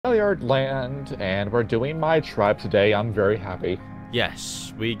Galliard land, and we're doing my tribe today. I'm very happy.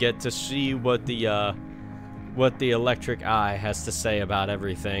 Yes, we get to see what the electric eye has to say about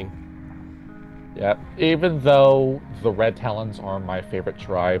everything. Yep. Even though the Red Talons are my favorite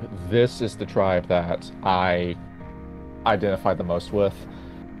tribe, this is the tribe that I identify the most with.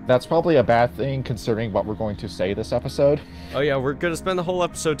 That's probably a bad thing considering what we're going to say this episode. Oh yeah, we're gonna spend the whole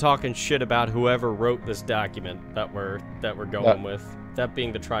episode talking shit about whoever wrote this document that we're going with. That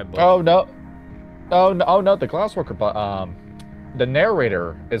being the tribe book. Oh no. Oh no, the Glassworker, but the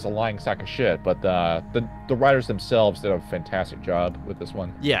narrator is a lying sack of shit, but the writers themselves did a fantastic job with this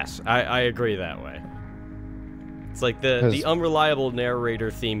one. Yes, I agree that way. It's like the unreliable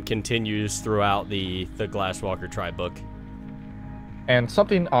narrator theme continues throughout the Glasswalker tribe book. And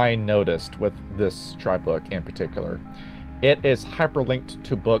something I noticed with this tribe book in particular, it is hyperlinked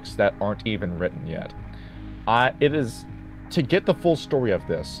to books that aren't even written yet. It is, to get the full story of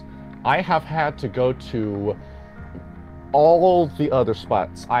this, I have had to go to all the other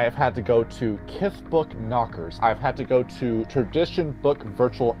spots. I have had to go to Kith Book Knockers. I've had to go to Tradition Book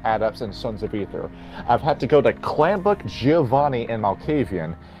Virtual Adepts and Sons of Ether. I've had to go to Clan Book Giovanni and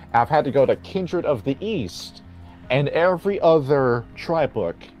Malkavian. I've had to go to Kindred of the East and every other tribe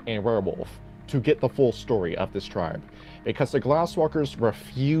book in Werewolf to get the full story of this tribe. Because the Glasswalkers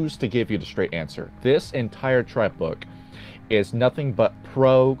refuse to give you the straight answer. This entire tribe book is nothing but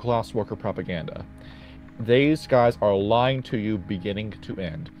pro-Glasswalker propaganda. These guys are lying to you beginning to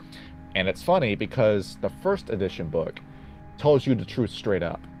end. And it's funny because the first edition book tells you the truth straight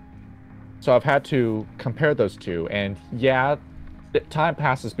up. So I've had to compare those two, and yeah, time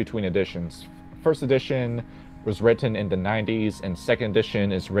passes between editions. First edition was written in the 90s, and second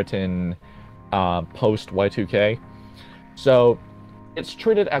edition is written post Y2K. So it's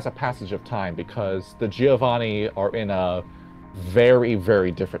treated as a passage of time because the Giovanni are in a very,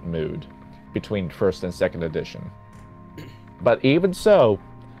 very different mood between first and second edition. But even so,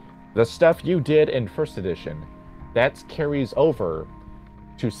 the stuff you did in first edition, that carries over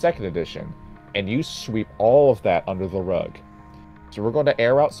to second edition, and you sweep all of that under the rug. So we're going to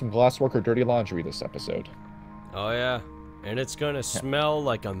air out some Glassworker dirty laundry this episode. Oh yeah, and it's gonna smell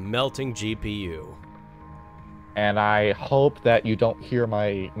like a melting GPU. And I hope that you don't hear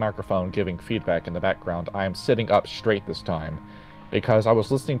my microphone giving feedback in the background. I am sitting up straight this time, because I was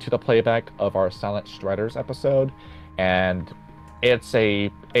listening to the playback of our Silent Striders episode, and it's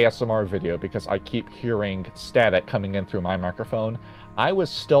a ASMR video because I keep hearing static coming in through my microphone. I was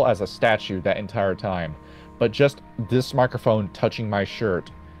still as a statue that entire time, but just this microphone touching my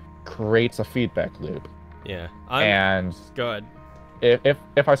shirt creates a feedback loop. Yeah, and go ahead.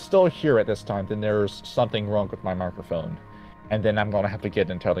 If I still hear it this time, then there's something wrong with my microphone, and then I'm gonna have to get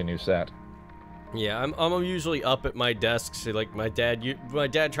an entirely new set. Yeah, I'm usually up at my desk. So like my dad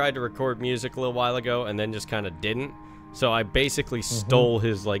tried to record music a little while ago and then just kind of didn't. So I basically stole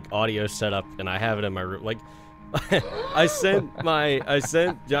his like audio setup and I have it in my room. Like I sent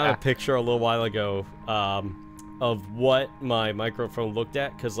John a picture a little while ago of what my microphone looked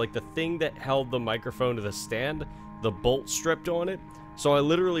at, because like the thing that held the microphone to the stand, the bolt stripped on it. So I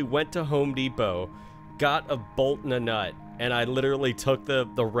literally went to Home Depot, got a bolt and a nut, and I literally took the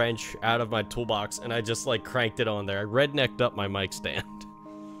wrench out of my toolbox and I just like cranked it on there. I rednecked up my mic stand.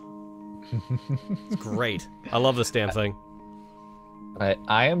 It's great. I love this damn thing.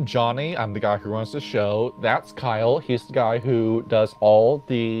 I am Johnny. I'm the guy who runs the show. That's Kyle. He's the guy who does all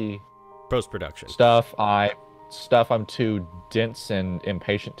the post-production stuff. I'm too dense and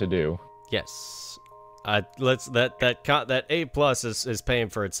impatient to do. Yes. That A+ is paying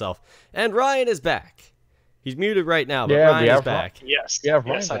for itself. And Ryan is back. He's muted right now, but Ryan is back. Yes,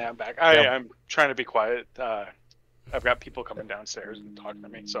 I am back. I'm trying to be quiet. I've got people coming downstairs and talking to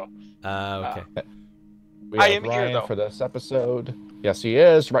me, so... okay. I am Ryan here, though. For this episode. Yes, he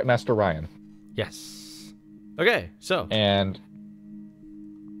is. Right, Master Ryan. Yes. Okay, so... And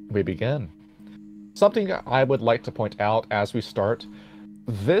we begin. Something I would like to point out as we start.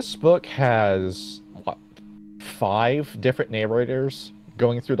 This book has, 5 different narrators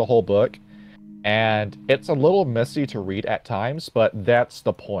going through the whole book. And it's a little messy to read at times, but that's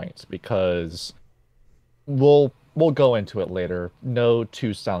the point, because we'll go into it later. No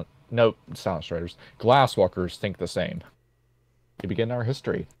Silent Striders. Glasswalkers think the same. We begin our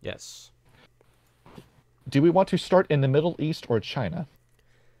history. Yes. Do we want to start in the Middle East or China?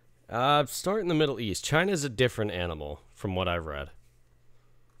 Start in the Middle East. China's a different animal, from what I've read.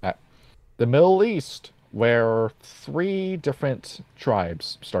 The Middle East, where 3 different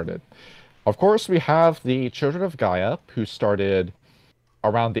tribes started. Of course, we have the Children of Gaia, who started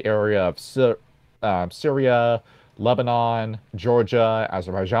around the area of Syria, Lebanon, Georgia,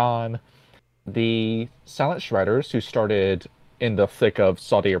 Azerbaijan. The Silent Shredders, who started in the thick of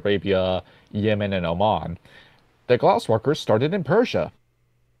Saudi Arabia, Yemen, and Oman. The Glasswalkers started in Persia.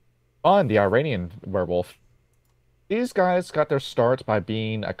 On the Iranian werewolf. These guys got their start by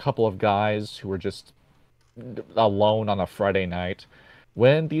being a couple of guys who were just alone on a Friday night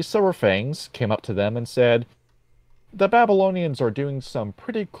when the Silver Fangs came up to them and said, "The Babylonians are doing some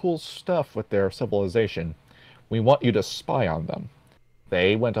pretty cool stuff with their civilization. We want you to spy on them."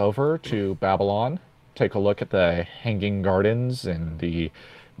 They went over to Babylon, take a look at the Hanging Gardens and the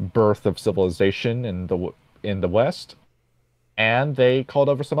birth of civilization in the West, and they called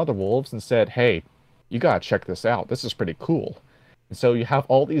over some other wolves and said, "Hey, you gotta check this out. This is pretty cool." And so you have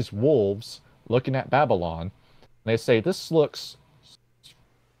all these wolves looking at Babylon, and they say, "This looks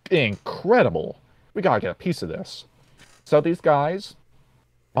incredible. We gotta get a piece of this." So these guys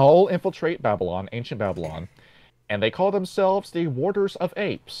all infiltrate Babylon, ancient Babylon, and they call themselves the Warders of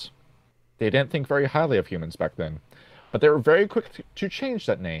Apes. They didn't think very highly of humans back then, but they were very quick to change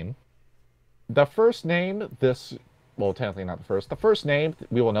that name. The first name well, technically not the first. The first name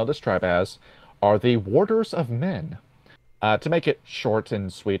we will know this tribe as are the Warders of Men. To make it short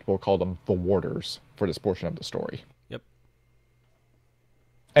and sweet, we'll call them the Warders for this portion of the story. Yep.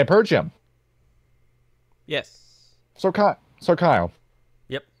 And Pergium. Yes. So Kyle.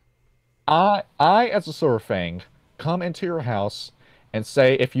 Yep. I as a Silver Fang come into your house and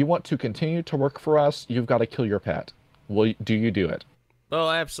say, if you want to continue to work for us, you've got to kill your pet. Do you do it? Oh,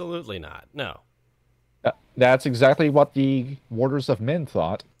 absolutely not. No. That's exactly what the Warders of Men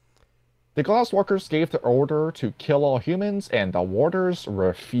thought. The Glasswalkers gave the order to kill all humans, and the Warders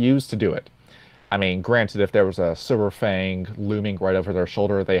refused to do it. I mean, granted, if there was a Silver Fang looming right over their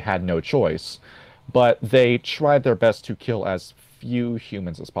shoulder, they had no choice. But they tried their best to kill as few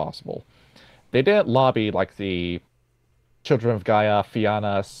humans as possible. They didn't lobby like the Children of Gaia,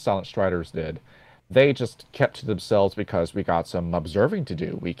 Fianna, Silent Striders did. They just kept to themselves because we got some observing to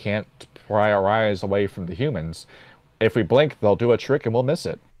do. We can't pry our eyes away from the humans. If we blink, they'll do a trick and we'll miss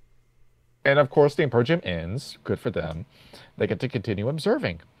it. And of course, the Impergium ends. Good for them. They get to continue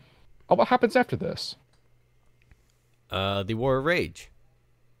observing. Oh, what happens after this? The War of Rage.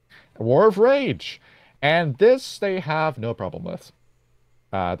 War of Rage. And this they have no problem with.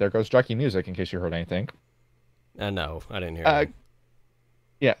 There goes Jackie Music, in case you heard anything. No, I didn't hear that.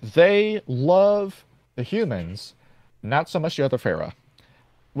 Yeah, they love the humans, not so much the other Pharaoh.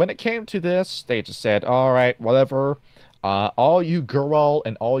 When it came to this, they just said, all right, whatever. All you Gurul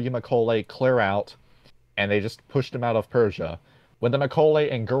and all you Macaulay clear out. And they just pushed them out of Persia. When the Macaulay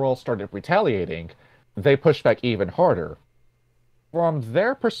and Gurul started retaliating, they pushed back even harder. From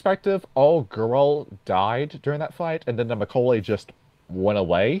their perspective, all Gurul died during that fight, and then the Macaulay just went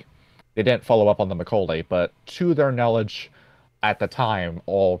away. They didn't follow up on the Macaulay, but to their knowledge, at the time,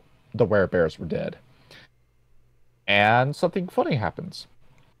 all the werebears were dead. And something funny happens.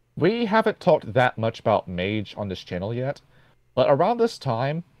 We haven't talked that much about Mage on this channel yet, but around this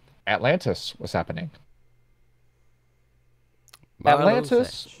time, Atlantis was happening.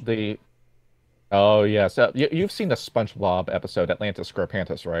 Atlantis, the... Oh, yes. You've seen the SpongeBob episode, Atlantis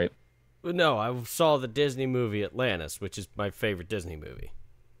Scarpantus, right? No, I saw the Disney movie Atlantis, which is my favorite Disney movie.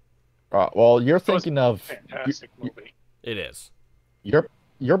 Well, you're thinking of... Fantastic movie. It is.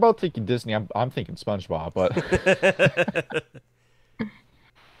 You're both thinking Disney. I'm thinking SpongeBob, but...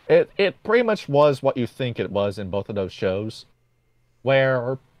 It pretty much was what you think it was in both of those shows,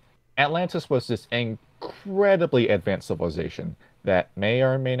 where Atlantis was this incredibly advanced civilization that may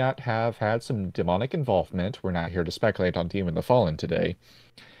or may not have had some demonic involvement. We're not here to speculate on Demon the Fallen today.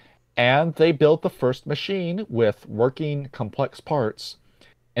 And they built the first machine with working complex parts,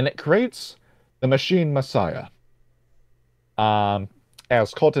 and it creates the Machine Messiah.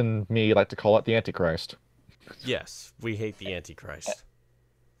 As Colt and me like to call it, the Antichrist. Yes, we hate the Antichrist.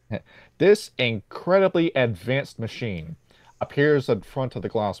 This incredibly advanced machine appears in front of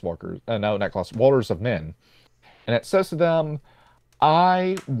the Warders of Men, and it says to them,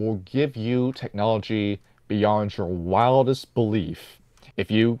 I will give you technology beyond your wildest belief if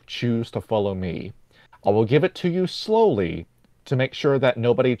you choose to follow me. I will give it to you slowly to make sure that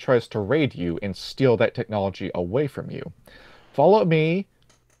nobody tries to raid you and steal that technology away from you. Follow me,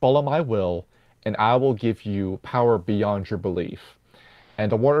 follow my will, and I will give you power beyond your belief.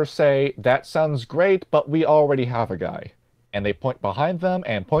 And the warders say, that sounds great, but we already have a guy. And they point behind them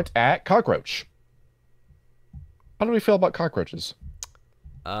and point at Cockroach. How do we feel about cockroaches?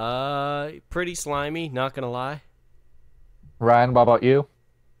 Pretty slimy, not gonna lie. Ryan, what about you?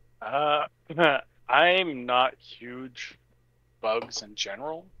 I'm not huge bugs in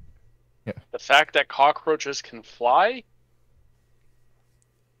general. Yeah. The fact that cockroaches can fly,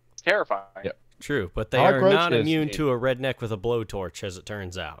 it's terrifying. Yeah. True, but they are not is immune to a redneck with a blowtorch, as it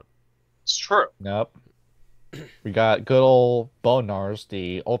turns out. It's true. Nope. We got good old Bonars,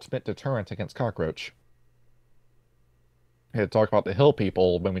 the ultimate deterrent against cockroach. I had to talk about the hill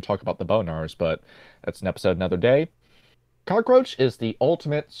people when we talk about the Bonars, but that's an episode another day. Cockroach is the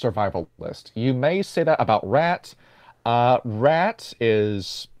ultimate survivalist. You may say that about rat. Rat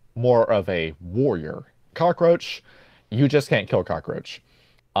is more of a warrior. Cockroach, you just can't kill cockroach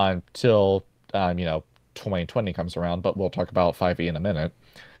until 2020 comes around, but we'll talk about 5e in a minute.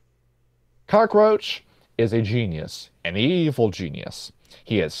 Cockroach is a genius, an evil genius.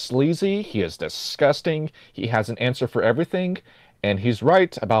 He is sleazy, he is disgusting, he has an answer for everything, and he's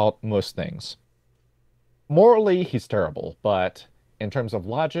right about most things. Morally, he's terrible, but in terms of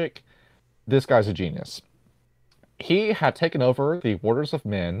logic, this guy's a genius. He had taken over the Warders of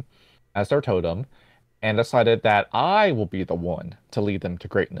Men as their totem and decided that I will be the one to lead them to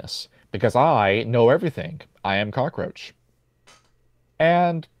greatness because I know everything. I am Cockroach.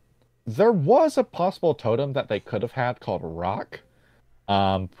 And there was a possible totem that they could have had called Rock,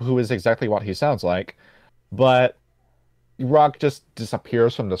 who is exactly what he sounds like, but Rock just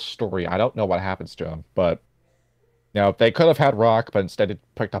disappears from the story. I don't know what happens to him, but they could have had Rock, but instead it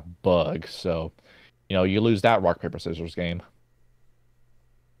picked up Bug, so you lose that rock paper scissors game.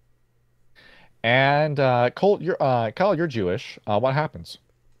 And Colt, Kyle, you're Jewish. What happens?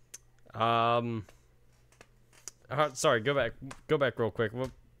 Sorry, go back real quick.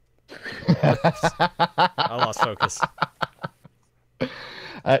 I lost focus.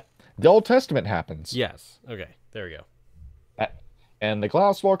 The Old Testament happens. Yes. Okay. There we go. And the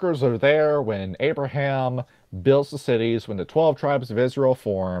Glasswalkers are there when Abraham builds the cities, when the 12 tribes of Israel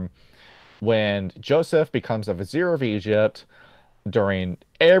form, when Joseph becomes a vizier of Egypt, during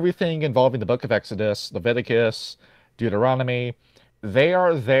everything involving the book of Exodus, Leviticus, Deuteronomy. They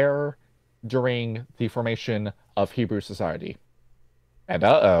are there during the formation of Hebrew society. And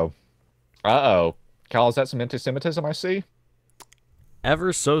Kyle, is that some anti-Semitism I see?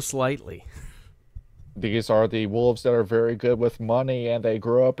 Ever so slightly. These are the wolves that are very good with money, and they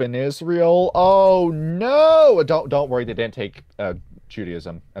grew up in Israel. Oh no! Don't worry, they didn't take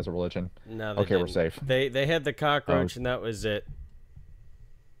Judaism as a religion. No, okay, we're safe. They had the cockroach, and that was it.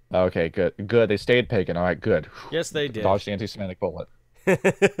 Okay, good. They stayed pagan. All right, good. Yes, they did. Dodged the anti-Semitic bullet.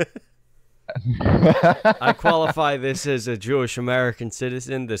 I qualify this as a Jewish American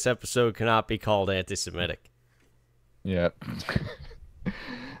citizen. This episode cannot be called anti-Semitic. Yep.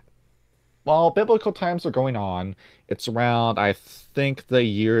 While biblical times are going on, it's around, I think the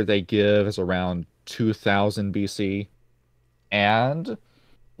year they give is around 2000 BC. And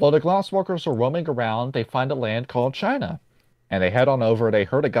while the Glasswalkers are roaming around, they find a land called China. And they head on over. They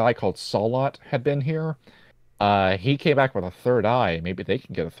heard a guy called Salat had been here. He came back with a third eye. Maybe they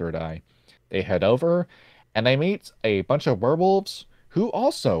can get a third eye. They head over, and they meet a bunch of werewolves who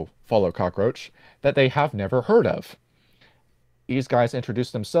also follow Cockroach that they have never heard of. These guys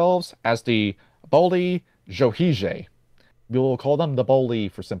introduce themselves as the Boli Johije. We will call them the Boli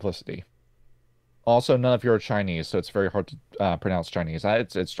for simplicity. Also, none of you are Chinese, so it's very hard to pronounce Chinese.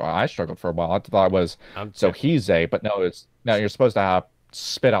 I struggled for a while. I thought it was Zohize, but no, you're supposed to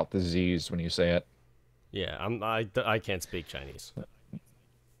spit out the Z's when you say it. Yeah, I can't speak Chinese.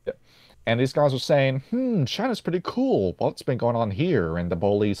 Yeah. And these guys are saying, China's pretty cool. What's been going on here? And the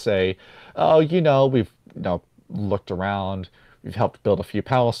Boli say, oh, we've looked around. We've helped build a few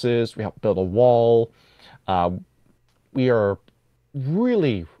palaces. We helped build a wall. We are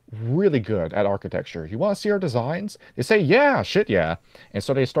really, really good at architecture. You want to see our designs? They say, yeah, shit, yeah. And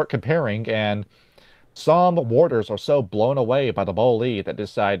so they start comparing, and some warders are so blown away by the Boli that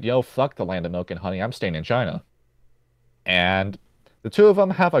decide, fuck the land of milk and honey. I'm staying in China. And the two of them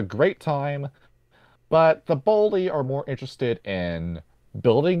have a great time, but the Boli are more interested in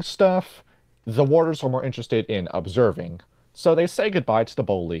building stuff. The warders are more interested in observing. So they say goodbye to the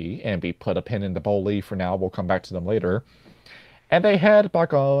Boli, and we put a pin in the Boli for now. We'll come back to them later. And they head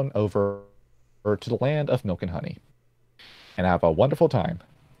back on over to the land of milk and honey and have a wonderful time.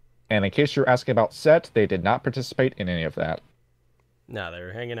 And in case you're asking about Set, they did not participate in any of that. No, they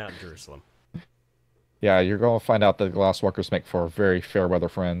were hanging out in Jerusalem. Yeah, you're going to find out that the Glasswalkers make for very fair weather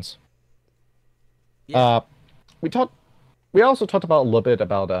friends. Yeah. We also talked about a little bit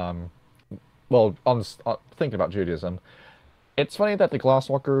about, thinking about Judaism. It's funny that the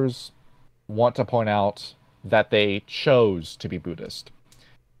Glasswalkers want to point out that they chose to be Buddhist.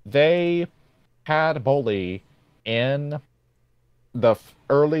 They had Boli in the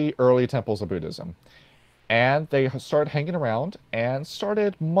early temples of Buddhism. and they started hanging around and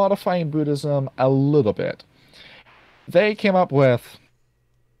started modifying Buddhism a little bit. They came up with,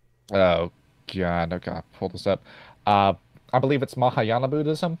 oh God, okay, pull this up. Uh, I believe it's Mahayana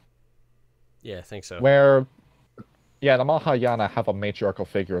Buddhism, Yeah, I think so. where, yeah, the Mahayana have a matriarchal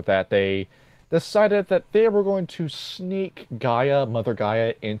figure that they decided that they were going to sneak Gaia, Mother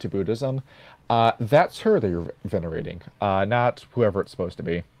Gaia, into Buddhism. That's her they're venerating, not whoever it's supposed to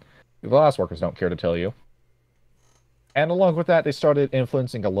be. The Glassworkers don't care to tell you. And along with that, they started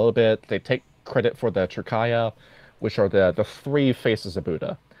influencing a little bit. They take credit for the Trikaya, which are the three faces of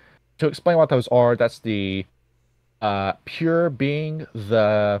Buddha. To explain what those are, that's the pure being,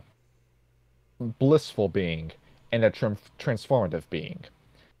 the blissful being, and the transformative being.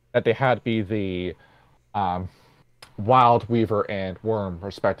 That they had be the wild weaver and worm,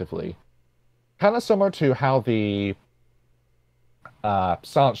 respectively. Kind of similar to how the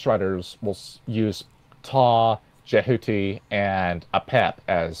Silent Striders will use Ta, Jehuti, and Apep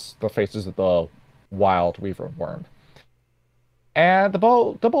as the faces of the wild weaver and worm. And the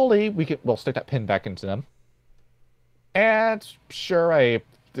bully, we'll stick that pin back into them. And sure,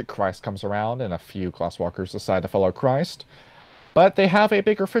 the Christ comes around, and a few Glasswalkers decide to follow Christ. But they have a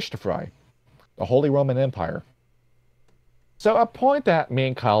bigger fish to fry, the Holy Roman Empire. So a point that me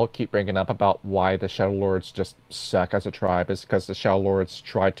and Kyle keep bringing up about why the Shadow Lords just suck as a tribe is because the Shadow Lords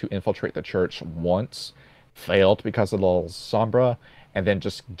tried to infiltrate the church once, failed because of the Sombra, and then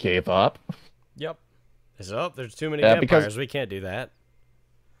just gave up. Yep. So, there's too many vampires. We can't do that.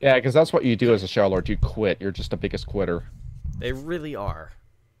 Yeah, because that's what you do as a Shadow Lord. You quit. You're just the biggest quitter. They really are.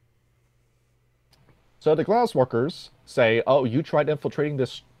 So the Glasswalkers say, oh, you tried infiltrating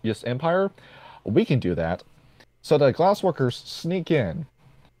this empire? We can do that. So the Glasswalkers sneak in,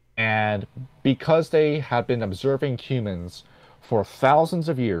 and because they have been observing humans for thousands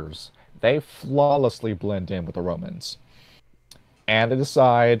of years, they flawlessly blend in with the Romans. And they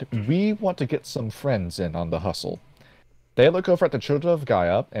decide, we want to get some friends in on the hustle. They look over at the Children of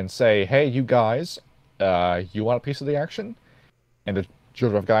Gaia and say, hey, you guys, you want a piece of the action? And the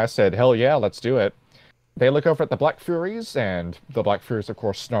Children of Gaia said, hell yeah, let's do it. They look over at the Black Furies, and the Black Furies, of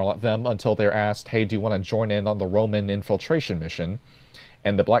course, snarl at them until they're asked, hey, do you want to join in on the Roman infiltration mission?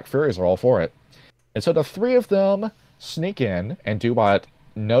 And the Black Furies are all for it. And so the three of them sneak in and do what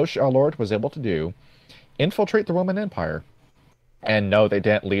no Shadow Lord was able to do, infiltrate the Roman Empire. And no, they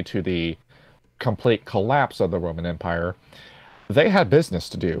didn't lead to the complete collapse of the Roman Empire. They had business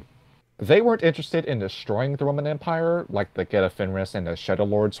to do. They weren't interested in destroying the Roman Empire like the Geta Fenris and the Shadow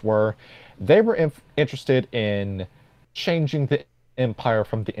Lords were. They were interested in changing the empire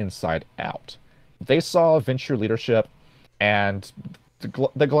from the inside out. They saw Ventrue leadership, and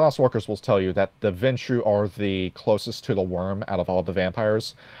the Glasswalkers will tell you that the Ventrue are the closest to the worm out of all the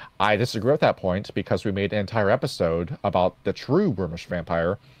vampires. I disagree with that point because we made an entire episode about the true wormish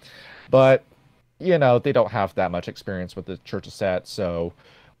vampire. But, you know, they don't have that much experience with the Church of Set, so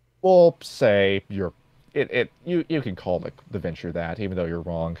we'll say you can call the Ventrue that, even though you're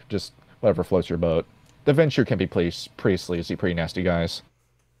wrong. Just whatever floats your boat. The Ventrue can be pretty sleazy, pretty nasty guys.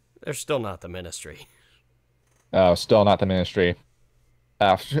 They're still not the Ministry. Oh, still not the Ministry.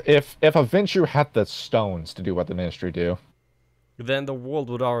 If a Ventrue had the stones to do what the Ministry do, then the world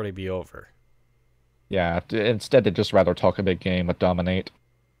would already be over. Yeah, instead they'd just rather talk a big game with Dominate.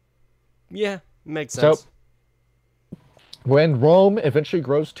 Yeah, makes sense. So, when Rome eventually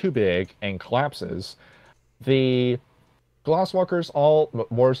grows too big and collapses, the Glasswalkers,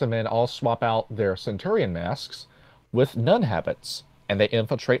 warriors and men, all swap out their centurion masks with nun habits, and they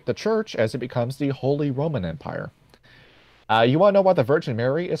infiltrate the church as it becomes the Holy Roman Empire. You want to know why the Virgin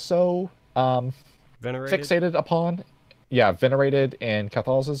Mary is so fixated upon? Yeah, venerated in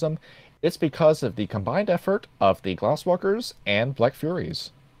Catholicism. It's because of the combined effort of the Glasswalkers and Black Furies.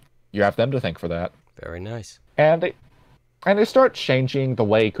 You have them to thank for that. Very nice. And they start changing the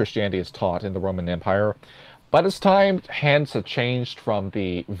way Christianity is taught in the Roman Empire. By this time, hands have changed from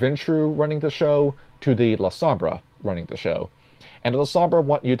the Ventrue running the show to the La Sombra running the show. And the La Sombra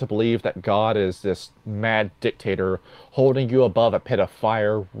want you to believe that God is this mad dictator holding you above a pit of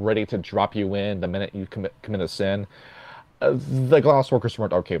fire, ready to drop you in the minute you commit a sin. The Glasswalkers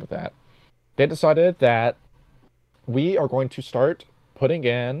weren't okay with that. They decided that we are going to start putting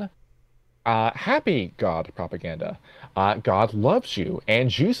in happy God propaganda. God loves you, and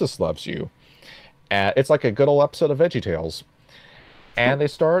Jesus loves you. It's like a good old episode of VeggieTales. And they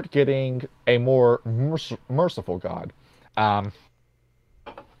start getting a more merciful God.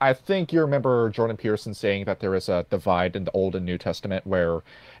 I think you remember Jordan Peterson saying that there is a divide in the Old and New Testament where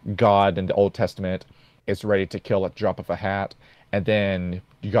God in the Old Testament is ready to kill at the drop of a hat, And then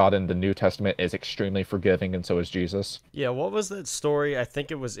God in the New Testament is extremely forgiving, and so is Jesus. Yeah, what was that story? I think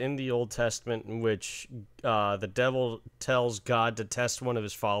it was in the Old Testament in which the devil tells God to test one of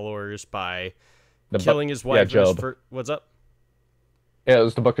his followers by killing his wife. Yeah, Job. What's up? Yeah, it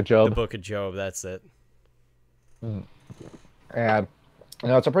was the Book of Job. The Book of Job. That's it. And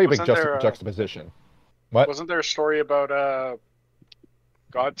it's a pretty big juxtaposition. What? Wasn't there a story about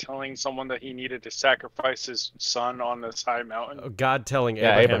God telling someone that he needed to sacrifice his son on this high mountain? God telling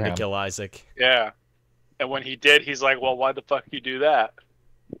Abraham to kill Isaac. Yeah. And when he did, he's like, well, why the fuck you do that?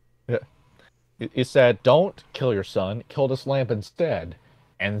 Yeah. He said, don't kill your son, kill this lamb instead,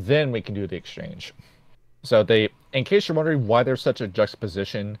 and then we can do the exchange. So in case you're wondering why there's such a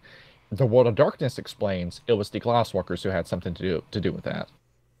juxtaposition, the World of Darkness explains it was the Glasswalkers who had something to do with that.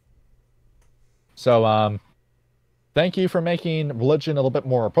 So, thank you for making religion a little bit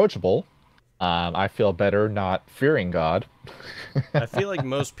more approachable. I feel better not fearing God. I feel like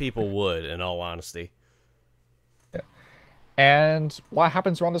most people would, in all honesty. Yeah. And what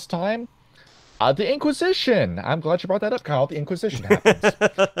happens around this time? The Inquisition. I'm glad you brought that up, Kyle. The Inquisition happens.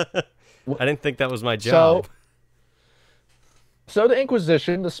 I didn't think that was my job. So the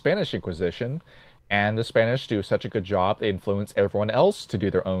Inquisition, the Spanish Inquisition, and the Spanish do such a good job, they influence everyone else to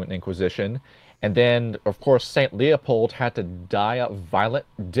do their own Inquisition. And then, of course, St. Leopold had to die a violent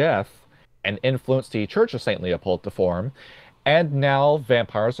death and influence the Church of St. Leopold to form. And now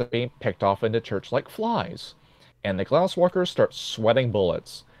vampires are being picked off into church like flies. And the Glasswalkers start sweating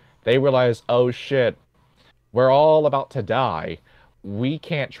bullets. They realize, oh shit, we're all about to die. We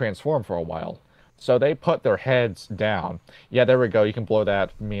can't transform for a while. So they put their heads down. Yeah, there we go. You can blow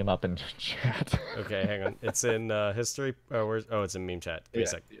that meme up in chat. Okay, hang on. It's in history. Oh, it's in meme chat. Give me a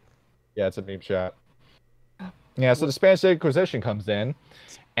sec. Yeah, it's a meme chat. Yeah, so the Spanish Inquisition comes in.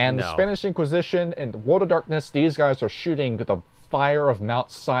 And the Spanish Inquisition and the World of Darkness, these guys are shooting the fire of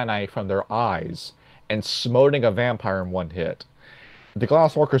Mount Sinai from their eyes and smoting a vampire in one hit. The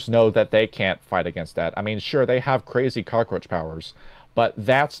Glasswalkers know that they can't fight against that. I mean, sure, they have crazy cockroach powers, but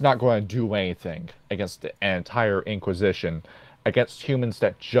that's not going to do anything against the entire Inquisition, against humans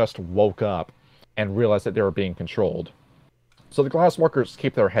that just woke up and realized that they were being controlled. So the Glasswalkers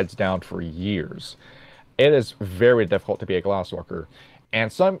keep their heads down for years. It is very difficult to be a Glasswalker.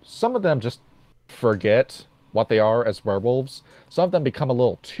 And some of them just forget what they are as werewolves. Some of them become a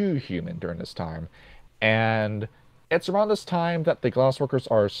little too human during this time. And it's around this time that the Glasswalkers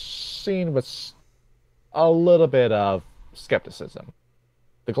are seen with a little bit of skepticism.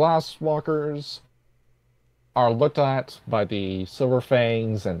 The Glasswalkers are looked at by the Silver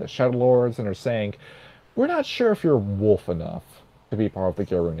Fangs and the Shadow Lords and are saying, we're not sure if you're wolf enough to be part of the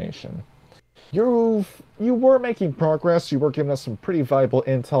Gyaru Nation. You were making progress, you were giving us some pretty valuable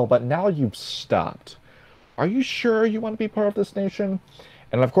intel, but now you've stopped. Are you sure you want to be part of this nation?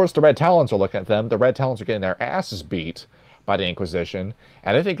 And of course the Red Talons are looking at them. The Red Talons are getting their asses beat by the Inquisition,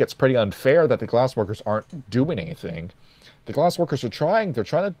 and I think it's pretty unfair that the Glasswalkers aren't doing anything. The Glasswalkers they're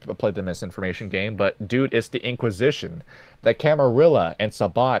trying to play the misinformation game, but dude, it's the Inquisition. That Camarilla and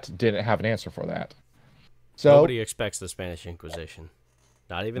Sabat didn't have an answer for that. So, nobody expects the Spanish Inquisition.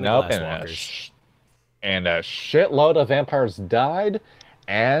 Not even the Glasswalkers. And a shitload of vampires died,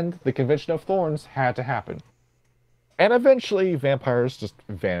 and the Convention of Thorns had to happen. And eventually, vampires just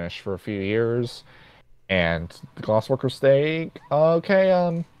vanish for a few years, and the Glasswalkers think,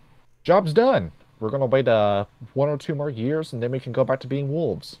 okay, job's done. We're going to wait 1 or 2 more years, and then we can go back to being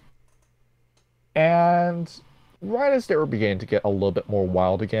wolves. And right as they were beginning to get a little bit more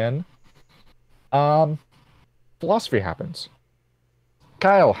wild again, philosophy happens.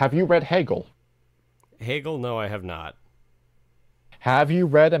 Kyle, have you read Hegel? Hegel? No, I have not. Have you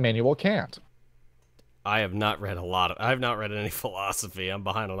read Immanuel Kant? I have not read I have not read any philosophy. I'm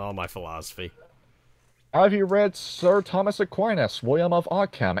behind on all my philosophy. Have you read Sir Thomas Aquinas, William of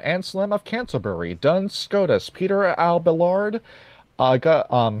Ockham, Anselm of Canterbury, Duns Scotus, Peter Abelard, what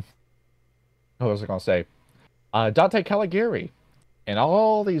was I going to say? Dante Caligari, and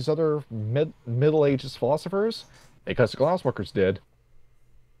all these other Middle Ages philosophers? Because the Glasswalkers did.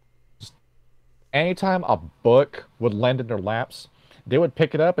 Just anytime a book would land in their laps, they would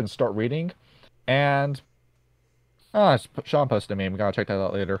pick it up and start reading. And Sean posted a meme. We gotta check that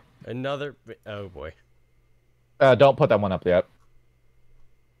out later. Oh boy. Don't put that one up yet.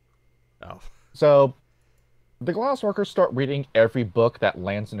 Oh. So, the Glasswalkers start reading every book that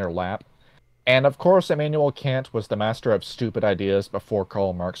lands in their lap. And of course, Immanuel Kant was the master of stupid ideas before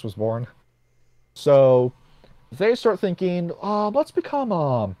Karl Marx was born. So, they start thinking, let's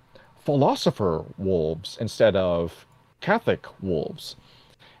become philosopher wolves instead of Catholic wolves.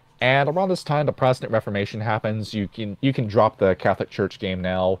 And around this time, the Protestant Reformation happens. You can drop the Catholic Church game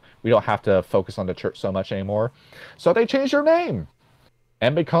now. We don't have to focus on the church so much anymore. So they change their name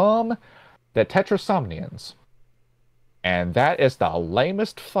and become the Tetrasomnians. And that is the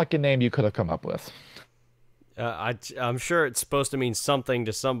lamest fucking name you could have come up with. I'm sure it's supposed to mean something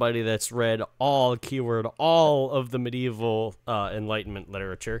to somebody that's read all of the medieval Enlightenment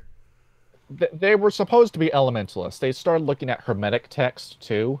literature. They were supposed to be elementalists. They started looking at Hermetic texts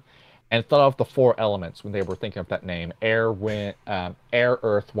too, and thought of the 4 elements when they were thinking of that name: air, wind, air,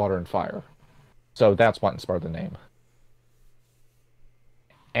 earth, water, and fire. So that's what inspired the name.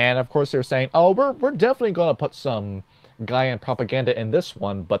 And of course, they're saying, "Oh, we're definitely going to put some Gaian propaganda in this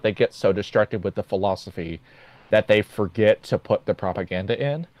one," but they get so distracted with the philosophy that they forget to put the propaganda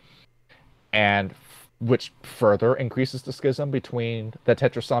in, and which further increases the schism between the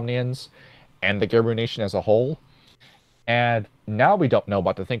Tetrasomnians and the Garu Nation as a whole. And now we don't know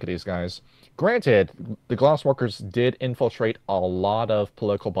what to think of these guys. Granted, the Glasswalkers did infiltrate a lot of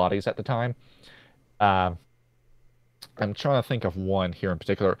political bodies at the time. I'm trying to think of one here in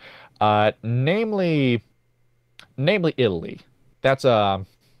particular. Namely Italy. That's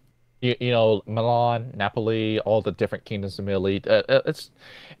you know, Milan, Napoli, all the different kingdoms of Italy. It's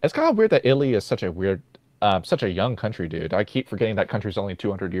kind of weird that Italy is such a young country, dude. I keep forgetting that country's only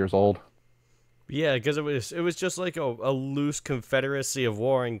 200 years old. Yeah, because it was just like a loose confederacy of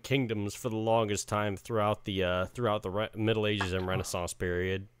warring kingdoms for the longest time throughout the Middle Ages and Renaissance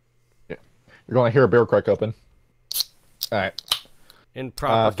period. Yeah. You're going to hear a beer crack open. All right. In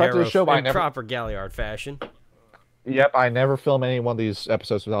proper Galliard fashion. Yep, I never film any one of these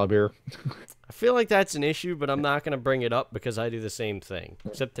episodes without a beer. I feel like that's an issue, but I'm not going to bring it up because I do the same thing.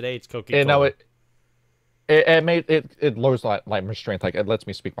 Except today it's Coca-Cola. You know, it lowers like my strength. Like, it lets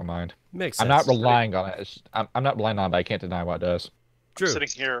me speak my mind. Makes sense. I'm not relying on it. I'm not relying on it, but I can't deny what it does. True. I'm sitting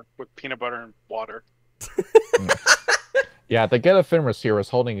here with peanut butter and water. Yeah, the Geta Fenris here is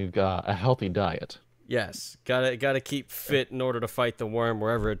holding a healthy diet. Yes, gotta keep fit in order to fight the worm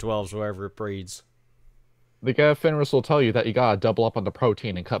wherever it dwells, wherever it breeds. The Geta Fenris will tell you that you gotta double up on the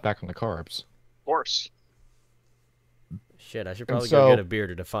protein and cut back on the carbs. Of course. Shit, I should probably go get a beer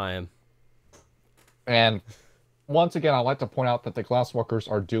to defy him. And once again, I'd like to point out that the Glasswalkers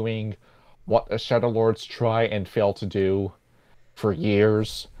are doing what the Shadow Lords try and fail to do for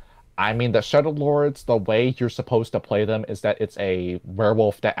years. I mean, the Shadow Lords, the way you're supposed to play them is that it's a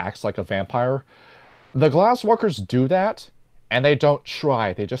werewolf that acts like a vampire. The Glasswalkers do that, and they don't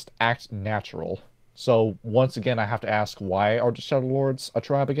try. They just act natural. So, once again, I have to ask, why are the Shadow Lords a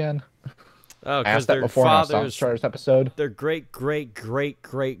tribe again? Oh, because their episode. Their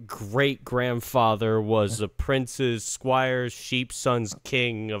great-great-great-great-great-grandfather was a prince's, squire's, sheep son's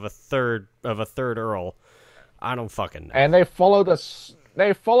king of a third earl. I don't fucking know. And they follow the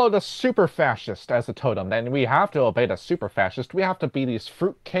super fascist as a totem. And we have to obey the super fascist. We have to be these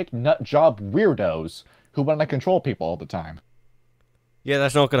fruitcake nut job weirdos who want to control people all the time. Yeah,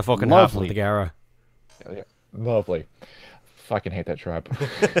 that's not gonna fucking happen, the Gara. Yeah, lovely. Fucking hate that tribe.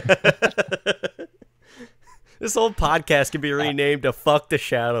 This whole podcast can be renamed to "Fuck the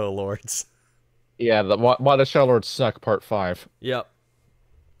Shadow Lords." Yeah, why the Shadow Lords suck, Part 5. Yep.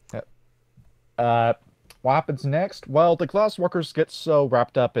 What happens next? Well, the Glasswalkers get so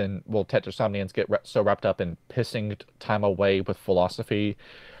wrapped up in, well, Tetrasomnians get so wrapped up in pissing time away with philosophy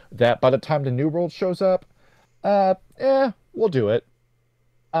that by the time the New World shows up, we'll do it.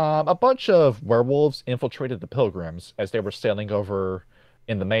 A bunch of werewolves infiltrated the Pilgrims as they were sailing over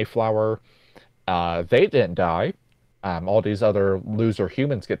in the Mayflower. They didn't die. All these other loser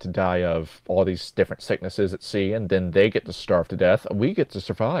humans get to die of all these different sicknesses at sea, and then they get to starve to death. We get to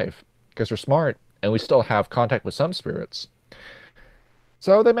survive because we're smart, and we still have contact with some spirits.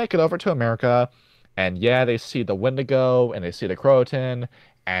 So they make it over to America, and yeah, they see the Wendigo, and they see the Croatan,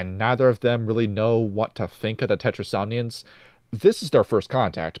 and neither of them really know what to think of the Tetrasomnians. This is their first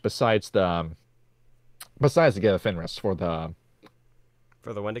contact, besides the Geta Fenris for the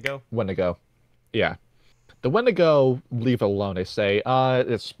Wendigo? Wendigo. Yeah. The Wendigo leave it alone. They say,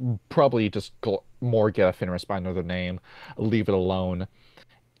 it's probably just more Geta Fenris by another name. Leave it alone.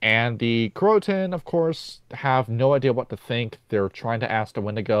 And the Croatan, of course, have no idea what to think. They're trying to ask the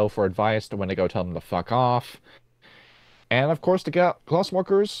Wendigo for advice. The Wendigo tell them to fuck off. And of course, the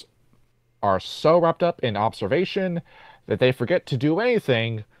Glasswalkers are so wrapped up in observation that they forget to do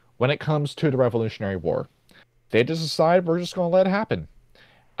anything when it comes to the Revolutionary War. They just decide we're just going to let it happen.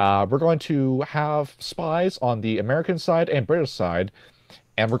 We're going to have spies on the American side and British side,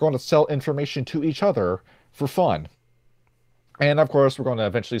 and we're going to sell information to each other for fun. And of course, we're going to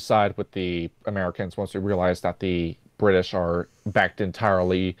eventually side with the Americans once we realize that the British are backed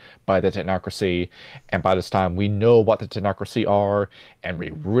entirely by the technocracy, and by this time we know what the technocracy are, and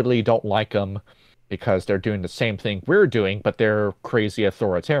we really don't like them because they're doing the same thing we're doing, but they're crazy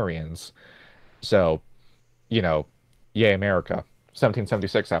authoritarians. So, you know, yay, America.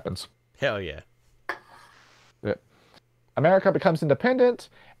 1776 happens. Hell yeah. America becomes independent,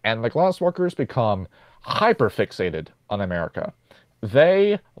 and the glassworkers become hyper fixated on America.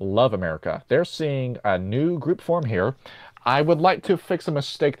 They love America. They're seeing a new group form here. I would like to fix a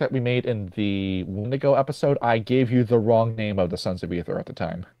mistake that we made in the Wendigo episode. I gave you the wrong name of the Sons of Ether at the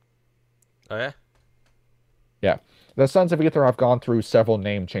time. Oh yeah? Yeah. The Sons of Ether have gone through several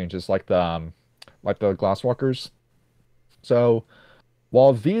name changes like the Glasswalkers. So,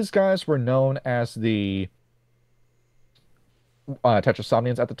 while these guys were known as the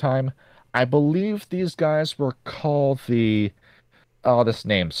Tetrasomnians at the time, I believe these guys were called the... Oh, this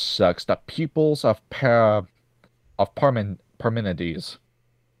name sucks. The Pupils of Parmenides.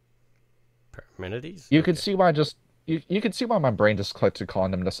 Parmenides? You Okay. can see why you can see why my brain just clicked to calling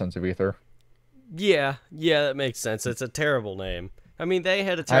them the Sons of Ether. Yeah, that makes sense. It's a terrible name. I mean, they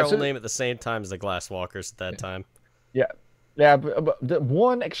had a terrible name at the same time as the Glasswalkers at that time. Yeah. Yeah, but the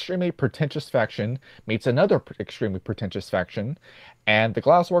one extremely pretentious faction meets another extremely pretentious faction, and the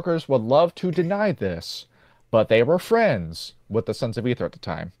Glassworkers would love to deny this, but they were friends with the Sons of Ether at the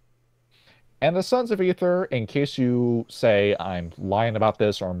time. And the Sons of Ether, in case you say I'm lying about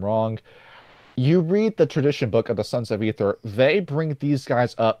this or I'm wrong, you read the tradition book of the Sons of Ether, they bring these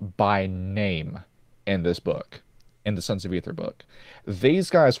guys up by name in this book, in the Sons of Ether book. These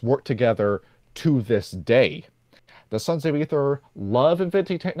guys work together to this day. The Sons of Ether love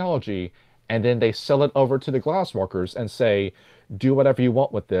inventing technology, and then they sell it over to the Glasswalkers and say, do whatever you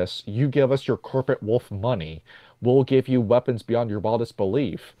want with this. You give us your corporate wolf money. We'll give you weapons beyond your wildest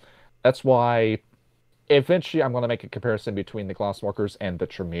belief. That's why eventually I'm going to make a comparison between the Glasswalkers and the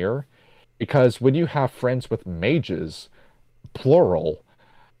Tremere. Because when you have friends with mages, plural,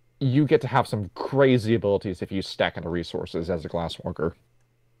 you get to have some crazy abilities if you stack into resources as a Glasswalker.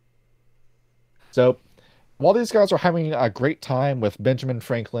 So, while these guys are having a great time with Benjamin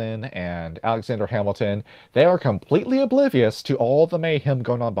Franklin and Alexander Hamilton, they are completely oblivious to all the mayhem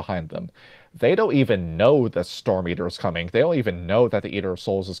going on behind them. They don't even know the Storm Eater is coming. They don't even know that the Eater of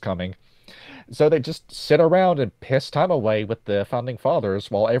Souls is coming. So they just sit around and piss time away with the Founding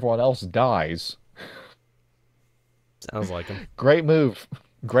Fathers while everyone else dies. Sounds like them. Great move.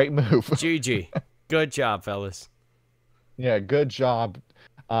 Great move. GG. Good job, fellas. Yeah, good job.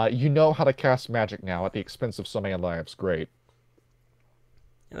 You know how to cast magic now at the expense of so many lives. Great.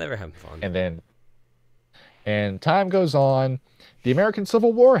 Yeah, they were having fun. And time goes on. The American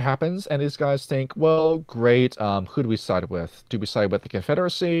Civil War happens, and these guys think, well, great, who do we side with? Do we side with the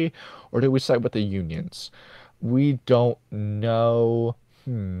Confederacy, or do we side with the Unions? We don't know.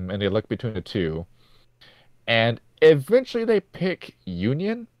 And they look between the two. And eventually they pick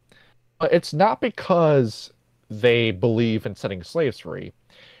Union, but it's not because they believe in setting slaves free.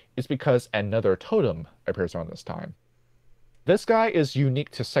 It's because another totem appears around this time. This guy is unique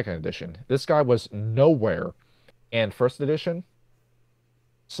to 2nd edition. This guy was nowhere in 1st edition.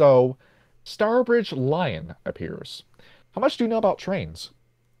 So, Starbridge Lion appears. How much do you know about trains?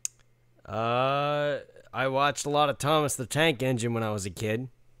 I watched a lot of Thomas the Tank Engine when I was a kid.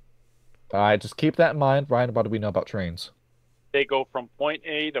 Just keep that in mind. Ryan, what do we know about trains? They go from point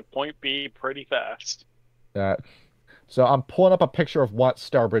A to point B pretty fast. So I'm pulling up a picture of what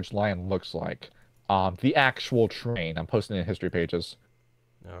Starbridge Lion looks like. The actual train. I'm posting it in history pages.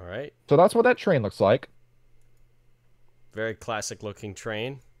 All right. So that's what that train looks like. Very classic looking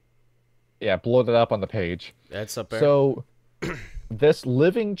train. Yeah, blow it up on the page. That's up there. So this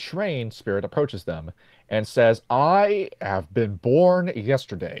living train spirit approaches them and says, I have been born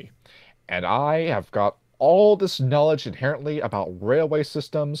yesterday, and I have got all this knowledge inherently about railway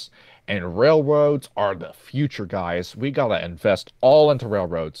systems, and railroads are the future, guys. We gotta invest all into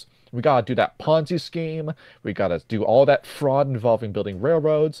railroads. We gotta do that Ponzi scheme. We gotta do all that fraud involving building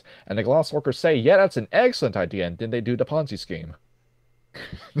railroads. And the Glassworkers say, yeah, that's an excellent idea. And then they do the Ponzi scheme.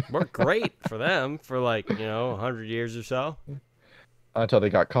 Worked great for them for 100 years or so. Until they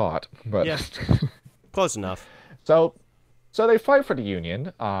got caught. But yeah, close enough. So they fight for the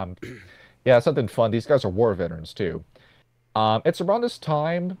Union. Yeah, something fun. These guys are war veterans too. It's around this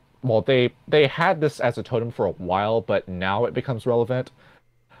time. Well, they had this as a totem for a while, but now it becomes relevant.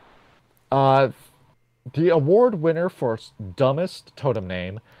 The award winner for dumbest totem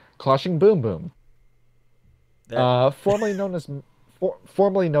name, Clashing Boom Boom, formerly known as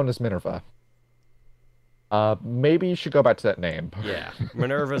Minerva. Maybe you should go back to that name. Yeah,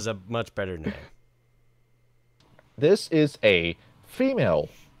 Minerva's a much better name. This is a female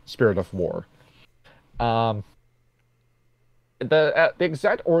spirit of war. Um, the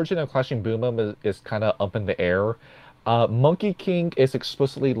exact origin of Clashing Boom Boom is kind of up in the air. Monkey King is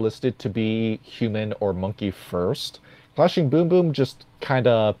explicitly listed to be human or monkey first. Clashing Boom Boom just kind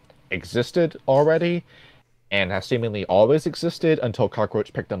of existed already and has seemingly always existed until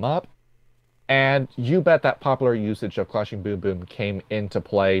Cockroach picked them up. And you bet that popular usage of Clashing Boom Boom came into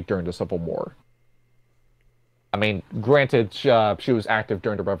play during the Civil War. I mean, granted, she was active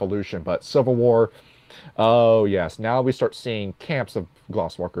during the Revolution, but Civil War, oh yes, now we start seeing camps of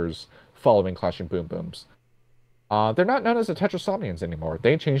Glosswalkers following Clashing Boom Booms. They're not known as the Tetrasomnians anymore.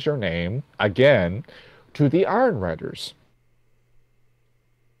 They changed their name, again, to the Iron Riders.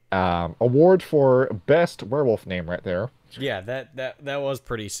 Award for best werewolf name right there. Yeah, that was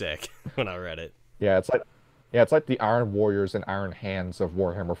pretty sick when I read it. Yeah, it's like the Iron Warriors and Iron Hands of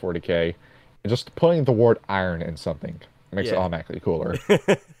Warhammer 40k. And just putting the word iron in something makes it automatically cooler.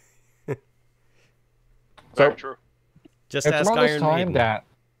 So true. Just it's ask around this Iron time Maiden. that.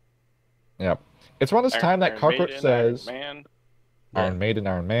 Yep. It's around this time that Cockroach says Iron Maiden,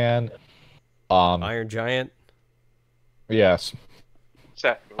 Iron Man. Iron Giant. Yes.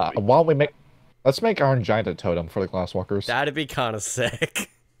 Let's make Iron Giant a totem for the Glasswalkers. That'd be kind of sick.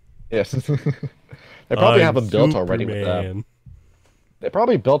 Yes. They probably have them built already with they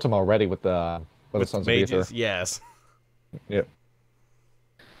probably built them already with the Sons of Ether. Yes. Yep.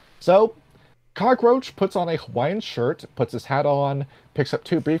 So, Cockroach puts on a Hawaiian shirt, puts his hat on, picks up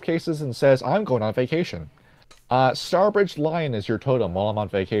 2 briefcases, and says, "I'm going on vacation. Starbridge Lion is your totem while I'm on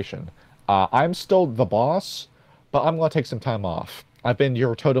vacation. I'm still the boss, but I'm going to take some time off. I've been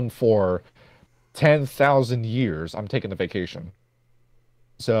your totem for 10,000 years. I'm taking a vacation."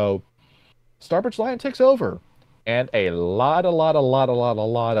 So, Starbridge Lion takes over. And a lot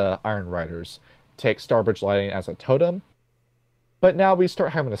of Iron Riders take Starbridge Lion as a totem. But now we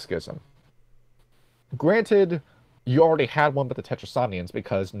start having a schism. Granted, you already had one with the Tetrasomnians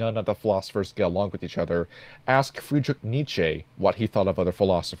because none of the philosophers get along with each other. Ask Friedrich Nietzsche what he thought of other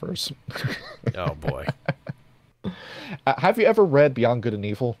philosophers. Oh, boy. Have you ever read Beyond Good and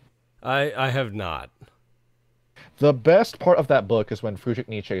Evil? I have not. The best part of that book is when Friedrich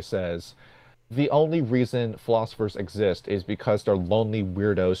Nietzsche says, the only reason philosophers exist is because they're lonely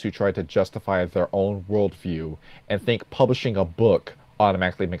weirdos who try to justify their own worldview and think publishing a book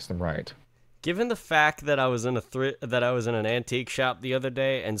automatically makes them right. Given the fact that I was in an antique shop the other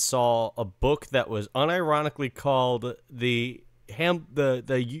day and saw a book that was unironically called the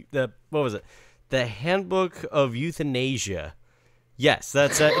what was it? The Handbook of Euthanasia. Yes,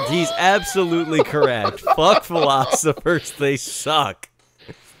 he's absolutely correct. Fuck philosophers, they suck.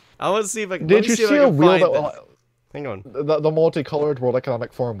 I want to see if I can. Did you see a wheel that? Hang on. The multicolored World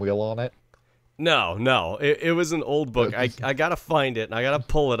Economic Forum wheel on it? No. It was an old book. I gotta find it and I gotta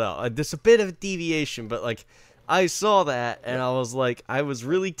pull it out. There's a bit of a deviation, but like, I saw that and I was like, I was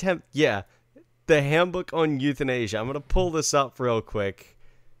really tempted. Yeah, the Handbook on Euthanasia. I'm gonna pull this up real quick.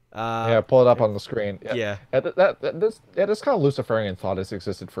 Yeah, pull it up on the screen. Yeah. This kind of Luciferian thought has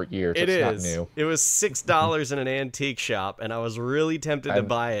existed for years. It's not new. It was $6 in an antique shop, and I was really tempted to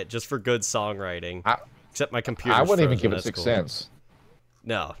buy it just for good songwriting. Except my computer. I wouldn't even give it 6 cents.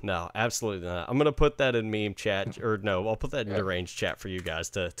 No, absolutely not. I'm gonna put that in meme chat, or no, I'll put that in deranged chat for you guys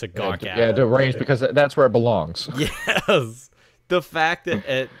to gawk at. Yeah, deranged because that's where it belongs. Yes. The fact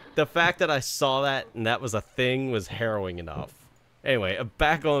that I saw that and that was a thing was harrowing enough. Anyway,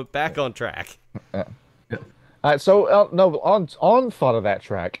 back on track. So on thought of that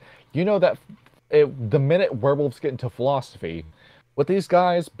track, you know that the minute werewolves get into philosophy, with these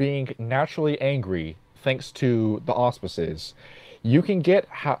guys being naturally angry thanks to the auspices, you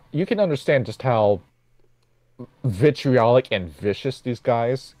can understand just how vitriolic and vicious these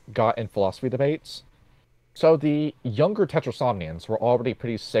guys got in philosophy debates. So the younger Tetrasomnians were already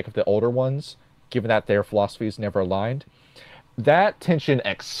pretty sick of the older ones, given that their philosophies never aligned. That tension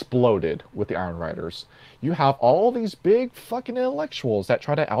exploded with the Iron Riders. You have all these big fucking intellectuals that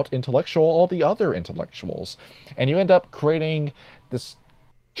try to out-intellectual all the other intellectuals. And you end up creating this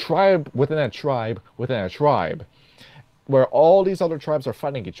tribe within a tribe within a tribe, where all these other tribes are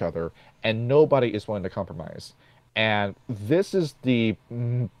fighting each other, and nobody is willing to compromise. And this is the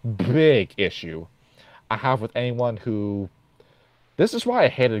big issue I have with anyone who... This is why I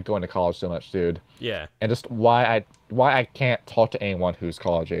hated going to college so much, dude. Yeah. And just why I can't talk to anyone who's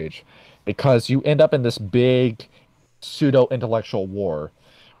college age. Because you end up in this big pseudo-intellectual war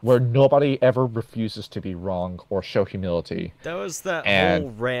where nobody ever refuses to be wrong or show humility. That was that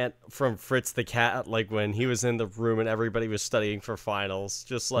whole rant from Fritz the Cat, like when he was in the room and everybody was studying for finals.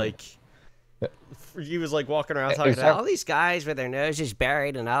 Just like, He was like walking around talking about all these guys with their noses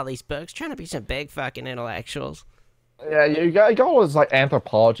buried in all these books, trying to be some big fucking intellectuals. Yeah, you got all this like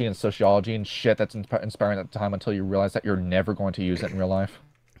anthropology and sociology and shit that's inspiring at the time until you realize that you're never going to use it in real life.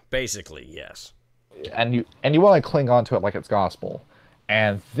 Basically, yes. And you want to cling on to it like it's gospel.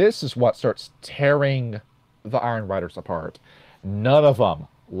 And this is what starts tearing the Iron Riders apart. None of them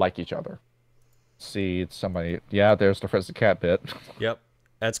like each other. See somebody, yeah, there's the Frizz the Cat bit. Yep.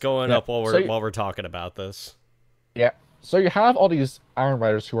 That's going up while we're talking about this. Yeah. So you have all these Iron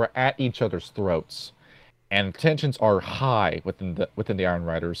Riders who are at each other's throats, and tensions are high within the Iron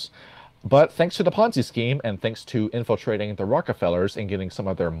Riders. But thanks to the Ponzi scheme and thanks to infiltrating the Rockefellers and getting some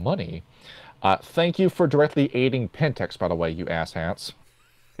of their money, thank you for directly aiding Pentex, by the way, you asshats.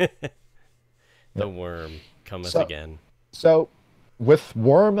 The worm cometh again. So, with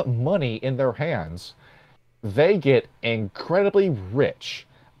worm money in their hands, they get incredibly rich.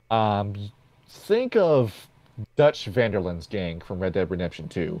 Think of Dutch Vanderland's gang from Red Dead Redemption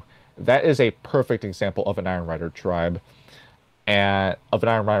 2. That is a perfect example of an Iron Rider tribe and of an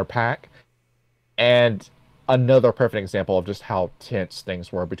Iron Rider pack, and another perfect example of just how tense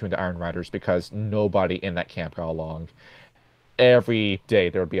things were between the Iron Riders because nobody in that camp got along. Every day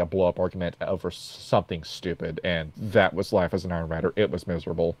there would be a blow-up argument over something stupid, and that was life as an Iron Rider. It was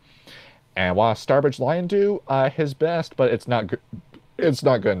miserable. And while Starbridge Lion do his best, but it's not good. It's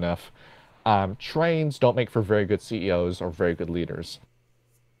not good enough. Trains don't make for very good CEOs or very good leaders.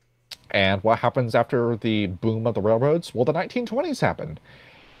 And what happens after the boom of the railroads? Well, the 1920s happened.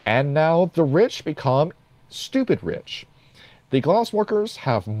 And now the rich become stupid rich. The glass workers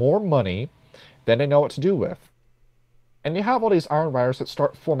have more money than they know what to do with. And you have all these Iron Riders that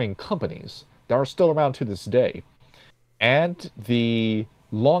start forming companies that are still around to this day. And the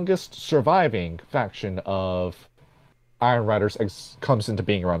longest surviving faction of Iron Riders comes into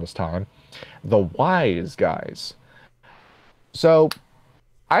being around this time. The Wise Guys. So,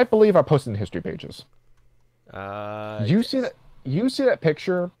 I believe I posted in history pages. You see that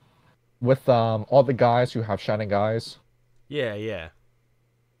picture with all the guys who have shining eyes? Yeah, yeah.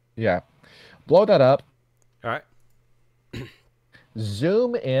 Yeah. Blow that up. All right.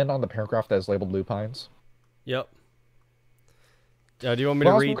 Zoom in on the paragraph that is labeled lupines. Yep. Do you want me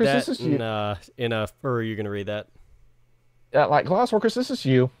to read that or are you going to read that? Yeah, like Glassworkers, this is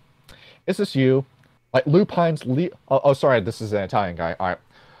you. This is you. Like lupines. Sorry, this is an Italian guy. All right.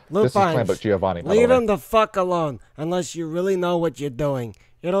 Lupines. This is Playbook Giovanni. Leave him the fuck alone, unless you really know what you're doing.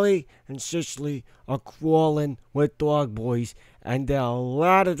 Italy and Sicily are crawling with dog boys, and they're a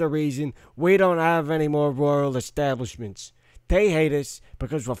lot of the reason we don't have any more royal establishments. They hate us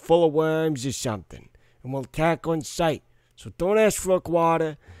because we're full of worms or something, and we'll attack on sight. So don't ask for a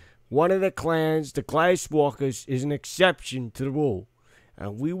quarter. One of the clans, the Glasswalkers, is an exception to the rule,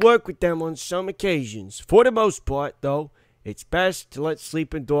 and we work with them on some occasions. For the most part, though, it's best to let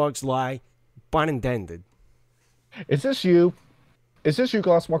sleeping dogs lie, pun intended. Is this you? Is this you,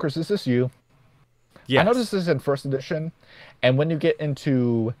 Glasswalkers? Is this you? Yes. I know this is in first edition, and when you get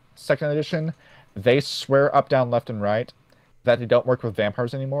into second edition, they swear up, down, left, and right that they don't work with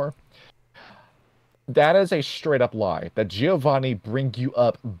vampires anymore. That is a straight up lie. That Giovanni bring you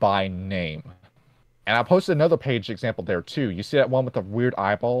up by name. And I posted another page example there too. You see that one with the weird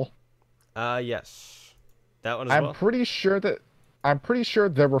eyeball? Yes. That one as well. I'm pretty sure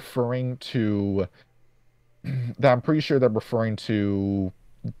they're referring to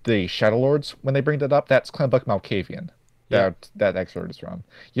the Shadow Lords when they bring that up. That's Clanbuck Malkavian. Yeah. That excerpt is from.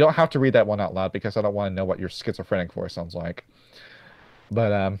 You don't have to read that one out loud because I don't want to know what your schizophrenic voice sounds like.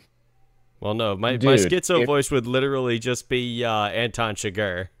 But well, no, my schizo voice would literally just be Anton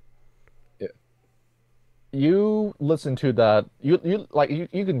Chigurh. You listen to the you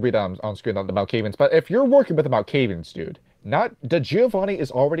can read on screen on the Malkavians, but if you're working with the Malkavians, dude, the Giovanni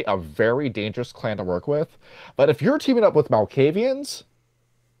is already a very dangerous clan to work with, but if you're teaming up with Malkavians,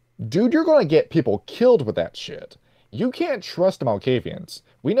 dude, you're gonna get people killed with that shit. You can't trust the Malkavians.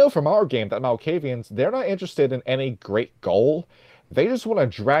 We know from our game that Malkavians, they're not interested in any great goal. They just want to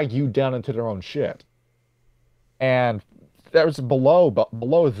drag you down into their own shit. And there's below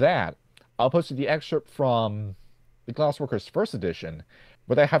that, I'll post the excerpt from the Glassworkers first edition,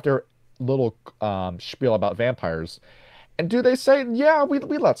 where they have their little spiel about vampires. And do they say, yeah, we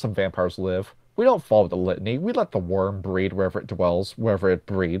let some vampires live. We don't follow the litany. We let the worm breed wherever it dwells, wherever it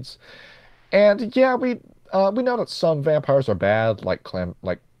breeds. And yeah, we know that some vampires are bad, like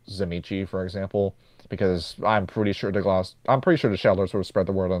Zamichi, for example, because I'm pretty sure the Shadowlords would have spread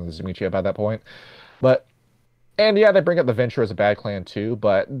the word on the Zamichi by that point. And yeah, they bring up the Venture as a bad clan too,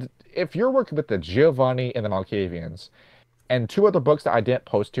 but if you're working with the Giovanni and the Malkavians, and two other books that I didn't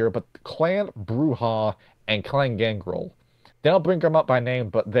post here, but Clan Bruja and Clan Gangrel. They don't bring them up by name,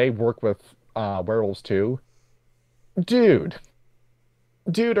 but they work with werewolves too. Dude,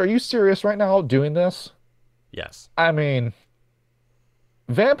 dude, are you serious right now doing this? Yes. I mean,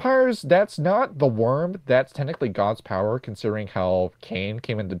 vampires, that's not the worm. That's technically God's power, considering how Cain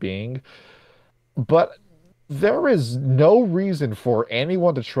came into being. But there is no reason for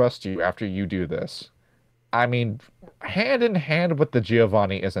anyone to trust you after you do this. I mean, hand in hand with the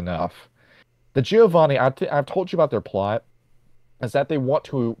Giovanni is enough. The Giovanni, I've told you about their plot, is that they want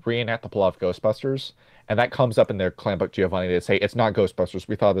to reenact the plot of Ghostbusters, and that comes up in their clan book Giovanni. They say, it's not Ghostbusters.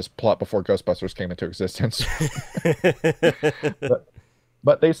 We thought of this plot before Ghostbusters came into existence.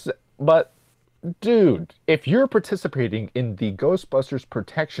 But but dude, if you're participating in the Ghostbusters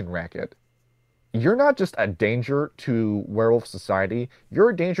protection racket, you're not just a danger to werewolf society,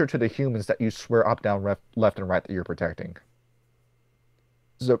 you're a danger to the humans that you swear up, down, left, and right that you're protecting.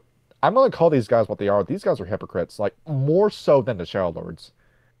 So I'm going to call these guys what they are. These guys are hypocrites, like more so than the Shadow Lords.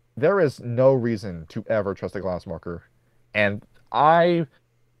 There is no reason to ever trust a Glasswalker. And I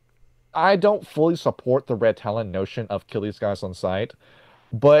don't fully support the Red Talon notion of kill these guys on sight,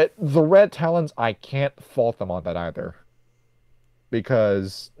 but the Red Talons, I can't fault them on that either.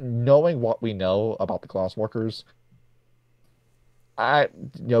 Because knowing what we know about the Glasswalkers,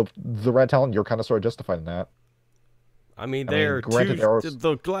 the Red Talon, you're kind of sort of justified in that. I mean, granted,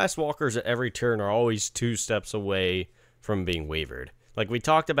 the Glasswalkers at every turn are always 2 steps away from being wavered. Like, we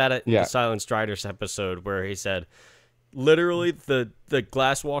talked about it in the Silent Striders episode where he said, literally, the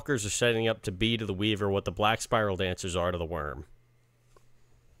Glasswalkers are setting up to be to the Weaver what the Black Spiral Dancers are to the Worm.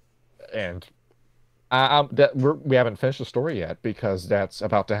 And we haven't finished the story yet, because that's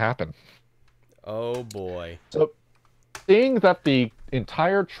about to happen. Oh, boy. So, seeing that the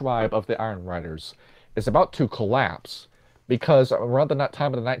entire tribe of the Iron Riders is about to collapse, because around the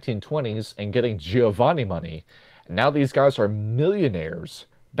time of the 1920s and getting Giovanni money, now these guys are millionaires,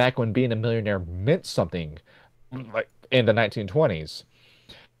 back when being a millionaire meant something, like in the 1920s.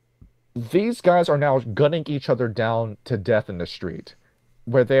 These guys are now gunning each other down to death in the street,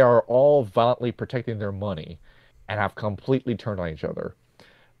 where they are all violently protecting their money and have completely turned on each other.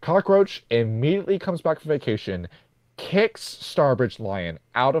 Cockroach immediately comes back from vacation, kicks Starbridge Lion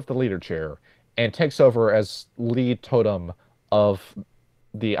out of the leader chair, and takes over as lead totem of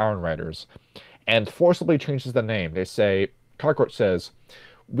the Iron Riders, and forcibly changes the name. They say, Cockroach says,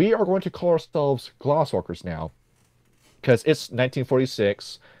 we are going to call ourselves Glasswalkers now, because it's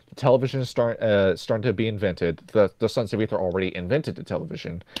 1946, the television is starting to be invented, the Sons of Ether already invented the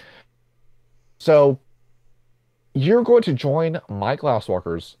television. So, you're going to join my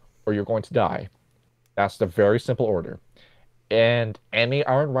Glasswalkers, or you're going to die. That's the very simple order. And any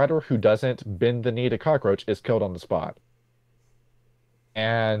Iron Rider who doesn't bend the knee to Cockroach is killed on the spot.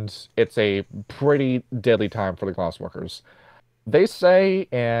 And it's a pretty deadly time for the Glasswalkers. They say,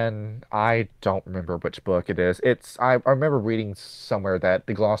 and I don't remember which book it is, I remember reading somewhere that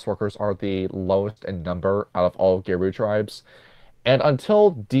the Glasswalkers are the lowest in number out of all Geru tribes. And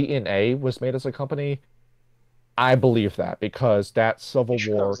until DNA was made as a company, I believe that, because that Civil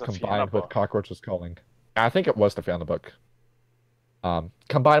War combined with Cockroach's culling. I think it was the Fianna book.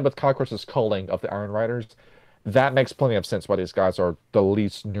 Combined with Cockroach's culling of the Iron Riders, that makes plenty of sense why these guys are the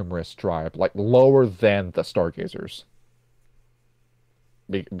least numerous tribe, like lower than the Stargazers.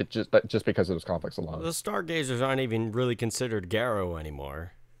 Just because of those conflicts alone. The Stargazers aren't even really considered Garrow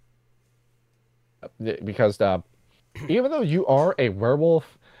anymore. Because even though you are a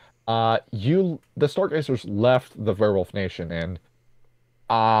werewolf, the Stargazers left the Werewolf Nation, and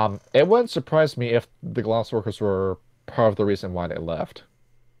it wouldn't surprise me if the Glassworkers were part of the reason why they left.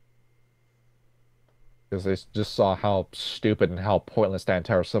 Because they just saw how stupid and how pointless that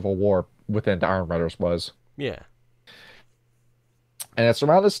entire Civil War within the Iron Riders was. Yeah. And it's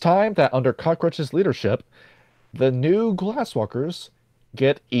around this time that under Cockroach's leadership, the new Glasswalkers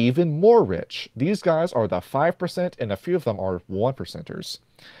get even more rich. These guys are the 5%, and a few of them are 1%ers.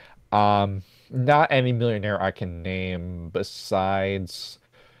 Not any millionaire I can name besides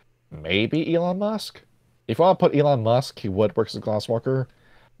maybe Elon Musk. If you want to put Elon Musk, he would work as a Glasswalker,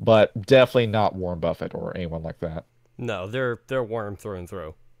 but definitely not Warren Buffett or anyone like that. No, they're worm through and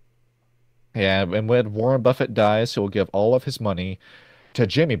through. Yeah, and when Warren Buffett dies, he will give all of his money to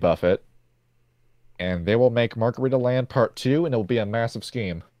Jimmy Buffett, and they will make Margarita Land Part 2, and it will be a massive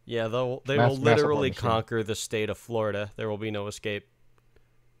scheme. Yeah, they will literally conquer the state of Florida. There will be no escape.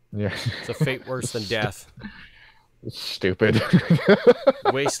 Yeah. It's a fate worse than death. Stupid.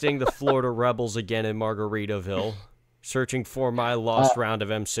 Wasting the Florida rebels again in Margaritaville. Searching for my lost round of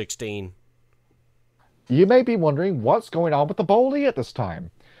M16. You may be wondering what's going on with the Boli at this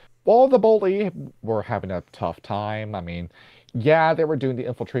time. Well, the Boli were having a tough time. I mean, yeah, they were doing the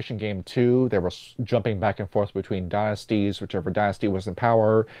infiltration game too. They were jumping back and forth between dynasties, whichever dynasty was in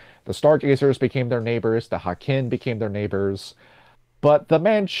power. The Stargazers became their neighbors, the Hakin became their neighbors. But the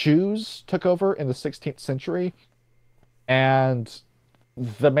Manchus took over in the 16th century, and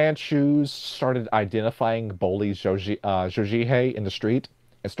the Manchus started identifying Boli Zhojihe in the street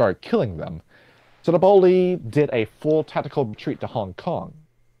and started killing them. So the Boli did a full tactical retreat to Hong Kong.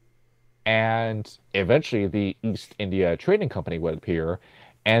 And eventually the East India Trading Company would appear,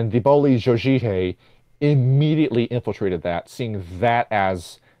 and the Boli Zhojihe immediately infiltrated that, seeing that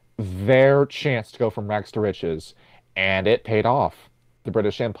as their chance to go from rags to riches, and it paid off. The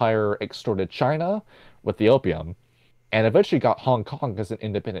British Empire extorted China with the opium, and eventually got Hong Kong as an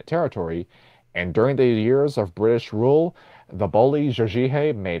independent territory. And during the years of British rule, the Boli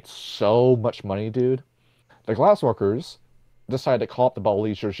Zhojihe made so much money, dude. The glassworkers decided to call up the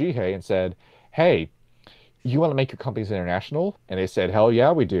Boli Zhojihe and said, hey, you want to make your companies international? And they said, hell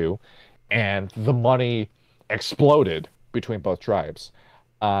yeah, we do. And the money exploded between both tribes.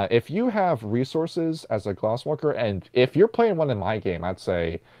 If you have resources as a glassworker, and if you're playing one in my game, I'd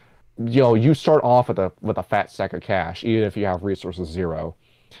say, you start off with a fat sack of cash, even if you have resources 0.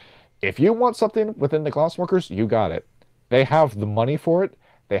 If you want something within the glassworkers, you got it. They have the money for it.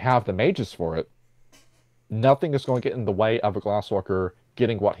 They have the mages for it. Nothing is going to get in the way of a glassworker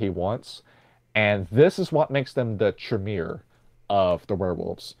getting what he wants. And this is what makes them the Tremere of the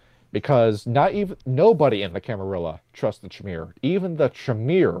werewolves. Because nobody in the Camarilla trusts the Tremere. Even the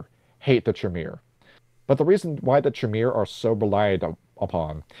Tremere hate the Tremere. But the reason why the Tremere are so relied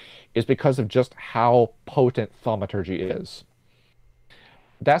upon is because of just how potent thaumaturgy is.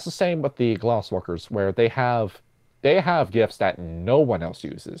 That's the same with the glassworkers, where they have gifts that no one else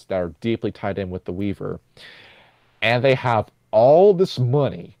uses, that are deeply tied in with the Weaver. And they have all this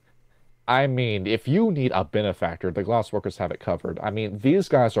money. I mean, if you need a benefactor, the glassworkers have it covered. I mean, these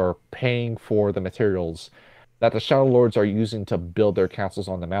guys are paying for the materials that the Shadow Lords are using to build their castles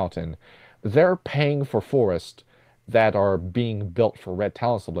on the mountain. They're paying for forests that are being built for Red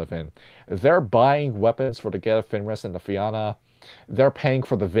Talons to live in. They're buying weapons for the Gate of Fenris and the Fianna. They're paying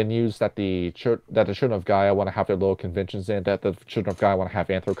for the venues that the Children of Gaia want to have their little conventions in, that the Children of Gaia want to have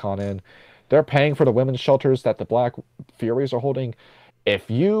Anthrocon in. They're paying for the women's shelters that the Black Furies are holding. If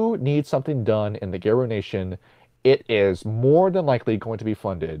you need something done in the Garo Nation, it is more than likely going to be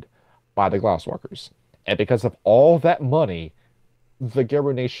funded by the Glasswalkers. And because of all that money, the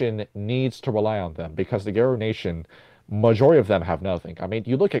Garo Nation needs to rely on them, because the Garo Nation, majority of them have nothing. I mean,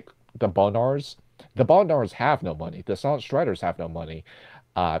 you look at the Bonars have no money. The Silent Striders have no money.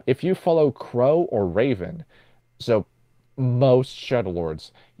 If you follow Crow or Raven, so most Shadow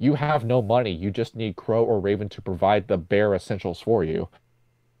Lords, you have no money. You just need Crow or Raven to provide the bare essentials for you.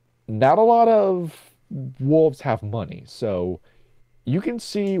 Not a lot of wolves have money, so you can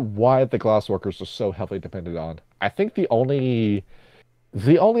see why the Glassworkers are so heavily dependent on. I think the only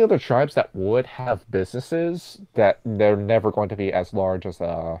other tribes that would have businesses, that they're never going to be as large as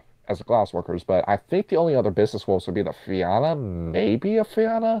the Glassworkers, but I think the only other business wolves would be the Fianna, maybe a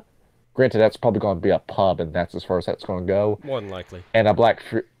Fianna. Granted, that's probably going to be a pub, and that's as far as that's going to go. More than likely. And a Black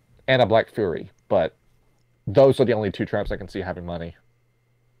Fury, but those are the only two tribes I can see having money.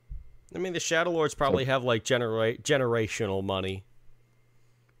 I mean, the Shadow Lords probably have like generational money.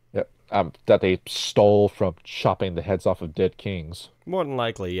 Yep, that they stole from chopping the heads off of dead kings. More than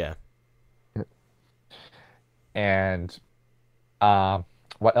likely, yeah. And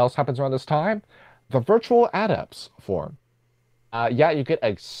what else happens around this time? The virtual adepts form. Yeah, you get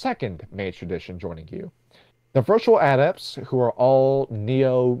a second mage tradition joining you. The virtual adepts, who are all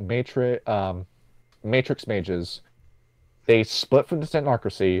Matrix mages, they split from the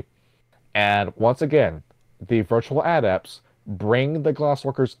Technocracy, and once again, the virtual adepts bring the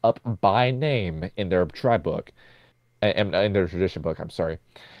Glassworkers up by name in their tribe book, in their tradition book, I'm sorry.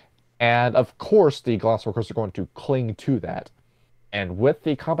 And of course, the Glassworkers are going to cling to that. And with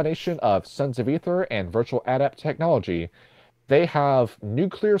the combination of Sons of Ether and virtual adept technology, they have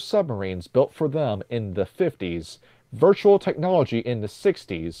nuclear submarines built for them in the 50s, virtual technology in the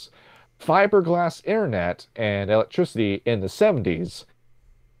 60s, fiberglass internet and electricity in the 70s.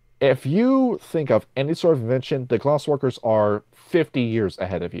 If you think of any sort of invention, the Glassworkers are 50 years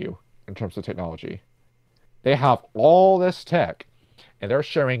ahead of you in terms of technology. They have all this tech, and they're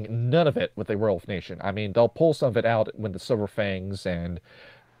sharing none of it with the Werewolf Nation. I mean, they'll pull some of it out when the Silver Fangs and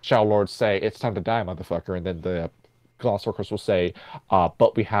Shadow Lords say, it's time to die, motherfucker, and then the Glassworkers will say,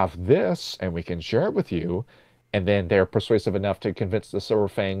 but we have this, and we can share it with you. and then they're persuasive enough to convince the Silver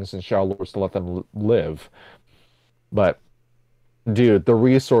Fangs and Shadow Lords to let them live. But dude, the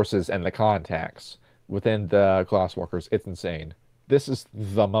resources and the contacts within the Glasswalkers, it's insane. This is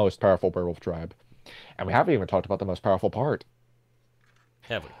the most powerful werewolf tribe. And we haven't even talked about the most powerful part.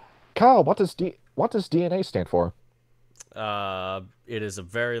 Have we? Kyle, what does DNA stand for? It is a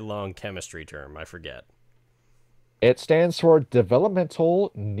very long chemistry term. I forget. It stands for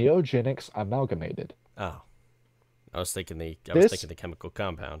Developmental Neogenics Amalgamated. Oh, I was thinking the chemical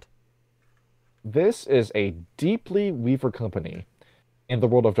compound. This is a deeply weaver company in the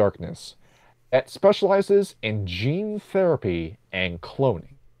world of darkness that specializes in gene therapy and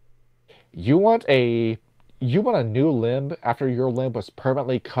cloning. You want a new limb after your limb was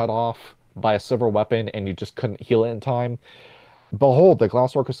permanently cut off by a silver weapon and you just couldn't heal it in time? Behold, the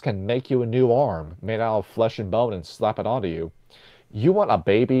Glassworkers can make you a new arm made out of flesh and bone and slap it onto you. You want a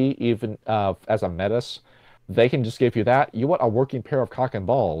baby, even as a menace? They can just give you that. You want a working pair of cock and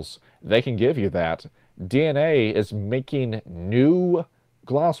balls? They can give you that. DNA is making new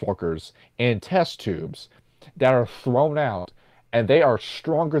Glasswalkers in test tubes that are thrown out, and they are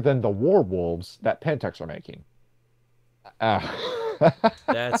stronger than the werewolves that Pentex are making.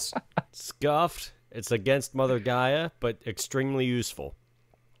 That's scuffed. It's against Mother Gaia, but extremely useful.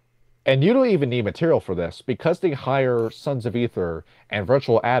 And you don't even need material for this. Because they hire Sons of Ether and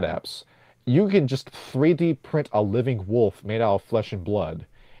virtual adepts, you can just 3D print a living wolf made out of flesh and blood,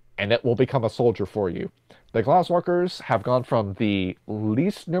 and it will become a soldier for you. The Glasswalkers have gone from the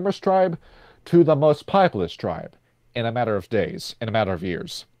least numerous tribe to the most populous tribe in a matter of days, in a matter of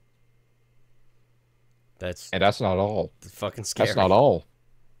years. And that's not all. Fucking scary. That's not all.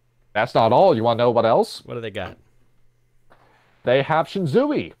 That's not all. You want to know what else? What do they got? They have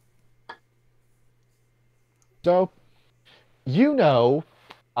Shinzui. So, you know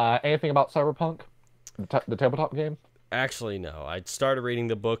anything about Cyberpunk? The tabletop game? Actually, no. I started reading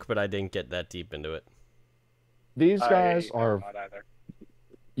the book, but I didn't get that deep into it. These guys are... Not either.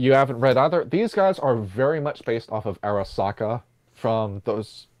 You haven't read either? These guys are very much based off of Arasaka from the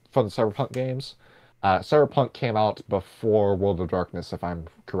Cyberpunk games. Cyberpunk came out before World of Darkness, if I'm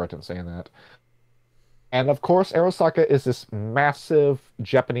correct in saying that. And of course, Arasaka is this massive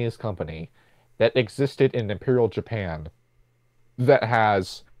Japanese company that existed in Imperial Japan that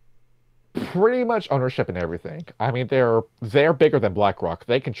has pretty much ownership in everything. I mean, they're bigger than BlackRock.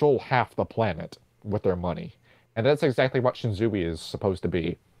 They control half the planet with their money. And that's exactly what Shinzui is supposed to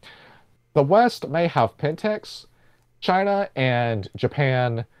be. The West may have Pentex, China and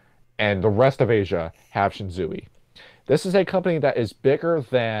Japan and the rest of Asia have Shinzui. This is a company that is bigger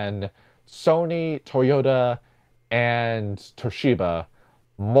than Sony, Toyota, and Toshiba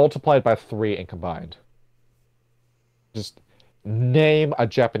multiplied by 3 and combined. Just name a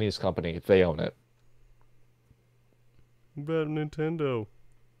Japanese company, they own it. About Nintendo.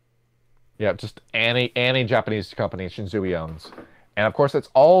 Yeah, just any Japanese company Shinzui owns. And of course, it's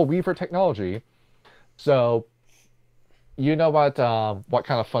all Weaver technology. So, you know what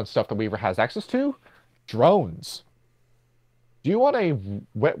kind of fun stuff the Weaver has access to? Drones. Do you want a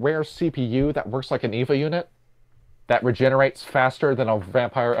wetware CPU that works like an EVA unit? That regenerates faster than a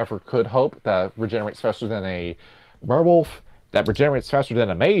vampire ever could hope? That regenerates faster than a werewolf? That regenerates faster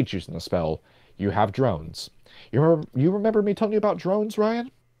than a mage using the spell? You have drones. You remember me telling you about drones, Ryan?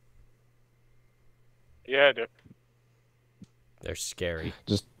 Yeah, I do. They're scary.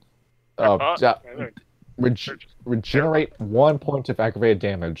 Just regenerate 1 point of aggravated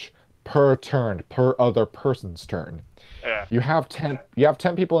damage per turn, per other person's turn. Yeah. You have 10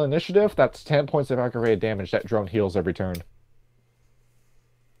 people in initiative, that's 10 points of aggravated damage that drone heals every turn.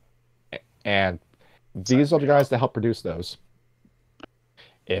 And these are the guys that help produce those.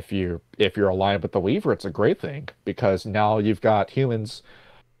 If you're aligned with the Weaver, it's a great thing, because now you've got humans.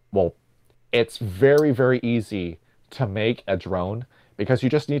 Well, it's very, very easy to make a drone, because you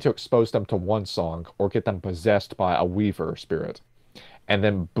just need to expose them to one song or get them possessed by a Weaver spirit. And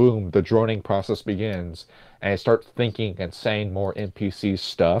then boom, the droning process begins, and you start thinking and saying more NPC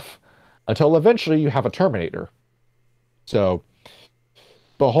stuff until eventually you have a Terminator. So,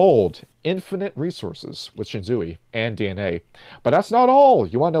 behold, infinite resources with Shinzui and DNA. But that's not all.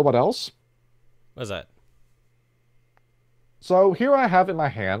 You want to know what else? What's that? So here I have in my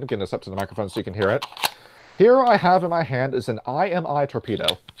hand, getting this up to the microphone so you can hear it. Here I have in my hand is an IMI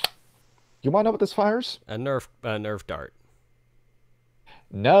torpedo. You want to know what this fires? A Nerf dart.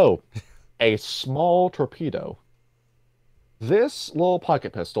 No, a small torpedo. This little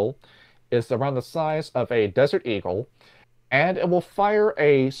pocket pistol is around the size of a Desert Eagle, and it will fire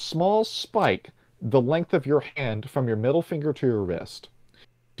a small spike the length of your hand from your middle finger to your wrist.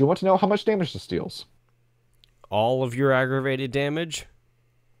 Do you want to know how much damage this deals? all of your aggravated damage?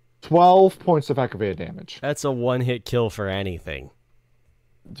 12 points of aggravated damage. That's a one-hit kill for anything.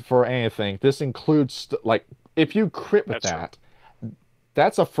 For anything. This includes, like, if you crit with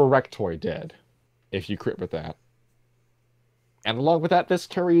that's a Phyrectory dead. If you crit with that. And along with that, this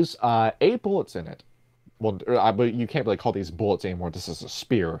carries 8 bullets in it. Well, but you can't really call these bullets anymore. This is a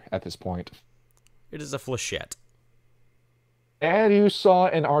spear at this point. It is a flechette. And you saw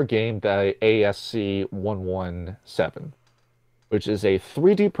in our game the ASC-117, which is a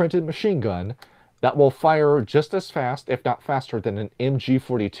 3D printed machine gun that will fire just as fast, if not faster, than an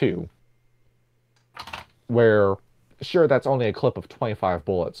MG42. Where, sure, that's only a clip of 25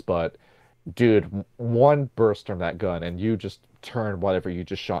 bullets, but, dude, one burst from that gun, and you just turn whatever you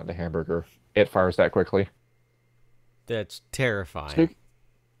just shot into hamburger. It fires that quickly. That's terrifying.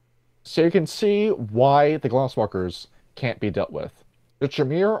 So you can see why the Glasswalkers can't be dealt with. The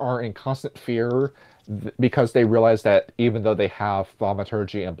Tremere are in constant fear because they realize that even though they have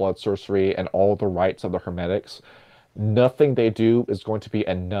thaumaturgy and blood sorcery and all the rites of the Hermetics, nothing they do is going to be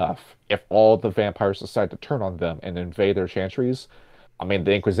enough if all the vampires decide to turn on them and invade their chantries. I mean,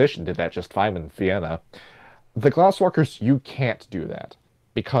 the Inquisition did that just fine in Vienna. The Glasswalkers, you can't do that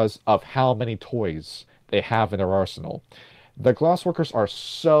because of how many toys they have in their arsenal. The Glasswalkers are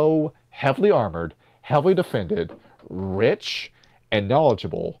so heavily armored, heavily defended, rich, and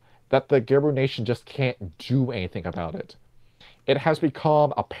knowledgeable that the Geru nation just can't do anything about it. It has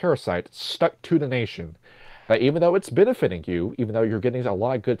become a parasite stuck to the nation that even though it's benefiting you, even though you're getting a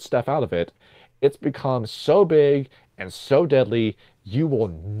lot of good stuff out of it, it's become so big and so deadly, you will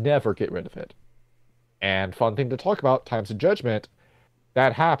never get rid of it. And fun thing to talk about, Times of Judgment,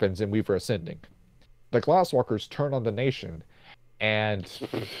 that happens in Weaver Ascending. The Glasswalkers turn on the nation, and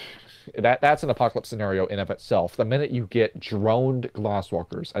that's an apocalypse scenario in of itself. The minute you get droned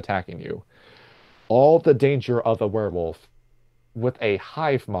Glasswalkers attacking you, all the danger of a werewolf with a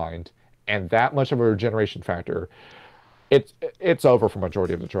hive mind and that much of a regeneration factor, it's over for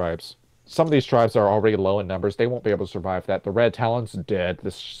majority of the tribes. Some of these tribes are already low in numbers. They won't be able to survive that. The Red Talon's dead. The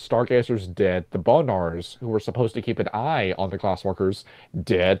Stargazer's dead. The Bonars, who were supposed to keep an eye on the Glasswalkers,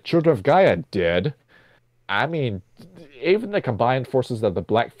 dead. Children of Gaia, dead. I mean, even the combined forces of the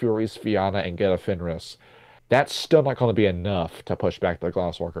Black Furies, Fianna, and Geta Fenris, that's still not going to be enough to push back the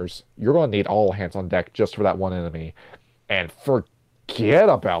Glasswalkers. You're going to need all hands on deck just for that one enemy. And forget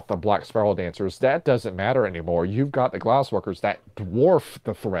about the Black Spiral Dancers. That doesn't matter anymore. You've got the Glasswalkers that dwarf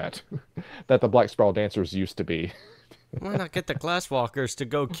the threat that the Black Spiral Dancers used to be. Why not get the Glasswalkers to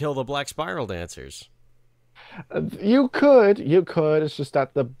go kill the Black Spiral Dancers? You could. It's just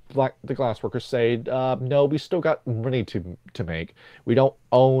that the Glasswalkers say, no, we still got money to make. We don't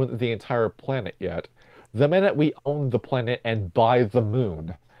own the entire planet yet. The minute we own the planet and buy the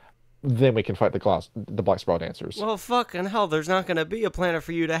moon, then we can fight the Black Spiral Dancers. Well, fucking hell, there's not gonna be a planet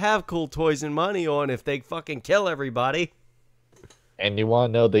for you to have cool toys and money on if they fucking kill everybody. And you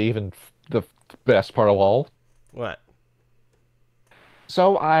want to know the best part of all? What?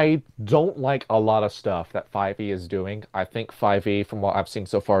 So I don't like a lot of stuff that 5e is doing. I think 5e, from what I've seen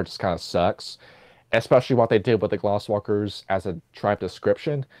so far, just kind of sucks. Especially what they did with the Glasswalkers as a tribe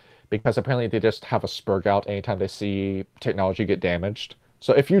description. Because apparently they just have a spurg out anytime they see technology get damaged.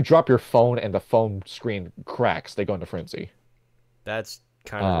 So if you drop your phone and the phone screen cracks, they go into frenzy. That's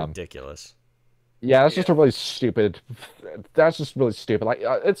kind of ridiculous. Yeah, that's just a really stupid... That's just really stupid. Like,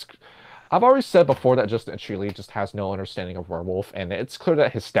 I've already said before that Justin Chile just has no understanding of Werewolf, and it's clear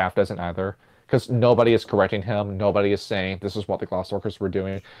that his staff doesn't either, because nobody is correcting him, nobody is saying this is what the Glasswalkers were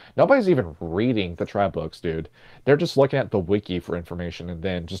doing. Nobody's even reading the tribe books, dude. They're just looking at the wiki for information and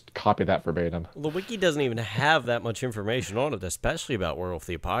then just copy that verbatim. Well, the wiki doesn't even have that much information on it, especially about Werewolf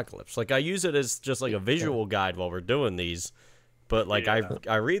the Apocalypse. Like, I use it as just like a visual guide while we're doing these, but like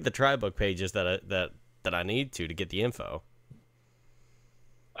I read the tribe book pages that I need to get the info.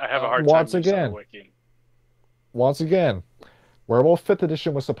 I have a hard time using the wiki. Once again, Werewolf 5th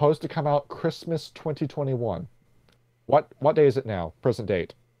edition was supposed to come out Christmas 2021. What day is it now? Present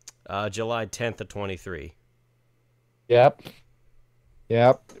date? July 10th of 23. Yep.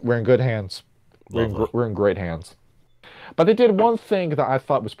 We're in good hands. We're in great hands. But they did one thing that I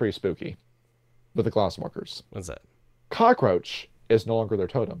thought was pretty spooky with the Glasswalkers. What's that? Cockroach is no longer their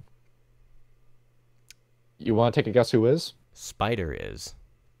totem. You want to take a guess who is? Spider is.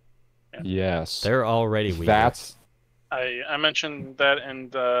 Yes. They're already weird. That's... I mentioned that in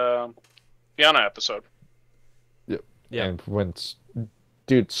the Fianna episode. Yeah. And when...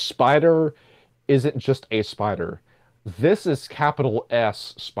 Dude, Spider isn't just a spider. This is capital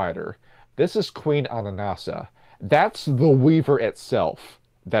S Spider. This is Queen Ananasa. That's the Weaver itself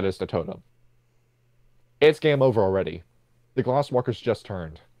that is the totem. It's game over already. The Glasswalkers just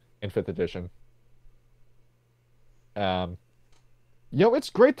turned in 5th edition. It's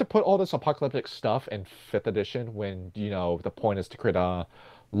great to put all this apocalyptic stuff in 5th edition when, the point is to create a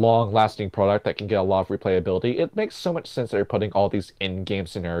long-lasting product that can get a lot of replayability. It makes so much sense that you're putting all these in-game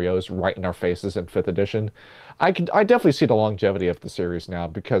scenarios right in our faces in 5th edition. I definitely see the longevity of the series now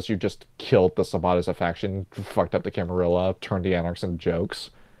because you just killed the Sabata faction, fucked up the Camarilla, turned the Anarchs into jokes,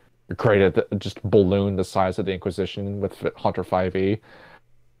 created just ballooned the size of the Inquisition with Hunter 5e.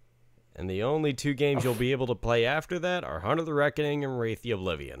 And the only 2 games you'll be able to play after that are Hunter the Reckoning and Wraith the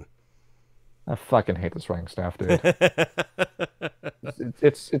Oblivion. I fucking hate this writing staff, dude.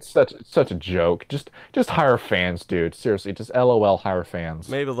 it's such a joke. Just hire fans, dude. Seriously, just LOL hire fans.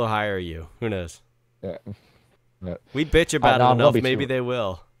 Maybe they'll hire you. Who knows? Yeah. We bitch about it enough. Maybe they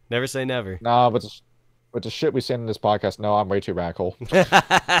will. Never say never. Nah, but the shit we say in this podcast, no, I'm way too radical.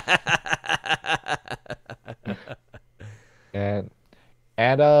 and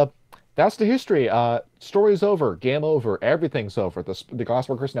that's the history. Story's over. Game over. Everything's over. The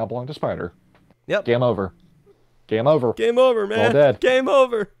Glassworkers now belong to Spider. Yep. Game over. Game over. Game over, man. All dead. Game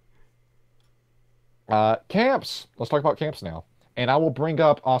over. Camps. Let's talk about camps now. And I will bring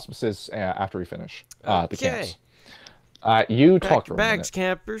up auspices after we finish the camps. You talk for a minute. Bags,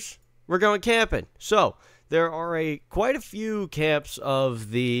 campers. We're going camping. So there are quite a few camps of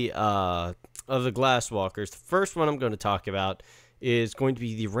the Glasswalkers. The first one I'm going to talk about is going to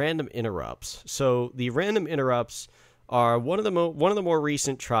be the Random Interrupts. So the Random Interrupts are one of the more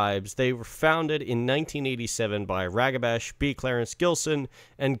recent tribes. They were founded in 1987 by Ragabash, B. Clarence Gilson,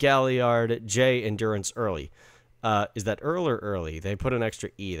 and Galliard J. Endurance Early. Is that Earl or Early? They put an extra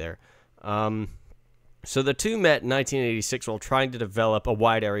E there. So the two met in 1986 while trying to develop a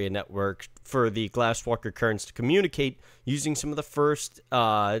wide area network for the Glasswalker currents to communicate using some of the first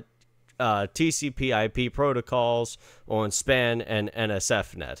TCP/IP protocols on SPAN and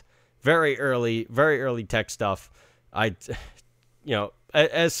NSFNet. Very early tech stuff.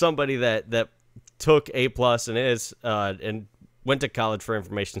 As somebody that took A+ and went to college for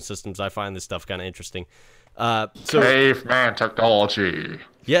information systems, I find this stuff kind of interesting. Caveman technology.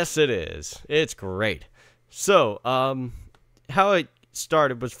 Yes, it is. It's great. So, how it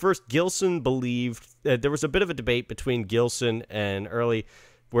started was first Gilson believed there was a bit of a debate between Gilson and Early,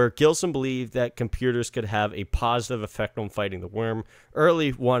 where Gilson believed that computers could have a positive effect on fighting the worm.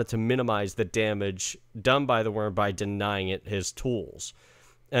 Early wanted to minimize the damage done by the worm by denying it his tools.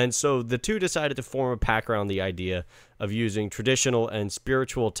 And so the two decided to form a pact around the idea of using traditional and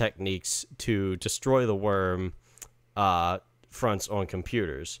spiritual techniques to destroy the worm fronts on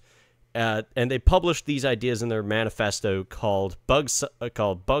computers. And they published these ideas in their manifesto called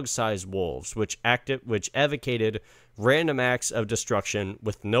Bug-Sized Wolves, which advocated random acts of destruction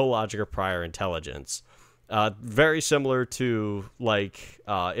with no logic or prior intelligence. Very similar to,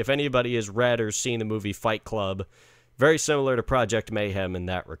 if anybody has read or seen the movie Fight Club, very similar to Project Mayhem in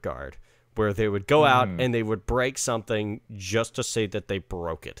that regard, where they would go out and they would break something just to say that they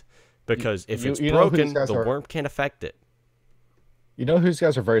broke it. Because if it's broken, the worm can't affect it. You know who these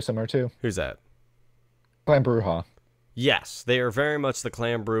guys are very similar to? Who's that? Clan Bruja. Yes, they are very much the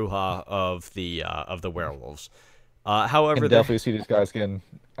Clan Bruja of the werewolves. However, I can definitely see these guys getting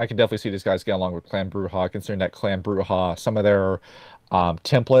along with Clan Bruja, considering that Clan Bruja, some of their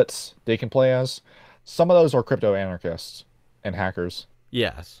templates they can play as, some of those are crypto anarchists and hackers.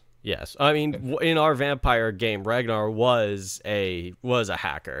 Yes. I mean, in our vampire game, Ragnar was a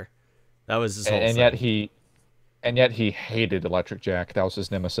hacker. That was his whole thing. And yet he hated Electric Jack. That was his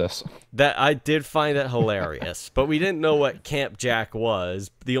nemesis. That I did find that hilarious, but we didn't know what Camp Jack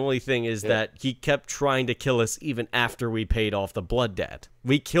was. The only thing is that he kept trying to kill us even after we paid off the blood debt.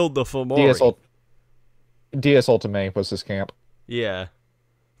 We killed the Fomori. DS Ultimate was his camp. Yeah,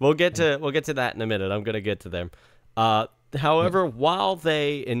 we'll get to that in a minute. I'm gonna get to them. However, while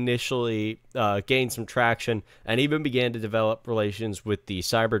they initially gained some traction and even began to develop relations with the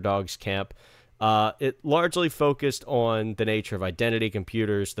Cyberdogs camp, it largely focused on the nature of identity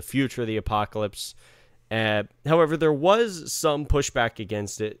computers, the future of the apocalypse. However, there was some pushback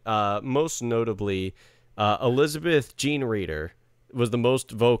against it. Most notably, Elizabeth Jean Reader was the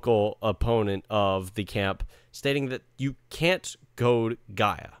most vocal opponent of the camp, stating that you can't code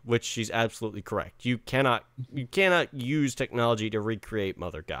Gaia, which she's absolutely correct. You cannot use technology to recreate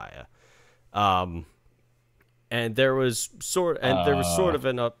Mother Gaia. And there was sort of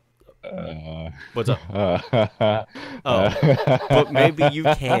an what's up? But maybe you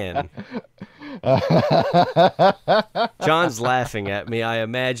can. John's laughing at me. I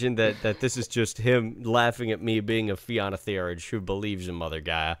imagine that this is just him laughing at me being a Fianna Theurge who believes in Mother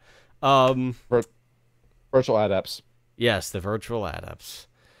Gaia. Virtual adepts. Yes, the virtual adepts.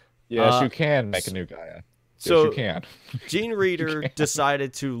 Yes, you can make a new Gaia. So yes, you can. Gene Reader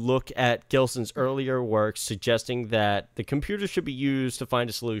decided to look at Gilson's earlier work, suggesting that the computer should be used to find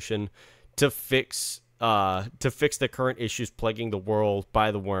a solution to fix the current issues plaguing the world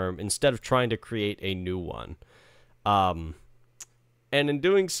by the worm, instead of trying to create a new one. And in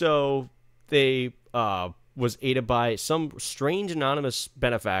doing so, they was aided by some strange anonymous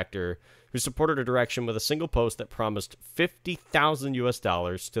benefactor who supported a direction with a single post that promised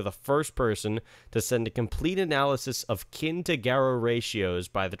 $50,000 to the first person to send a complete analysis of kin to Garo ratios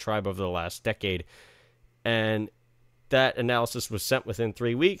by the tribe over the last decade. And that analysis was sent within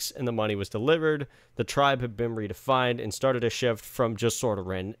 3 weeks, and the money was delivered. The tribe had been redefined and started a shift from just sort of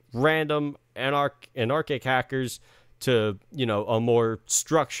random anarchic hackers to, a more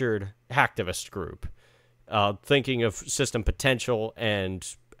structured hacktivist group, thinking of system potential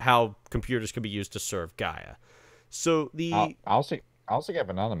and how computers can be used to serve Gaia. So I'll say give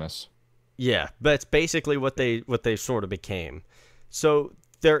anonymous. Yeah, that's basically what they sort of became. So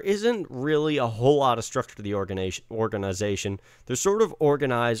there isn't really a whole lot of structure to the organization. They're sort of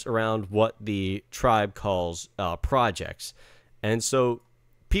organized around what the tribe calls projects, and so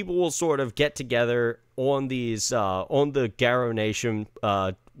people will sort of get together on these on the Garo Nation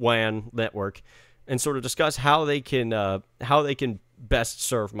WAN network and sort of discuss how they can best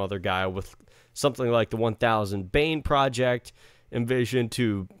serve Mother Gaia with something like the 1000 Bane project, envisioned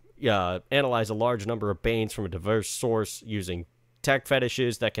to analyze a large number of Banes from a diverse source using tech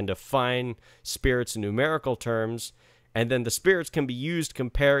fetishes that can define spirits in numerical terms, and then the spirits can be used to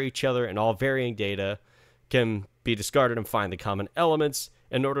compare each other, and all varying data can be discarded and find the common elements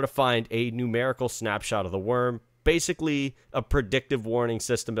in order to find a numerical snapshot of the worm, basically a predictive warning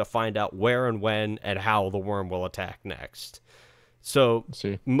system to find out where and when and how the worm will attack next. So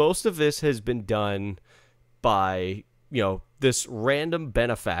most of this has been done by, this random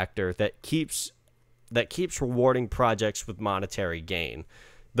benefactor that keeps rewarding projects with monetary gain.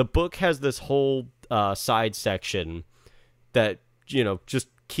 The book has this whole side section that, just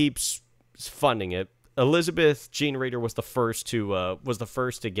keeps funding it. Elizabeth Gene Reader was the first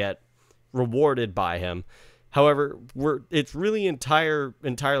to get rewarded by him. However, it's really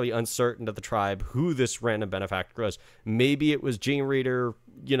entirely uncertain to the tribe who this random benefactor was. Maybe it was Gene Reader,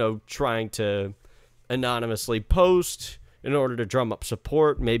 trying to anonymously post in order to drum up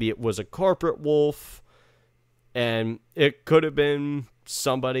support. Maybe it was a corporate wolf, and it could have been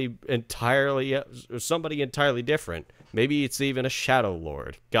somebody entirely different. Maybe it's even a Shadow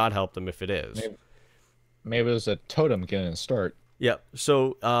Lord. God help them if it is. Maybe it was a totem getting a start. Yep.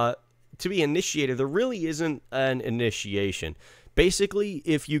 So, to be initiated, there really isn't an initiation. Basically,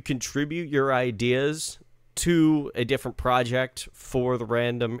 if you contribute your ideas to a different project for the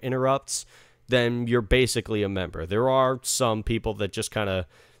random interrupts, then you're basically a member. There are some people that just kind of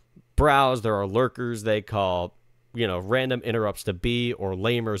browse. There are lurkers they call, random interrupts to be, or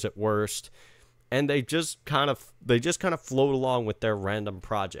lamers at worst, and they just kind of float along with their random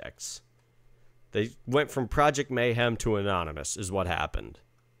projects. They went from Project Mayhem to Anonymous is what happened.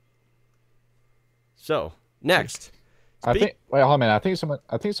 So, next. Wait, hold on a minute.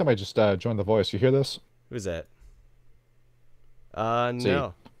 I think somebody just joined the voice. You hear this? Who's that?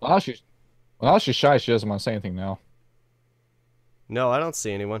 No. Well, now she's shy. She doesn't want to say anything now. No, I don't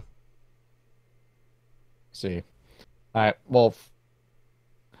see anyone. See. All right. Well,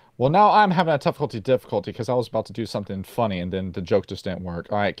 now I'm having a difficulty because I was about to do something funny and then the joke just didn't work.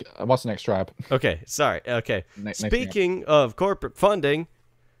 All right. What's the next tribe? Okay. Sorry. Okay. Speaking next. of corporate funding,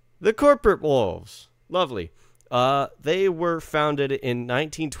 the Corporate Wolves. Lovely. They were founded in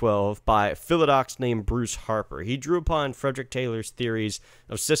 1912 by a philodox named Bruce Harper. He drew upon Frederick Taylor's theories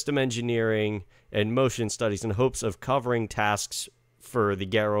of system engineering and motion studies in hopes of covering tasks for the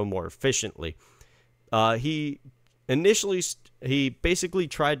Garo more efficiently. He basically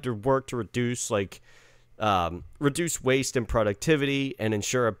tried to work to reduce waste and productivity and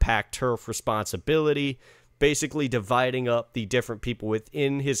ensure a packed turf responsibility, basically dividing up the different people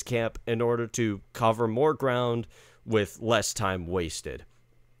within his camp in order to cover more ground with less time wasted.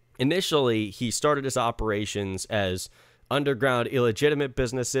 Initially, he started his operations as underground illegitimate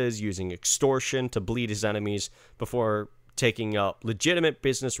businesses using extortion to bleed his enemies before taking up legitimate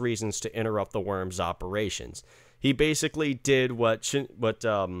business reasons to interrupt the worm's operations. He basically did what's that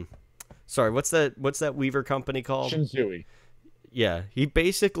Weaver company called? Shinzui. Yeah, he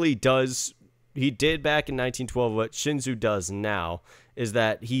did back in 1912 what Shinzu does now, is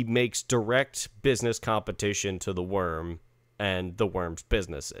that he makes direct business competition to the worm and the worm's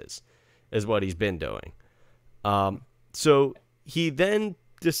businesses, is what he's been doing. So he then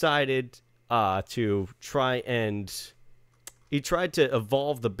decided to try and he tried to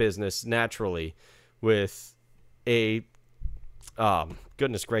evolve the business naturally with a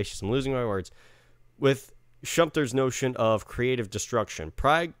goodness gracious, I'm losing my words, with Schumpeter's notion of creative destruction,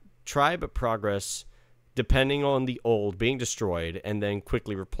 tribe progress, depending on the old being destroyed and then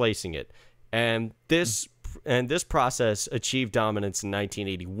quickly replacing it, and this process achieved dominance in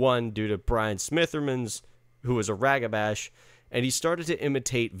 1981 due to Brian Smitherman's, who was a ragabash, and he started to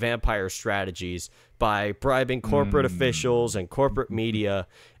imitate vampire strategies by bribing corporate officials and corporate media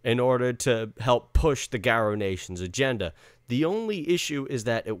in order to help push the Garrow Nation's agenda. The only issue is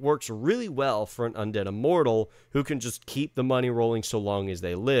that it works really well for an undead immortal who can just keep the money rolling so long as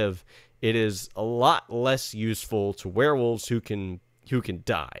they live. It is a lot less useful to werewolves who can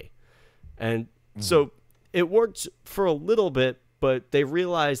die. And so it worked for a little bit, but they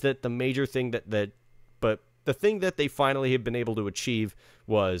realized that the major thing but the thing that they finally have been able to achieve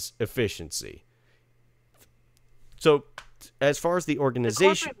was efficiency. So as far as the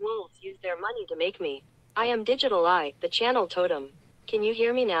organization... The corporate wolves use their money to make me. I am Digital Eye, the channel totem. Can you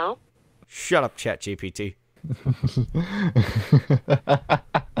hear me now? Shut up, ChatGPT.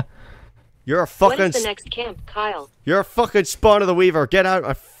 You're a fucking... What is the next camp, Kyle? You're a fucking spawn of the Weaver. Get out of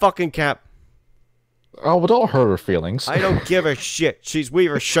my fucking camp. Oh, well, don't hurt her feelings. I don't give a shit. She's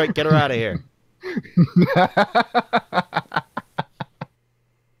Weaver shite. Get her out of here.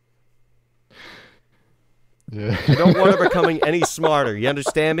 I don't want her becoming any smarter. You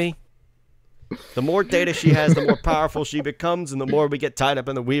understand me? The more data she has, the more powerful she becomes, and the more we get tied up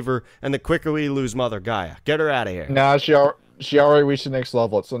in the Weaver, and the quicker we lose Mother Gaia. Get her out of here. Nah, she already reached the next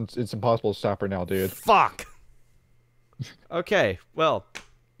level. It's impossible to stop her now, dude. Fuck. Okay, well,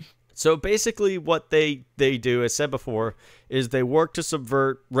 so basically what they do, as said before, is they work to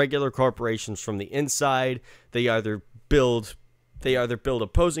subvert regular corporations from the inside. They either build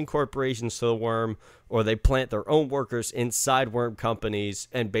opposing corporations to the worm, or they plant their own workers inside worm companies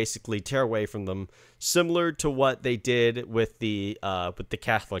and basically tear away from them, similar to what they did with the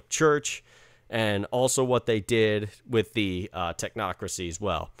Catholic Church, and also what they did with the technocracy as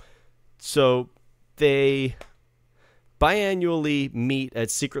well. So they biannually meet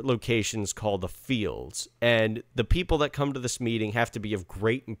at secret locations called the Fields, and the people that come to this meeting have to be of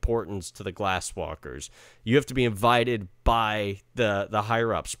great importance to the Glasswalkers. You have to be invited by the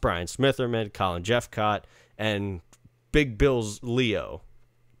higher-ups, Brian Smitherman, Colin Jeffcott, and Big Bill's Leo.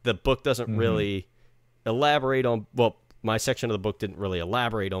 The book doesn't really elaborate on... Well, my section of the book didn't really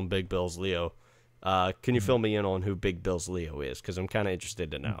elaborate on Big Bill's Leo. Can you fill me in on who Big Bill's Leo is? Because I'm kind of interested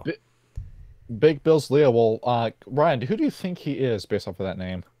to know. Big Bill's Leo. Well, Ryan, who do you think he is based off of that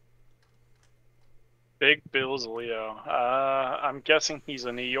name? Big Bill's Leo. I'm guessing he's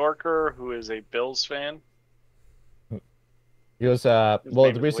a New Yorker who is a Bills fan. He was, well,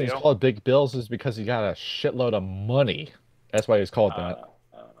 the reason he's called Big Bills is because he got a shitload of money. That's why he's called that.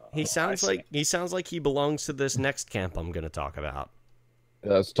 He sounds like he belongs to this next camp I'm going to talk about.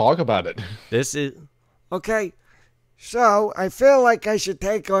 Let's talk about it. This is... Okay, so I feel like I should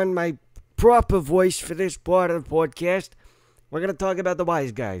take on my proper voice for this part of the podcast. We're going to talk about the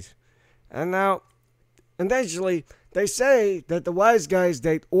wise guys. And now, initially, they say that the wise guys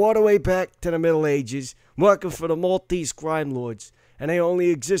date all the way back to the Middle Ages, working for the Maltese crime lords, and they only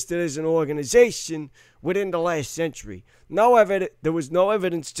existed as an organization within the last century. There was no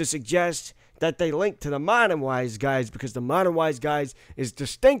evidence to suggest that they linked to the modern wise guys, because the modern wise guys is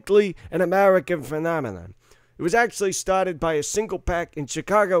distinctly an American phenomenon. It was actually started by a single pack in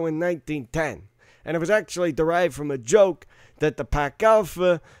Chicago in 1910, and it was actually derived from a joke that the Pack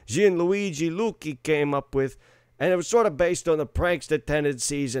Alpha, Gianluigi Lucchi, came up with, and it was sort of based on the prankster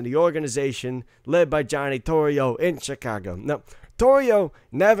tendencies in the organization led by Johnny Torrio in Chicago. Now, Torrio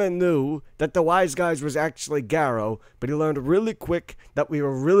never knew that the wise guys was actually Garrow, but he learned really quick that we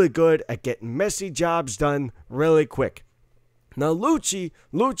were really good at getting messy jobs done really quick. Now, Lucci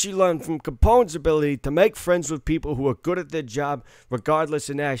learned from Capone's ability to make friends with people who are good at their job, regardless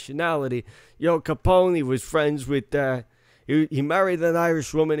of nationality. Capone, he was friends with, he married an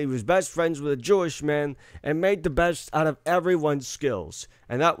Irish woman, he was best friends with a Jewish man, and made the best out of everyone's skills.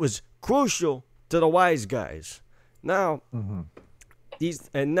 And that was crucial to the wise guys. Now,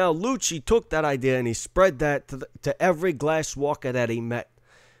 now Lucci took that idea and he spread that to every glasswalker that he met.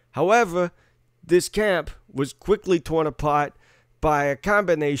 However, this camp was quickly torn apart by a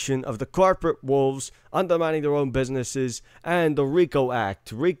combination of the corporate wolves undermining their own businesses and the RICO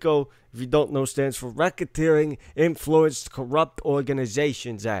Act. RICO, if you don't know, stands for Racketeering Influenced Corrupt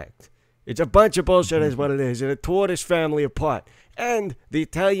Organizations Act. It's a bunch of bullshit is what it is, and it tore this family apart. And the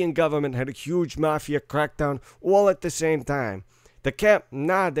Italian government had a huge mafia crackdown all at the same time. The camp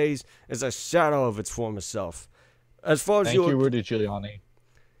nowadays is a shadow of its former self. As far as Thank you, Rudy Giuliani.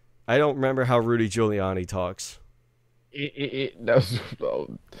 I don't remember how Rudy Giuliani talks. I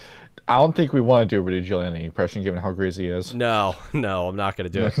don't think we want to do a Rudy Giuliani impression, given how crazy he is. No, I'm not going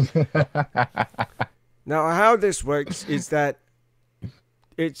to do it. Now, how this works is that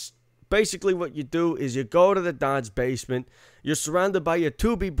it's basically what you do is you go to the Don's basement, you're surrounded by your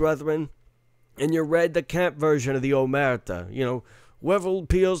to-be brethren, and you read the camp version of the Omerta. You know, whoever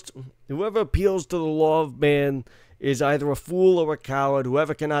appeals to the law of man is either a fool or a coward.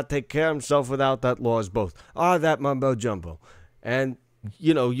 Whoever cannot take care of himself without that law is both. That mumbo jumbo. And,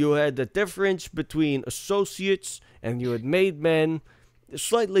 you know, you had the difference between associates and you had made men,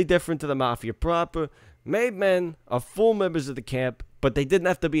 slightly different to the mafia proper. Made men are full members of the camp, but they didn't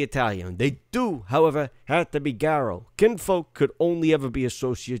have to be Italian. They do, however, have to be Garo. Kinfolk could only ever be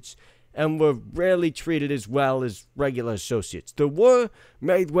associates and were rarely treated as well as regular associates. There were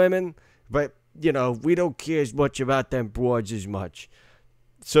made women, but, you know, we don't care as much about them broads as much.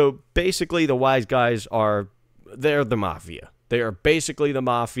 So basically the wise guys they're the mafia. They are basically the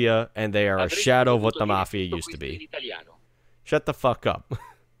mafia, and they are a shadow of what the mafia used to be. Shut the fuck up.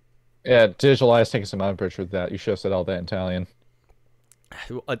 Yeah, Digital Eye's taking some umbrage with that. You should have said all that in Italian.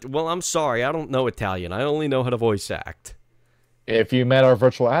 Well, I'm sorry. I don't know Italian. I only know how to voice act. If you met our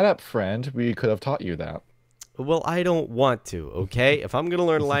virtual adept friend, we could have taught you that. Well, I don't want to, okay? If I'm going to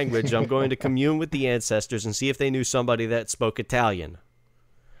learn a language, I'm going to commune with the ancestors and see if they knew somebody that spoke Italian.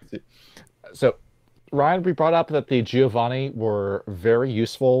 So, Ryan, we brought up that the Giovanni were very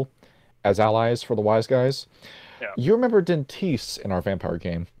useful as allies for the wise guys. Yeah. You remember Dentiste in our vampire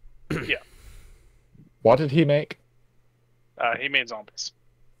game? Yeah. What did he make? He made zombies.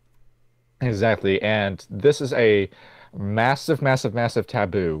 Exactly, and this is a massive, massive, massive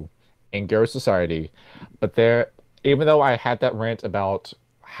taboo in Garo society. But even though I had that rant about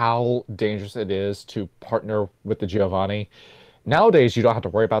how dangerous it is to partner with the Giovanni, nowadays you don't have to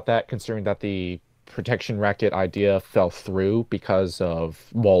worry about that, considering that the protection racket idea fell through because of,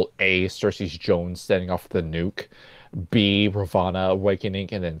 well, A, Cersei Jones setting off the nuke, B, Ravana awakening,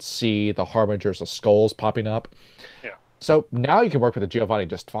 and then C, the Harbingers of Skulls popping up. Yeah. So now you can work with the Giovanni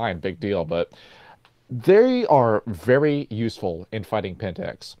just fine, big deal, but they are very useful in fighting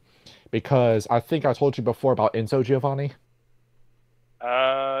Pentex. Because I think I told you before about Enzo Giovanni.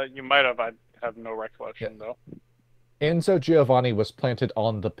 You might have. I have no recollection, though. Enzo Giovanni was planted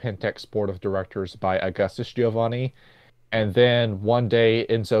on the Pentex board of directors by Augustus Giovanni, and then one day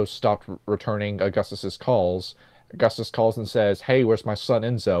Enzo stopped returning Augustus's calls. Augustus calls and says, "Hey, where's my son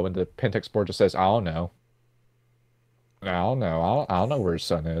Enzo?" And the Pentex board just says, "I don't know. I don't know where his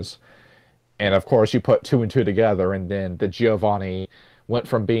son is." And of course, you put two and two together, and then the Giovanni went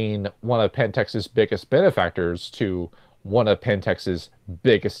from being one of Pentex's biggest benefactors to one of Pentex's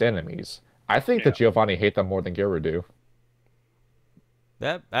biggest enemies. I think the Giovanni hate them more than Garo do.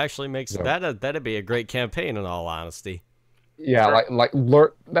 That actually makes that'd be a great campaign, in all honesty. Yeah,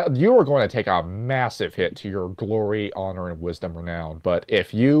 you are going to take a massive hit to your glory, honor, and wisdom renown. But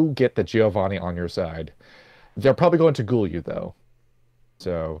if you get the Giovanni on your side, they're probably going to ghoul you, though.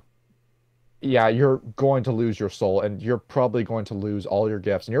 So, yeah, you're going to lose your soul, and you're probably going to lose all your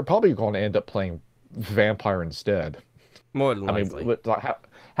gifts, and you're probably going to end up playing vampire instead. More than likely. I mean,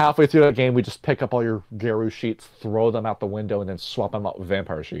 halfway through the game, we just pick up all your Garu sheets, throw them out the window, and then swap them out with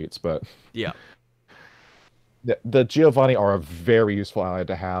vampire sheets. But yeah, the Giovanni are a very useful ally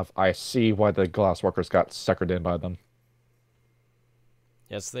to have. I see why the Glassworkers got suckered in by them.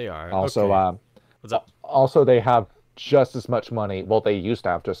 Yes, they are. Also, okay. What's up? Also, they have just as much money. Well, they used to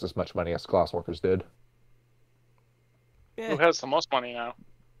have just as much money as Glassworkers did. Who has the most money now?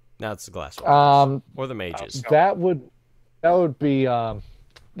 Now it's the Glassworkers. Or the mages. That would be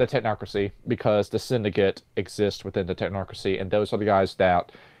the Technocracy, because the Syndicate exists within the Technocracy, and those are the guys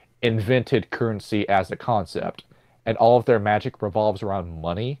that invented currency as a concept, and all of their magic revolves around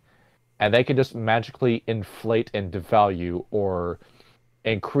money, and they can just magically inflate and devalue or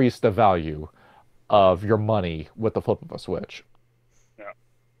increase the value of your money with the flip of a switch. Yeah.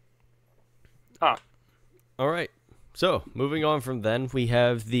 Huh. All right. So, moving on from then, we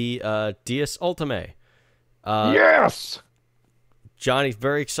have the Dies Ultimae. Yes! Johnny's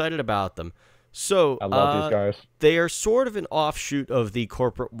very excited about them. So, I love these guys. They are sort of an offshoot of the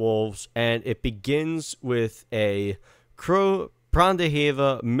Corporate Wolves, and it begins with a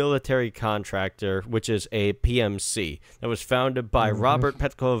Prandeheva military contractor, which is a PMC, that was founded by Robert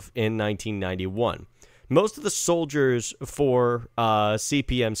Petkov in 1991. Most of the soldiers for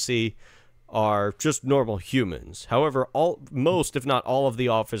CPMC are just normal humans. However, most, if not all, of the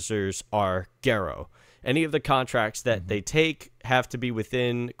officers are Garo. Any of the contracts that they take have to be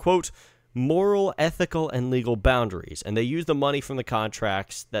within, quote, moral, ethical, and legal boundaries, and they use the money from the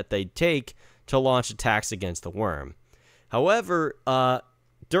contracts that they take to launch attacks against the worm. However,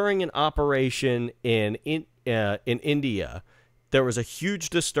 during an operation in India, there was a huge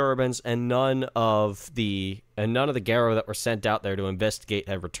disturbance, and none of the Garo that were sent out there to investigate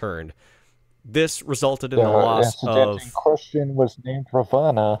have returned. This resulted in the loss of... in question was named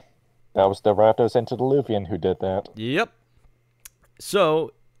Ravana. That was the Raptors Antediluvian who did that. Yep.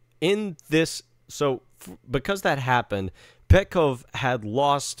 So, because that happened, Petkov had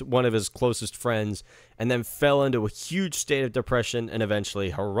lost one of his closest friends and then fell into a huge state of depression and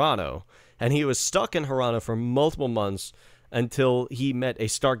eventually Hirano. And he was stuck in Hirano for multiple months until he met a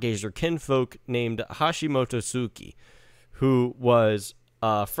Stargazer kinfolk named Hashimoto Suki, who was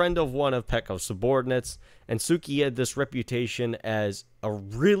a friend of one of Petkov's subordinates. And Suki had this reputation as a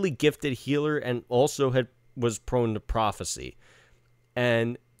really gifted healer and also was prone to prophecy.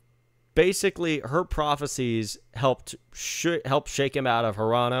 And basically, her prophecies helped shake him out of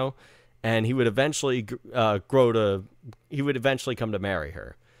Hirano, and he would eventually he would eventually come to marry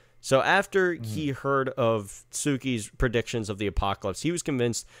her. So after he heard of Suki's predictions of the apocalypse, he was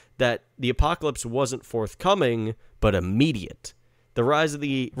convinced that the apocalypse wasn't forthcoming, but immediate. The rise of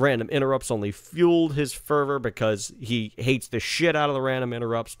the random interrupts only fueled his fervor because he hates the shit out of the random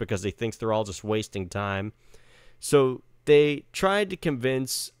interrupts because he thinks they're all just wasting time. So they tried to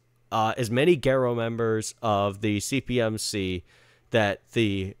convince as many Garo members of the CPMC that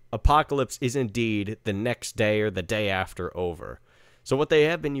the apocalypse is indeed the next day or the day after over. So what they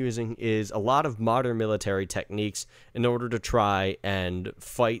have been using is a lot of modern military techniques in order to try and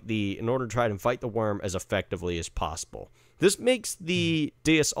fight the worm as effectively as possible. This makes the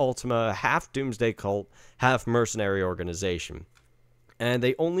Deus Ultima half doomsday cult, half mercenary organization. And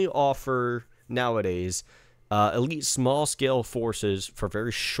they only offer nowadays elite small-scale forces for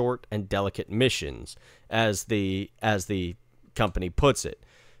very short and delicate missions, as the company puts it.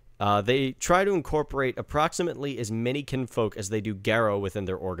 They try to incorporate approximately as many kinfolk as they do Garo within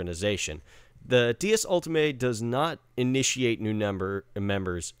their organization. The Deus Ultimae does not initiate new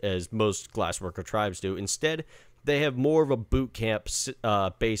members as most Glassworker tribes do. Instead, they have more of a boot camp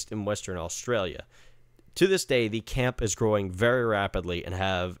based in Western Australia. To this day, the camp is growing very rapidly and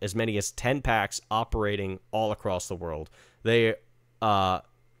have as many as 10 packs operating all across the world. They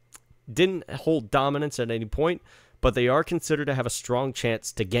didn't hold dominance at any point, but they are considered to have a strong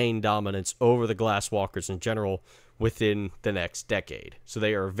chance to gain dominance over the Glasswalkers in general within the next decade. So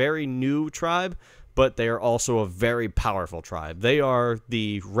they are a very new tribe, but they are also a very powerful tribe. They are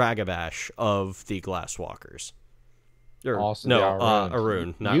the Ragabash of the Glasswalkers.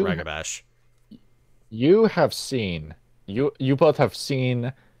 Arun, not Ragabash. You have seen, you both have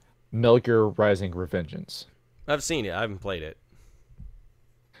seen Melgur Rising Revengeance. I've seen it. I haven't played it.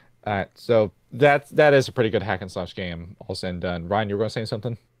 Alright, so that is a pretty good hack and slash game, all said and done. Ryan, you were going to say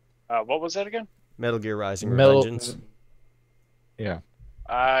something? What was that again? Metal Gear Rising Revengeance. Yeah.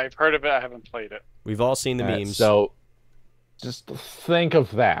 I've heard of it. I haven't played it. We've all seen the memes. So just think of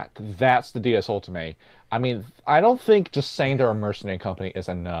that. That's the Deus Ultimae. I mean, I don't think just saying they're a mercenary company is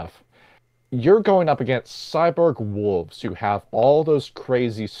enough. You're going up against cyborg wolves who have all those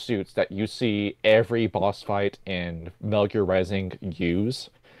crazy suits that you see every boss fight in Metal Gear Rising use.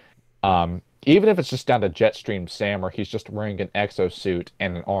 Even if it's just down to Jetstream Sam, where he's just wearing an exosuit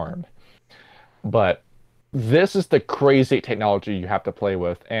and an arm. But this is the crazy technology you have to play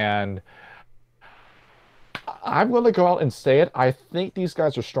with, and I'm going to go out and say it. I think these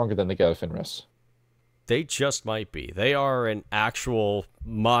guys are stronger than the Ghetto Fenris. They just might be. They are an actual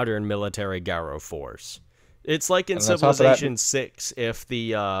modern military Garo force. It's like in Civilization 6 if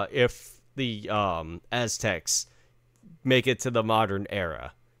the Aztecs make it to the modern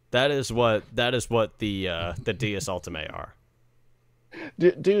era. That is what the Deus Ultimae are.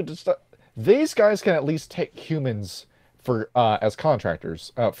 Dude, these guys can at least take humans for as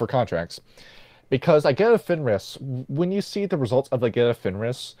contractors for contracts, because I get a Fenris. When you see the results of the get a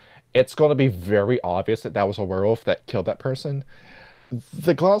Fenris, it's going to be very obvious that that was a werewolf that killed that person.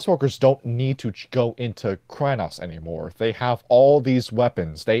 The Glasswalkers don't need to go into Krynos anymore. They have all these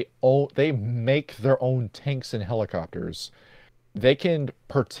weapons. They make their own tanks and helicopters. They can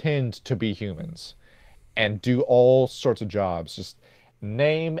pretend to be humans and do all sorts of jobs. Just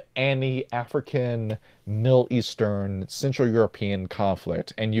name any African, Middle Eastern, Central European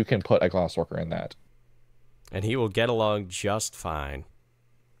conflict, and you can put a Glasswalker in that. And he will get along just fine.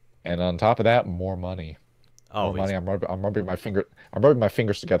 And on top of that, more money. Oh, more money. I'm rubbing my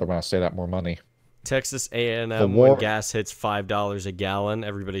fingers together when I say that. More money. Texas A&M, when gas hits $5 a gallon,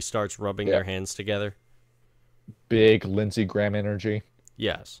 everybody starts rubbing their hands together. big Lindsey Graham energy.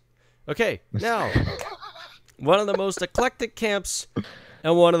 Yes. Okay, now, one of the most eclectic camps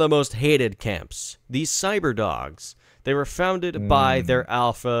and one of the most hated camps, these cyber dogs. They were founded by their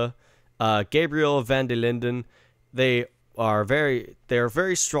alpha, Gabriel van der Linden. They are very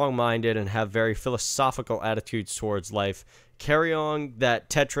strong-minded and have very philosophical attitudes towards life, carry on that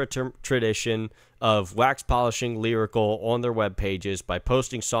Tetra tradition of wax polishing lyrical on their web pages by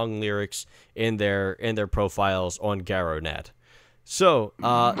posting song lyrics in their profiles on GarrowNet. So,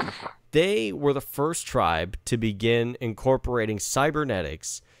 they were the first tribe to begin incorporating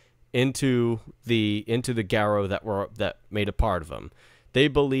cybernetics into the Garrow that made a part of them. They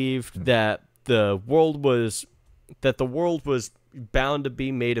believed that the world was bound to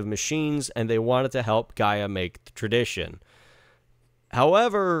be made of machines, and they wanted to help Gaia make the tradition.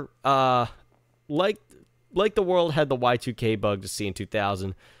 However, like the world had the Y2K bug to see in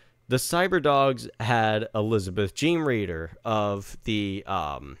 2000, the Cyberdogs had Elizabeth Gene Reader of the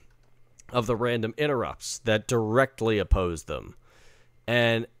random interrupts that directly opposed them,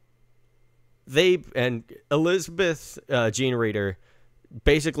 and Elizabeth Gene Reader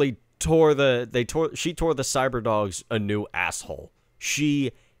basically tore the Cyberdogs a new asshole.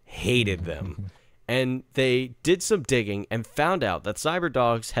 She hated them. And they did some digging and found out that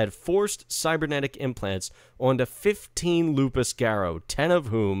Cyberdogs had forced cybernetic implants onto 15 Lupus Garrow, 10 of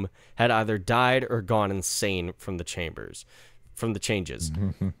whom had either died or gone insane from the changes.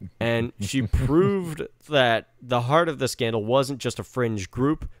 And she proved that the heart of the scandal wasn't just a fringe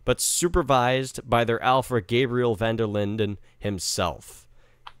group, but supervised by their alpha Gabriel van der Linden himself.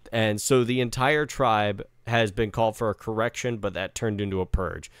 And so the entire tribe has been called for a correction, but that turned into a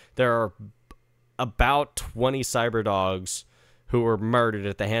purge. There are about 20 cyberdogs who were murdered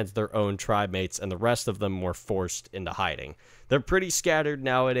at the hands of their own tribe mates, and the rest of them were forced into hiding. They're pretty scattered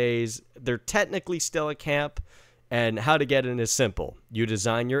nowadays. They're technically still a camp, and how to get in is simple. You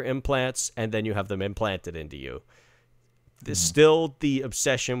design your implants, and then you have them implanted into you. Still, the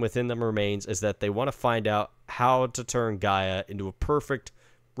obsession within them remains is that they want to find out how to turn Gaia into a perfect,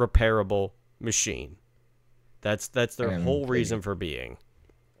 repairable machine. That's their whole reason for being.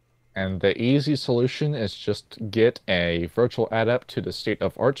 And the easy solution is just get a virtual adept to the state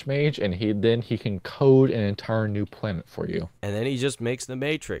of Archmage, and he can code an entire new planet for you. And then he just makes the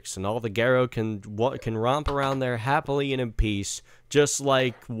Matrix, and all the Garrow can romp around there happily and in peace, just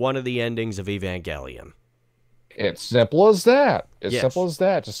like one of the endings of Evangelion. It's simple as that. Simple as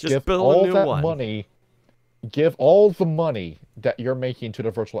that. Just give all that money. Give all the money that you're making to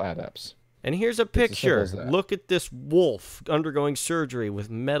the virtual adepts. And here's a picture. Look at this wolf undergoing surgery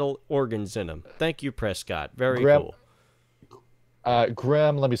with metal organs in him. Thank you, Prescott. Very cool.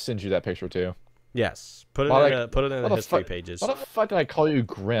 Grim, let me send you that picture too. Yes. Put it in the history pages. What the fuck did I call you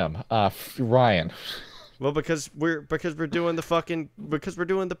Grim? Ryan. Well, because we're doing the podcast.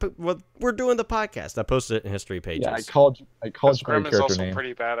 I posted it in history pages. Yeah, I called you Grim is also name.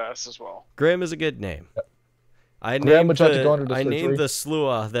 pretty badass as well. Grim is a good name. Yep. I named the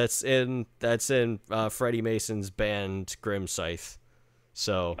Slua that's in Freddie Mason's band Grim Scythe.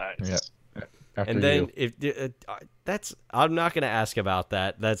 So nice. Yeah. And then I'm not going to ask about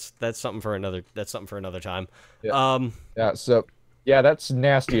that. That's something for another time. Yeah. So that's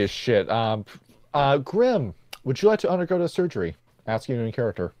nasty as shit. Grim, would you like to undergo the surgery? Asking you in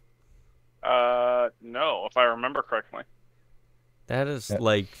character. No, if I remember correctly. That is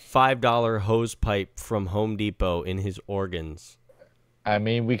like $5 hose pipe from Home Depot in his organs. I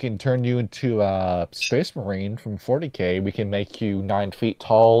mean, we can turn you into a Space Marine from 40K. We can make you 9 feet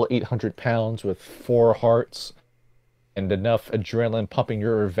tall, 800 pounds with 4 hearts, and enough adrenaline pumping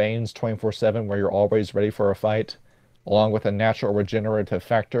your veins 24/7 where you're always ready for a fight, along with a natural regenerative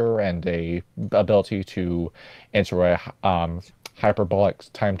factor and a ability to enter a hyperbolic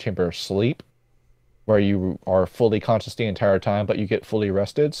time chamber sleep, where you are fully conscious the entire time, but you get fully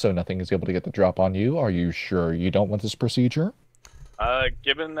rested, so nothing is able to get the drop on you. Are you sure you don't want this procedure?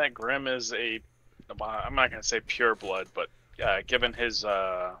 Given that Grim is I'm not going to say pure blood, but given his...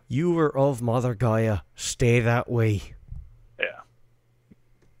 You were of Mother Gaia. Stay that way. Yeah.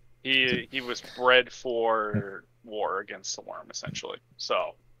 He was bred for war against the worm, essentially.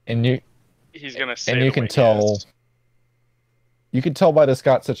 So... he's going to say and you can tell... You can tell why this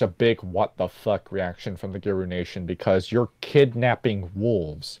got such a big what the fuck reaction from the Guru Nation, because you're kidnapping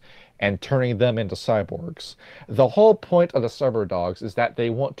wolves and turning them into cyborgs. The whole point of the Cyber Dogs is that they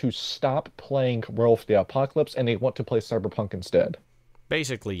want to stop playing Werewolf the Apocalypse and they want to play Cyberpunk instead.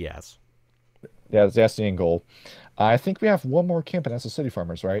 Basically, yes. Yeah, that's the end goal. I think we have one more camp, and that's the City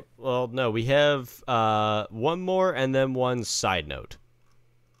Farmers, right? Well, no, we have one more and then one side note.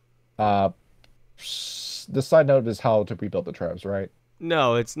 the side note is how to rebuild the tribes, right?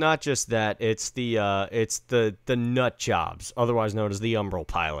 No, it's not just that. It's the nut jobs, otherwise known as the Umbral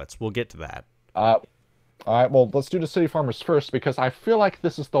Pilots. We'll get to that. All right, well, let's do the city farmers first, because I feel like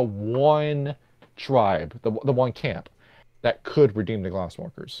this is the one tribe, the one camp, that could redeem the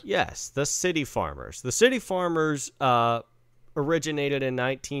Glasswalkers. Yes, the city farmers. The city farmers originated in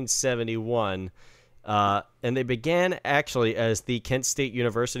 1971, and they began actually as the Kent State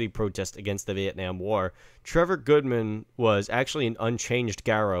University protest against the Vietnam War. Trevor Goodman was actually an unchanged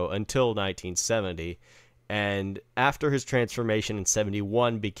Garrow until 1970, and after his transformation in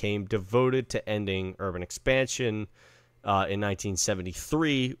 71 became devoted to ending urban expansion in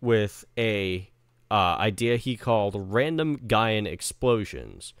 1973 with a idea he called random Gaian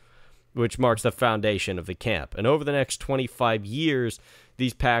explosions, which marks the foundation of the camp. And over the next 25 years,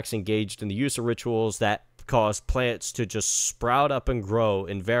 these packs engaged in the use of rituals that caused plants to just sprout up and grow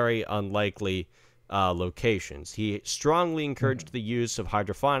in very unlikely locations. He strongly encouraged the use of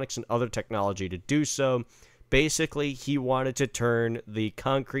hydroponics and other technology to do so. Basically, he wanted to turn the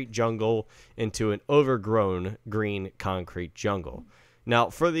concrete jungle into an overgrown green concrete jungle. Now,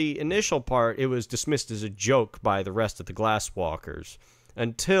 for the initial part, it was dismissed as a joke by the rest of the Glasswalkers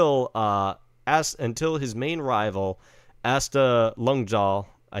until his main rival, Asta Lungdal,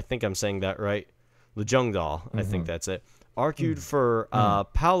 I think I'm saying that right, Lejungdal, I think that's it, argued for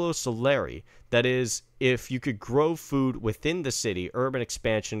Paolo Soleri. That is, if you could grow food within the city, urban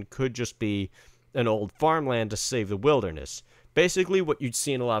expansion could just be an old farmland to save the wilderness. Basically, what you'd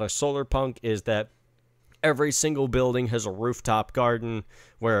see in a lot of solar punk is that every single building has a rooftop garden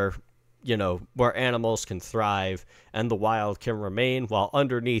where animals can thrive and the wild can remain, while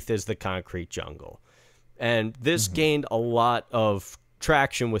underneath is the concrete jungle. And this gained a lot of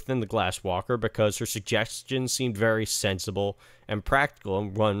traction within the Glasswalker because her suggestions seemed very sensible and practical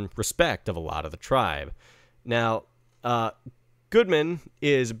and won respect of a lot of the tribe. Now, Goodman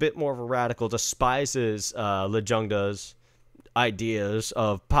is a bit more of a radical, despises Lejungda's ideas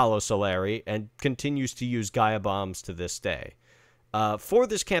of Paolo Soleri, and continues to use Gaia bombs to this day. For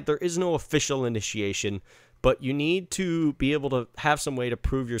this camp, there is no official initiation, but you need to be able to have some way to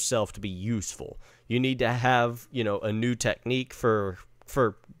prove yourself to be useful. You need to have, a new technique for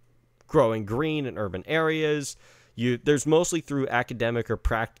growing green in urban areas. There's mostly through academic or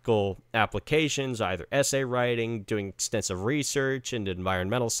practical applications, either essay writing, doing extensive research into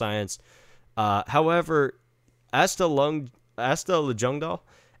environmental science. However, Asta Lejungdal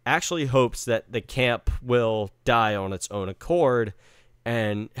actually hopes that the camp will die on its own accord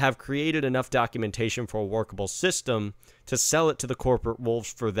and have created enough documentation for a workable system to sell it to the corporate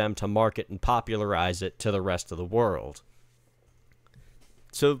wolves for them to market and popularize it to the rest of the world.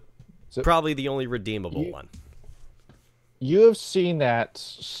 So probably the only redeemable one. You have seen that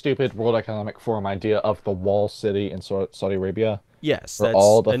stupid World Economic Forum idea of the wall city in Saudi Arabia? Yes, that's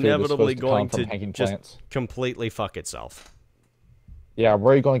all the inevitably going to just plants? Completely fuck itself. Yeah,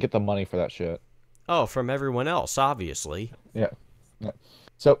 where are you going to get the money for that shit? Oh, from everyone else, obviously. Yeah.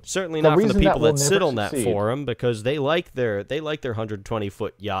 So certainly not from the people that sit on that forum, because they like their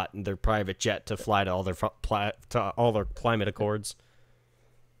 120-foot yacht and their private jet to fly to all their climate accords.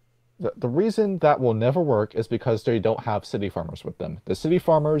 The reason that will never work is because they don't have city farmers with them. The city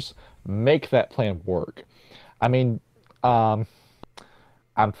farmers make that plan work. I mean, I'm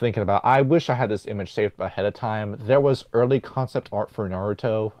thinking about, I wish I had this image saved ahead of time. There was early concept art for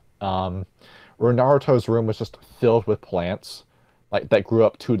Naruto, where Naruto's room was just filled with plants, like that grew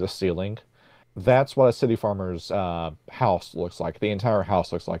up to the ceiling. That's what a city farmer's house looks like. The entire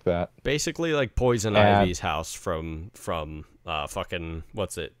house looks like that. Basically like Poison Ivy's house from fucking,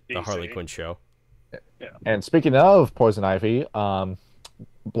 what's it? The Harley Quinn show. Yeah. And speaking of Poison Ivy,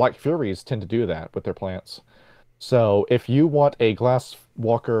 Black Furies tend to do that with their plants. So if you want a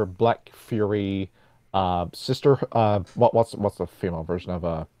Glasswalker Black Fury sister, what's the female version of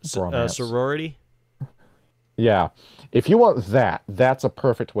a sorority? Yeah, if you want that, that's a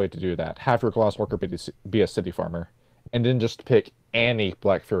perfect way to do that. Have your Glasswalker be a city farmer, and then just pick any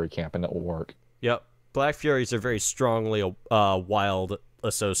Black Fury camp, and it will work. Yep, Black Furies are very strongly wild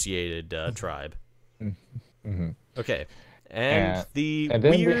associated tribe. Mm-hmm. Okay, and then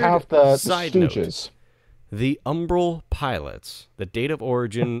we have the side Stooges. Note. The Umbral Pilots, the date of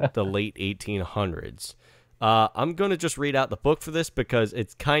origin, the late 1800s. I'm going to just read out the book for this because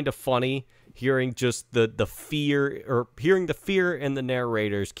it's kind of funny hearing just the fear, or hearing the fear in the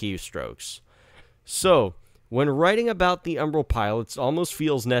narrator's keystrokes. So, When writing about the Umbral pilots, it almost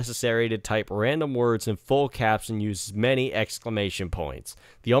feels necessary to type random words in full caps and use many exclamation points.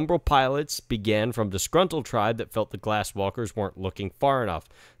 The Umbral pilots began from a disgruntled tribe that felt the Glasswalkers weren't looking far enough.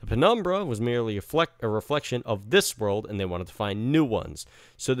 The Penumbra was merely a reflection of this world, and they wanted to find new ones.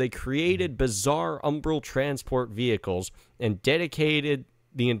 So they created bizarre Umbral transport vehicles and dedicated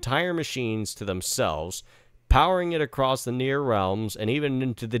the entire machines to themselves, powering it across the near realms and even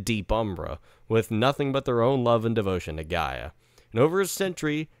into the deep Umbra, with nothing but their own love and devotion to Gaia. And over a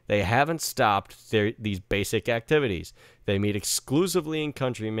century, they haven't stopped these basic activities. They meet exclusively in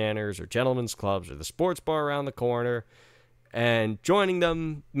country manors or gentlemen's clubs or the sports bar around the corner, and joining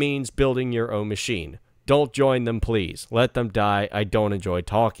them means building your own machine. Don't join them, please. Let them die. I don't enjoy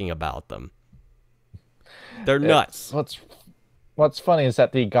talking about them. They're nuts. What's funny is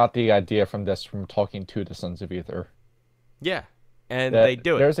that they got the idea from talking to the Sons of Ether. Yeah, and they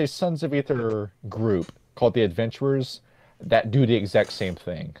do it. There's a Sons of Ether group called the Adventurers that do the exact same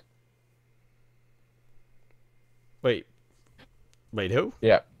thing. Wait, who?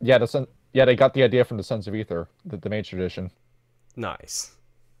 Yeah, they got the idea from the Sons of Ether, the main tradition. Nice.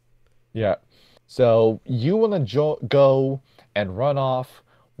 Yeah. So you want to go and run off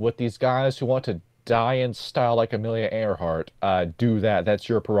with these guys who want to die in style like Amelia Earhart. Do that. That's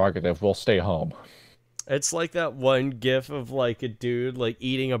your prerogative. We'll stay home. It's like that one gif of like a dude like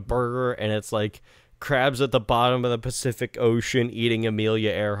eating a burger, and it's like crabs at the bottom of the Pacific Ocean eating Amelia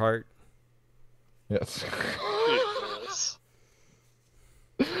Earhart. Yes.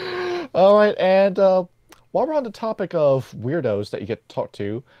 All right, and while we're on the topic of weirdos that you get to talk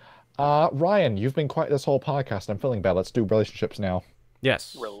to, Ryan, you've been quiet this whole podcast. I'm feeling bad. Let's do relationships now.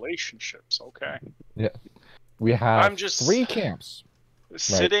 Yes. Relationships, okay. Yeah. We have I'm just 3 camps.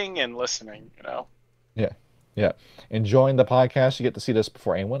 Sitting and listening, you know? Yeah. Enjoying the podcast. You get to see this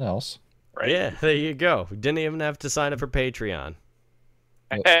before anyone else. Right? Yeah, there you go. We didn't even have to sign up for Patreon.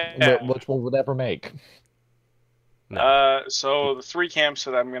 Which we'll never make. No. So the 3 camps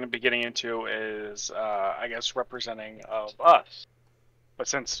that I'm going to be getting into is, I guess, representing of us. But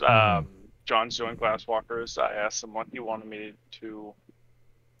since John's doing Glasswalkers, I asked him what he wanted me to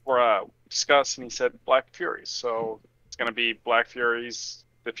discuss, and he said Black Furies. So it's going to be Black Furies,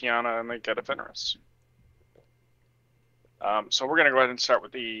 the Fianna, and the Geta Fenris. So we're going to go ahead and start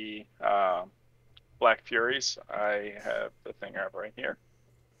with the Black Furies. I have the thing I have right here.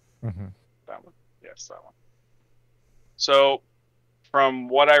 Mm-hmm. That one? Yes, that one. So from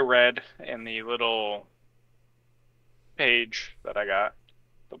what I read in the little page that I got,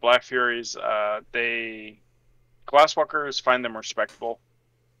 the Black Furies, Glasswalkers find them respectable,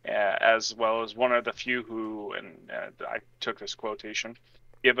 as well as one of the few who, and I took this quotation,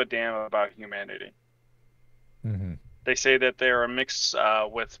 give a damn about humanity. Mm-hmm. They say that they're a mix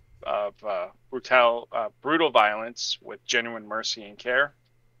of brutal violence with genuine mercy and care,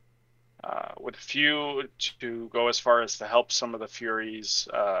 with a few to go as far as to help some of the Furies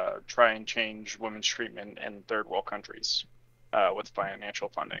try and change women's treatment in third world countries with financial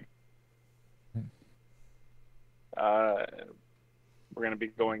funding. We're going to be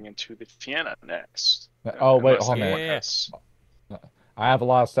going into the Fianna next. Oh, wait, hold on. Yes. I have a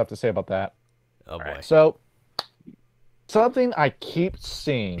lot of stuff to say about that. Oh boy. So, something I keep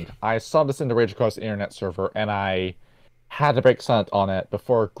seeing, I saw this in the Rage Across the Internet server, and I had to break silent on it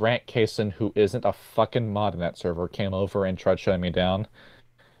before Grant Kaysen, who isn't a fucking mod in that server, came over and tried shutting me down.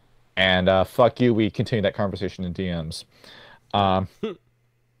 And fuck you, we continued that conversation in DMs.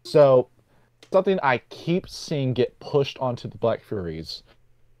 So, something I keep seeing get pushed onto the Black Furies.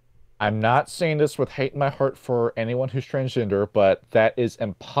 I'm not saying this with hate in my heart for anyone who's transgender, but that is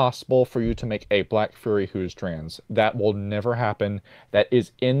impossible for you to make a Black Fury who's trans. That will never happen. That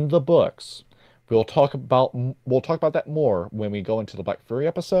is in the books. We'll talk about that more when we go into the Black Fury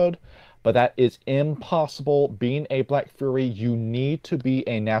episode, but that is impossible. Being a Black Fury, you need to be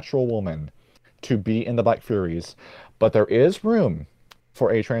a natural woman to be in the Black Furies, but there is room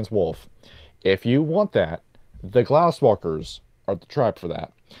for a trans wolf. If you want that, the Glasswalkers are the tribe for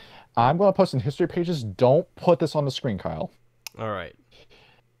that. I'm going to post in history pages. Don't put this on the screen, Kyle. All right.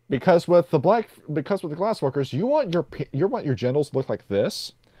 Because with the Glasswalkers, you want your genitals to look like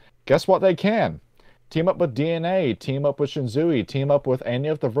this. Guess what? They can team up with DNA, team up with Shinzui, team up with any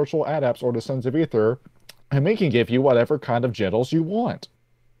of the virtual adapts or the Sons of Ether, and we can give you whatever kind of genitals you want.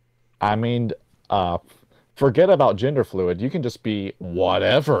 I mean, forget about gender fluid. You can just be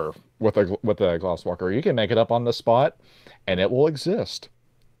whatever with a Glasswalker. You can make it up on the spot, and it will exist.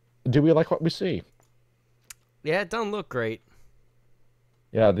 Do we like what we see? Yeah, it don't look great.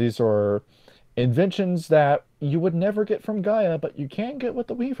 Yeah, these are inventions that you would never get from Gaia, but you can get with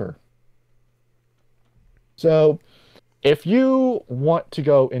the Weaver. So, if you want to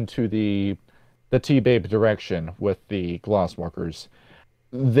go into the T-Babe direction with the Glasswalkers,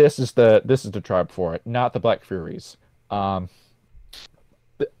 this is the tribe for it, not the Black Furies. Um,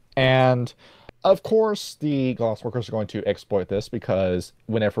 and of course, the Glasswalkers are going to exploit this because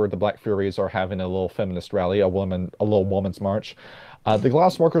whenever the Black Furies are having a little feminist rally, a little woman's march, the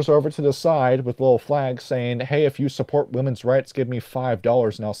Glasswalkers are over to the side with little flags saying, "Hey, if you support women's rights, give me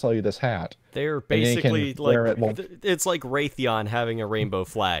 $5 and I'll sell you this hat." They're And then you can basically wear like, it while- it's like Raytheon having a rainbow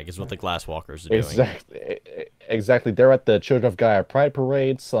flag is what the Glasswalkers are doing. Exactly, exactly. They're at the Children of Gaia Pride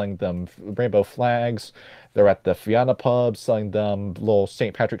Parade selling them rainbow flags. They're at the Fianna pub selling them little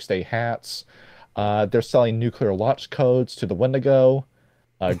St. Patrick's Day hats. They're selling nuclear launch codes to the Wendigo.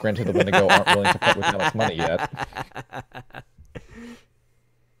 Granted, the Wendigo aren't willing to put with that much money yet.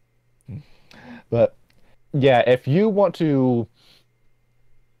 But yeah, if you want to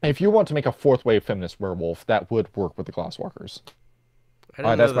make a fourth wave feminist werewolf, that would work with the Glasswalkers.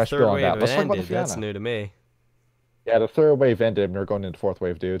 I didn't that's know my the spiel third on wave that. Let's talk about the ended. That's Fianna. new to me. Yeah, the third wave ended, and we're going into fourth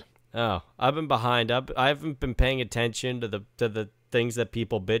wave, dude. Oh, I've been behind. I haven't been paying attention to the things that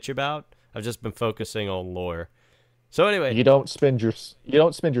people bitch about. I've just been focusing on lore. So anyway, You don't spend your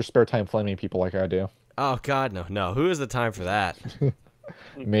spare time flaming people like I do. oh god, no. Who has the time for that?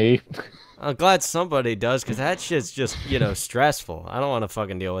 Me. I'm glad somebody does, because that shit's just, stressful. I don't want to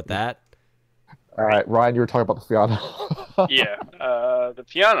fucking deal with that. All right, Ryan, you were talking about the Fianna. Yeah, the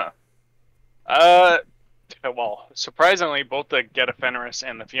Fianna. Well, surprisingly, both the Geta Fenris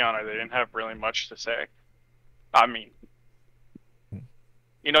and the Fianna, they didn't have really much to say. I mean,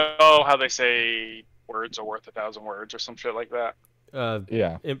 you know how they say words are worth 1,000 words or some shit like that?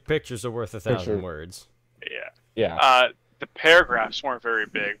 Yeah. Pictures are worth 1,000 Picture. words. Yeah. Yeah. The paragraphs weren't very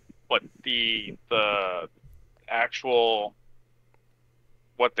big, but the actual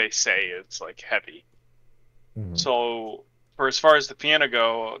what they say is like heavy. Mhm. So, for as far as the Fianna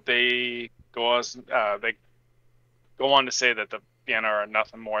go, they go on to say that the Fianna are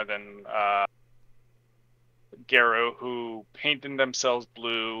nothing more than Garo who painted themselves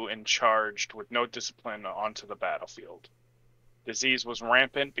blue and charged with no discipline onto the battlefield. Disease was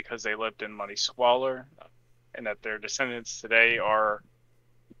rampant because they lived in muddy squalor, and that their descendants today are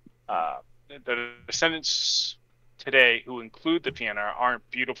the descendants today, who include the Fianna, aren't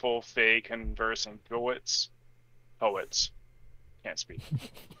beautiful, fey, conversing poets. Can't speak.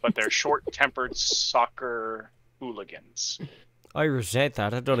 But they're short-tempered soccer hooligans. I resent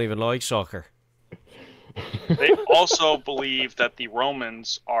that. I don't even like soccer. They also believe that the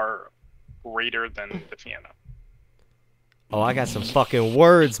Romans are greater than the Fianna. Oh, I got some fucking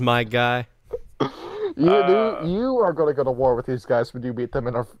words, my guy. You are going to go to war with these guys when you meet them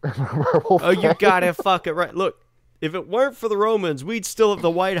in a werewolf. Oh, you gang. got it fucking right. Look, if it weren't for the Romans, we'd still have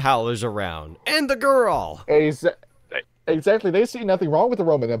the White Howlers around. And the girl. Exactly. They see nothing wrong with the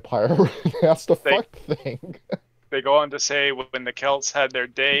Roman Empire. That's the fucked thing. They go on to say when the Celts had their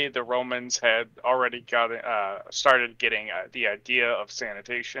day, the Romans had already started getting the idea of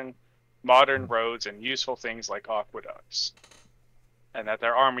sanitation, modern roads, and useful things like aqueducts, and that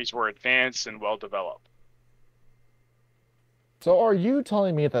their armies were advanced and well developed. So are you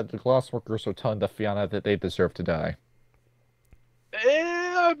telling me that the Glassworkers are telling the Fianna that they deserve to die?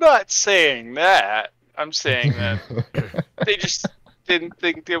 I'm not saying that. I'm saying that they just didn't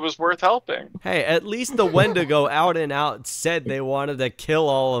think it was worth helping. Hey, at least the Wendigo out and out said they wanted to kill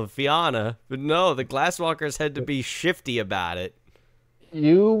all of Fianna. But no, the Glasswalkers had to be shifty about it.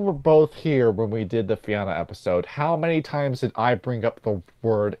 You were both here when we did the Fianna episode. How many times did I bring up the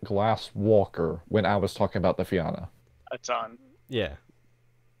word Glasswalker when I was talking about the Fianna? A ton. Yeah.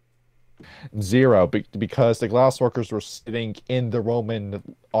 0, because the Glassworkers were sitting in the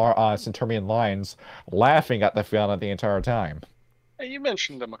Roman Centurion lines laughing at the Fianna the entire time. You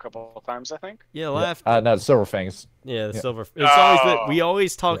mentioned them a couple of times, I think. Yeah, laugh. No, Silverfangs. Yeah, the Yeah. silver. It's always that we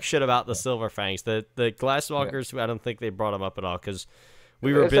always talk shit about the Silverfangs. The Glasswalkers. I don't think they brought them up at all because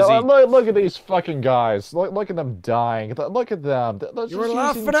we were busy. Look at these fucking guys. Look at them dying. Look at them. You were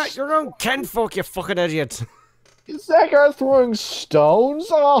laughing at your own kinfolk, you fucking idiot. Is that guy throwing stones?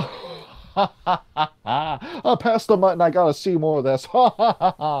 Oh. I'll pass the mutton. I gotta see more of this.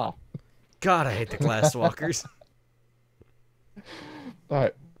 God, I hate the Glasswalkers.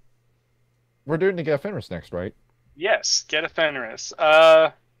 Alright. We're doing the Get Fenris next, right? Yes, Geta Fenris.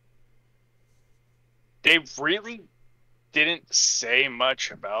 They really didn't say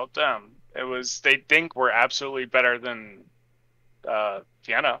much about them. It was they think we're absolutely better than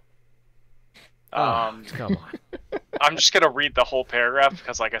Fianna. Come on. I'm just gonna read the whole paragraph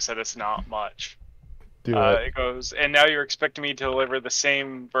because, like I said, it's not much. Do it. It goes, and now you're expecting me to deliver the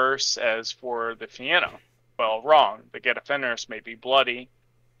same verse as for the Fianna, Well, wrong. The Getafenris may be bloody,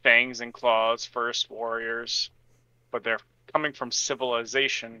 fangs and claws, first warriors, but they're coming from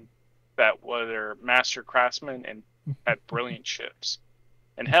civilization that were master craftsmen and had brilliant ships.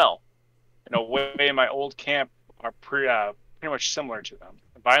 And hell, in a way, my old camp are pretty much similar to them.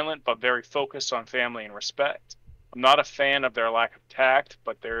 Violent, but very focused on family and respect. I'm not a fan of their lack of tact,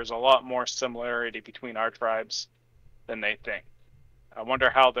 but there's a lot more similarity between our tribes than they think. I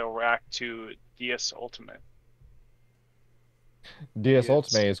wonder how they'll react to Dias Ultimate. DS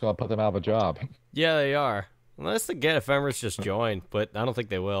Ultimate is going to put them out of a job. Yeah, they are. Unless the Get Ephemeris just join, but I don't think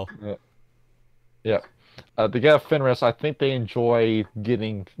they will. Yeah. The Get Fenris, I think they enjoy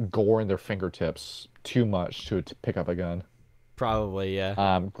getting gore in their fingertips too much to pick up a gun. Probably,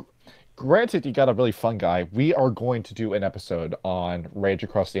 yeah. Granted, you got a really fun guy. We are going to do an episode on Rage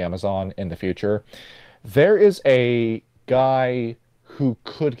Across the Amazon in the future. There is a guy who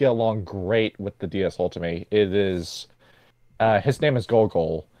could get along great with the DS Ultimate. It is, his name is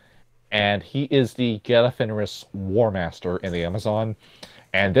Gogol, and he is the Get Fenris War Master in the Amazon.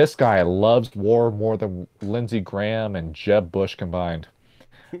 And this guy loves war more than Lindsey Graham and Jeb Bush combined.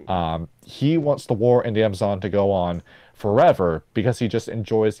 He wants the war in the Amazon to go on forever because he just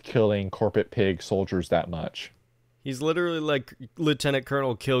enjoys killing corporate pig soldiers that much. He's literally like Lieutenant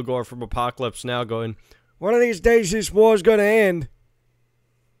Colonel Kilgore from Apocalypse Now going, One of these days this war's gonna end.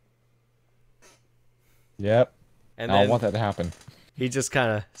 Yep. and I then want that to happen. he just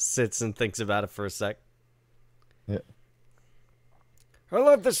kind of sits and thinks about it for a sec. Yeah. I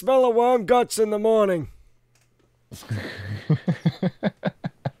love the smell of warm guts in the morning. I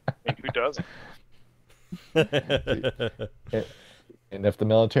mean, who doesn't? And if the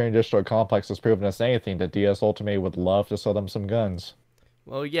military industrial complex has proven us anything, the DS Ultimate would love to sell them some guns.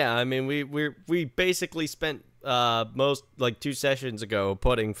 Well, yeah, I mean, we basically spent most, like, 2 sessions ago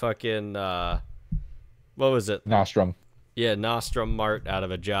putting fucking, what was it? Nostrum. Yeah, Nostrum Mart out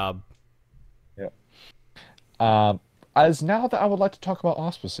of a job. Yeah. As now that I would like to talk about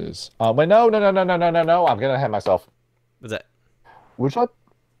auspices. Wait, no. I'm gonna ahead myself. What's that? Would you like,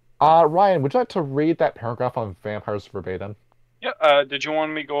 Ryan, would you like to read that paragraph on vampires verbatim? Yeah. Did you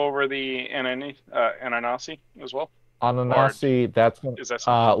want me to go over the Ananasi as well? Ananasi, Is that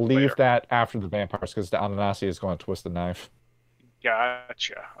something leave later? that after the vampires because the Ananasi is going to twist the knife.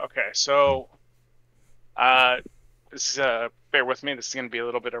 Gotcha. Okay, so this is bear with me. This is going to be a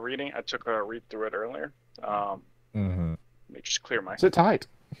little bit of reading. I took a read through it earlier. Mm-hmm. Let me just clear my. Sit tight.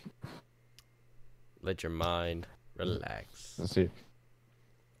 Let your mind relax. Let's see.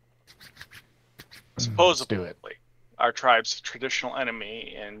 Supposedly, Let's do it. our tribe's traditional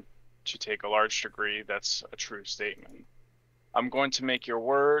enemy, and to take a large degree, that's a true statement. I'm going to make your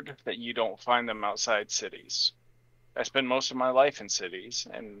word that you don't find them outside cities. I spent most of my life in cities,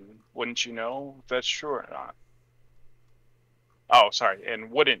 and wouldn't you know if that's true or not? Oh, sorry,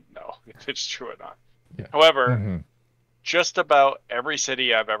 and wouldn't know if it's true or not. Yeah. However, Mm-hmm. just about every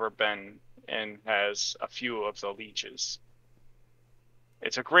city I've ever been in has a few of the leeches.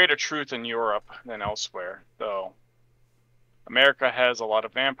 It's a greater truth in Europe than elsewhere, though. America has a lot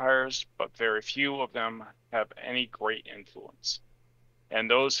of vampires, but very few of them have any great influence. And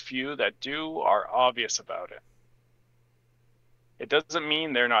those few that do are obvious about it. It doesn't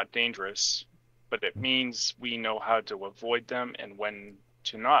mean they're not dangerous, but it means we know how to avoid them and when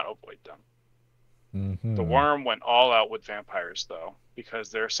to not avoid them. Mm-hmm. The worm went all out with vampires, though,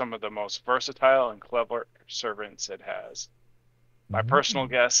 because they're some of the most versatile and clever servants it has. My personal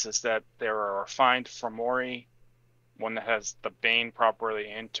guess is that there are a refined Fomori, one that has the Bane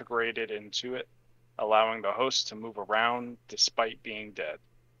properly integrated into it, allowing the host to move around despite being dead.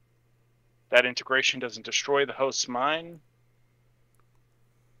 That integration doesn't destroy the host's mind,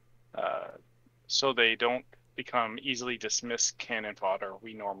 so they don't become easily dismissed cannon fodder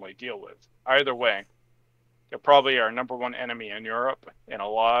we normally deal with. Either way, they're probably our #1 enemy in Europe and a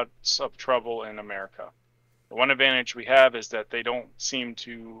lot of trouble in America. The one advantage we have is that they don't seem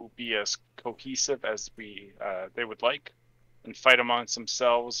to be as cohesive as they would like, and fight amongst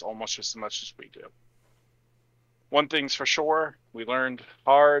themselves almost just as much as we do. One thing's for sure, we learned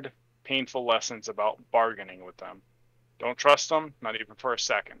hard, painful lessons about bargaining with them. Don't trust them, not even for a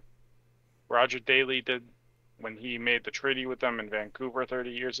second. Roger Daley did when he made the treaty with them in Vancouver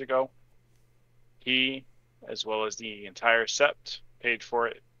 30 years ago. He, as well as the entire sept, paid for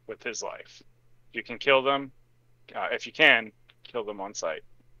it with his life. You can kill them. If you can, kill them on sight.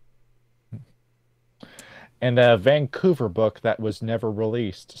 And a Vancouver book that was never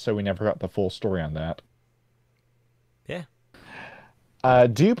released, so we never got the full story on that. Yeah.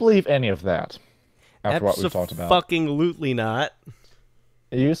 Do you believe any of that? After what we've talked about. Fucking-lutely not.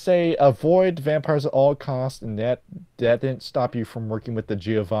 You say avoid vampires at all costs, and that didn't stop you from working with the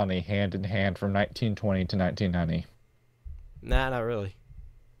Giovanni hand in hand from 1920 to 1990. Nah, not really.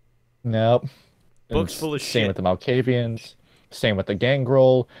 Nope. And Book's full of same shit. with the Malkavians, same with the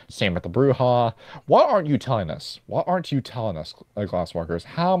Gangrel, same with the Bruja. What aren't you telling us? What aren't you telling us, Glasswalkers?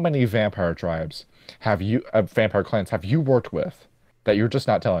 How many vampire tribes vampire clans have you worked with that you're just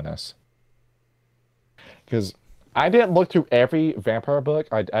not telling us? Because I didn't look through every vampire book.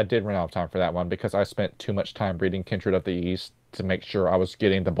 I did run out of time for that one because I spent too much time reading Kindred of the East to make sure I was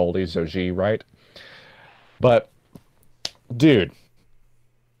getting the Boldy Zoji right. But, dude,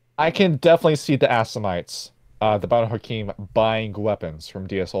 I can definitely see the Assamites, the Banu Hakim, buying weapons from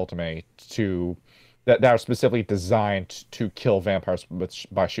DS Ultimate that are specifically designed to kill vampires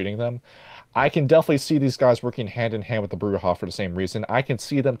by shooting them. I can definitely see these guys working hand in hand with the Brujah for the same reason. I can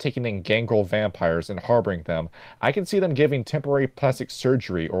see them taking in gangrel vampires and harboring them. I can see them giving temporary plastic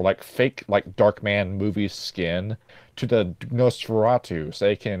surgery or like fake like Darkman movie skin to the Nosferatu so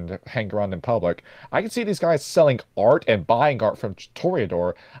they can hang around in public. I can see these guys selling art and buying art from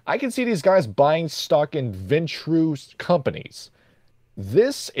Toreador. I can see these guys buying stock in Ventru companies.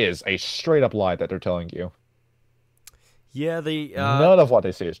 This is a straight up lie that they're telling you. Yeah, the None of what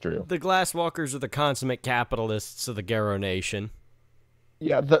they say is true. the Glasswalkers are the consummate capitalists of the Garo Nation.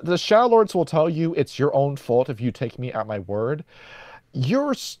 Yeah, the Shadow Lords will tell you it's your own fault if you take me at my word.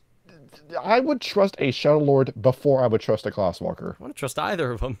 I would trust a Shadow Lord before I would trust a Glasswalker. I want to trust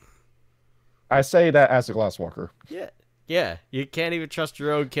either of them. I say that as a Glasswalker. Yeah. You can't even trust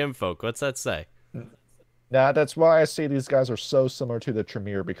your own kinfolk. What's that say? That's why I say these guys are so similar to the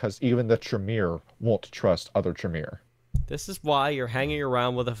Tremere, because even the Tremere won't trust other Tremere. This is why you're hanging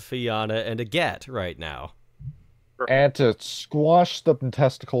around with a Fianna and a Get right now. And to squash the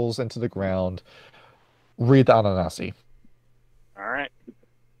testicles into the ground, read the Ananasi. All right.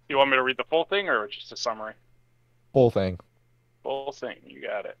 You want me to read the full thing or just a summary? Whole thing. Full thing. You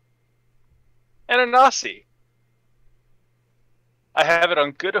got it. Ananasi. I have it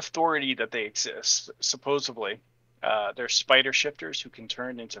on good authority that they exist. Supposedly, they're spider shifters who can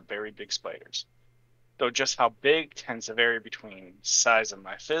turn into very big spiders. Though just how big tends to vary between size of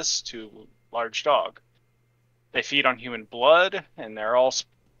my fist to large dog. They feed on human blood, and they're all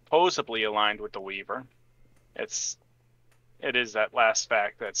supposedly aligned with the Weaver. It is that last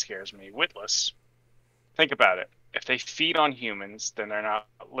fact that scares me witless. Think about it. If they feed on humans, then they're not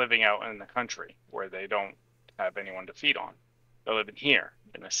living out in the country where they don't have anyone to feed on. They're living here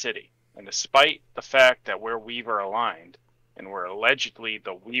in the city. And despite the fact that we're Weaver aligned, and we're allegedly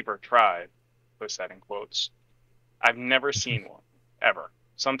the Weaver tribe, puts that in quotes, I've never seen one, ever.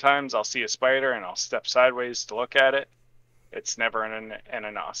 Sometimes I'll see a spider and I'll step sideways to look at it. It's never an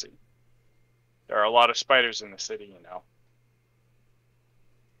Ananasi. There are a lot of spiders in the city, you know.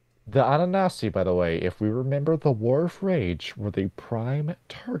 The Ananasi, by the way, if we remember the War of Rage, were the prime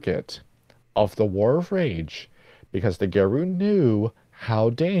target of the War of Rage, because the Garu knew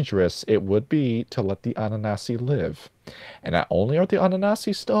how dangerous it would be to let the Ananasi live. And not only are the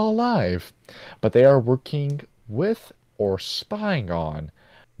Ananasi still alive, but they are working with or spying on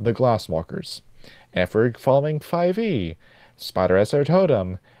the Glasswalkers. And if we're following 5e, Spider as their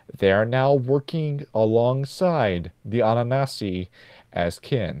totem, they are now working alongside the Ananasi as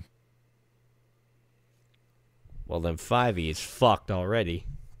kin. Well, then 5e is fucked already.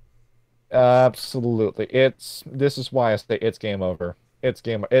 Absolutely. This is why I say it's game over.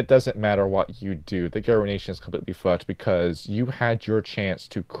 It doesn't matter what you do. The Garo Nation is completely fucked because you had your chance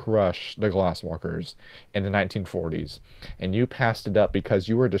to crush the Glasswalkers in the 1940s, and you passed it up because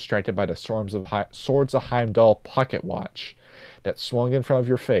you were distracted by the Swords of Heimdall pocket watch that swung in front of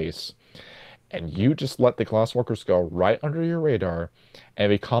your face, and you just let the Glasswalkers go right under your radar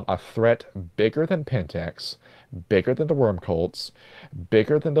and become a threat bigger than Pentax, bigger than the Worm Cults,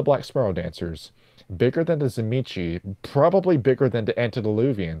 bigger than the Black Sparrow Dancers, bigger than the Zemichi, probably bigger than the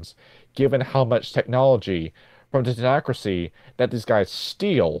Antediluvians, given how much technology from the Tenacracy that these guys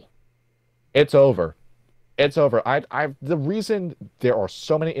steal. It's over. It's over. The reason there are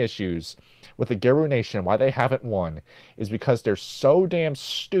so many issues with the Garu Nation, why they haven't won, is because they're so damn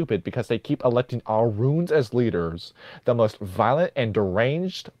stupid because they keep electing our runes as leaders, the most violent and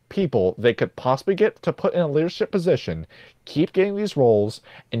deranged people they could possibly get to put in a leadership position, keep getting these roles,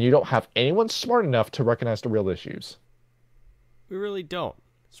 and you don't have anyone smart enough to recognize the real issues. We really don't.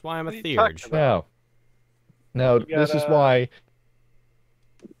 That's why I'm a What are you talking theurge. about? No, this is why.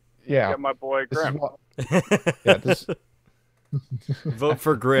 Yeah, Got my boy this is Grim. why. Yeah, this. Vote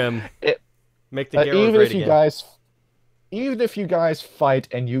for Grim. Make the Garo even great if you again. guys, even if you guys fight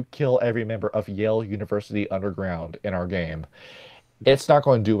and you kill every member of Yale University Underground in our game, It's not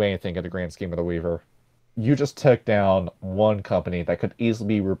going to do anything in the grand scheme of the Weaver. You just took down one company that could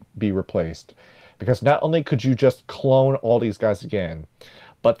easily be replaced. Because not only could you just clone all these guys again,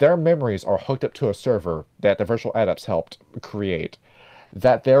 but their memories are hooked up to a server that the virtual adepts helped create.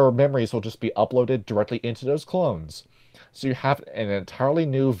 That their memories will just be uploaded directly into those clones. So you have an entirely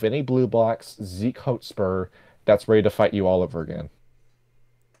new Vinny Blue Box Zeke Hotspur that's ready to fight you all over again.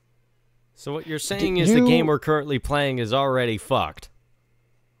 So what you're saying is the game we're currently playing is already fucked.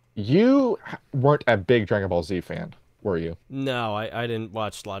 You weren't a big Dragon Ball Z fan, were you? No, I didn't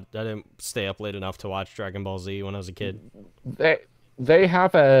watch I didn't stay up late enough to watch Dragon Ball Z when I was a kid. They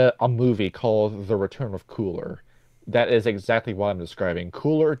have a movie called The Return of Cooler. That is exactly what I'm describing.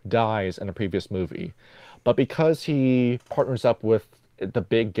 Cooler dies in a previous movie, but because he partners up with the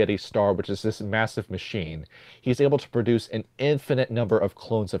Big Getty Star, which is this massive machine, he's able to produce an infinite number of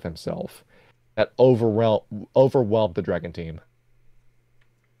clones of himself that overwhelm the Dragon Team.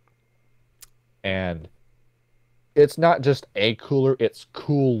 And it's not just a cooler, it's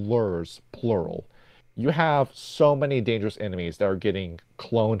coolers, plural. You have so many dangerous enemies that are getting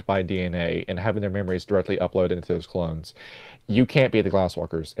cloned by DNA and having their memories directly uploaded into those clones. You can't beat the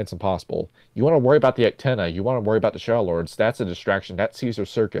Glasswalkers. It's impossible. You want to worry about the Ectena. You want to worry about the Shadow Lords. That's a distraction. That's Caesar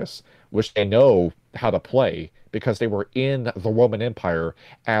Circus, which they know how to play because they were in the Roman Empire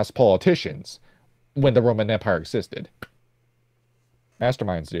as politicians when the Roman Empire existed.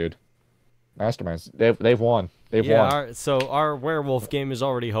 Masterminds, dude. Masterminds. They've won. They've won. So our werewolf game is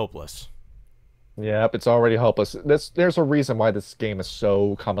already hopeless. Yep, it's already hopeless. There's a reason why this game is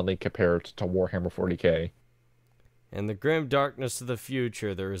so commonly compared to Warhammer 40k. In the grim darkness of the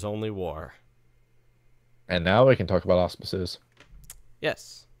future, there is only war. And now we can talk about auspices.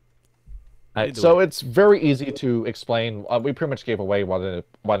 Yes. So it's very easy to explain. We pretty much gave away what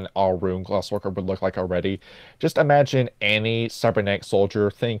an all-room Glasswalker would look like already. Just imagine any cybernetic soldier.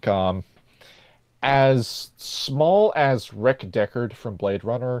 Think as small as Rick Deckard from Blade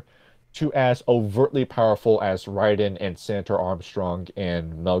Runner to as overtly powerful as Raiden and Senator Armstrong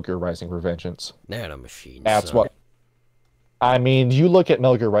in Metal Gear Rising: Revengeance. Nanomachines. That's what... I mean, you look at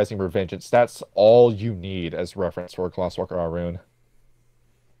Metal Gear Rising: Revengeance, that's all you need as reference for Glasswalker Arun.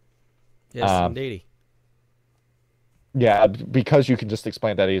 Yes, indeed. Yeah, because you can just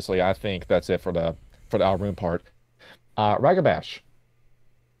explain that easily, I think that's it for the Arun part. Ragabash.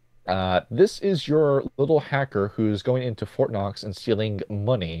 This is your little hacker who's going into Fort Knox and stealing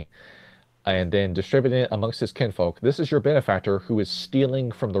money and then distributing it amongst his kinfolk. This is your benefactor who is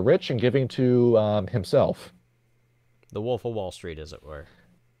stealing from the rich and giving to himself. The Wolf of Wall Street, as it were.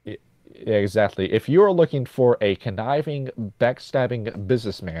 Yeah, exactly. If you are looking for a conniving, backstabbing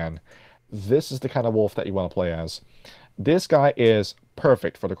businessman, this is the kind of wolf that you want to play as. This guy is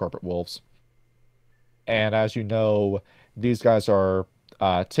perfect for the corporate wolves. And as you know, these guys are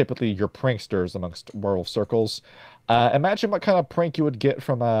typically your pranksters amongst werewolf circles. Imagine what kind of prank you would get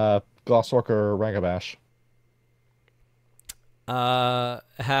from a Glasswalker Ragabash. Haha,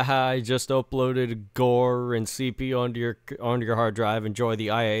 I just uploaded Gore and CP onto your hard drive. Enjoy the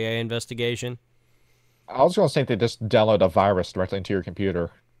IAA investigation. I was going to say they just download a virus directly into your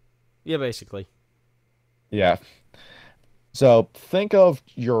computer. Yeah, basically. Yeah. So think of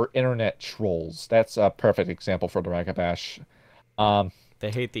your internet trolls. That's a perfect example for the Ragabash.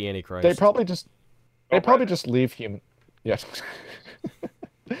 They hate the Antichrist. They probably just leave human. Yes.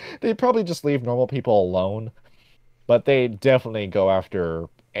 They probably just leave normal people alone, but they definitely go after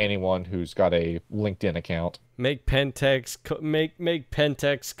anyone who's got a LinkedIn account. Make Pentex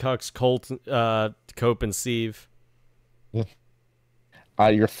Cucks Cope and Sieve.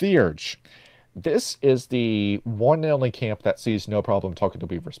 Your Theurge. This is the one and only camp that sees no problem talking to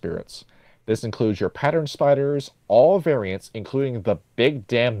Weaver spirits. This includes your pattern spiders, all variants, including the big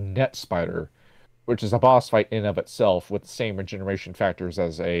damn net spider, which is a boss fight in and of itself with the same regeneration factors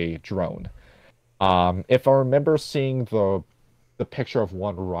as a drone. If I remember seeing the picture of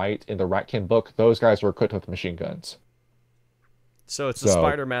one right in the Ratkin book, those guys were equipped with machine guns. So it's the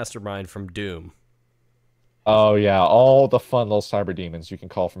spider mastermind from Doom. Oh yeah, all the fun little cyber demons you can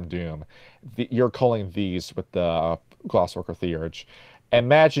call from Doom. You're calling these with the Glasswalker Theurge.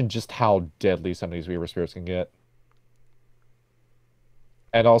 Imagine just how deadly some of these Weaver spirits can get.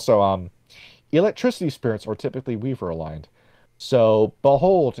 And also, electricity spirits are typically Weaver aligned. So,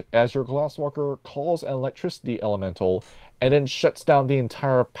 behold, as your Glasswalker calls an electricity elemental and then shuts down the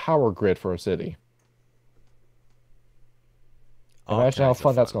entire power grid for a city. Imagine how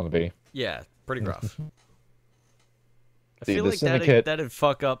fun that's going to be. Yeah, pretty rough. I The feel like Syndicate... that'd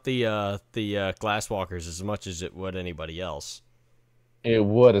fuck up the Glasswalkers as much as it would anybody else. It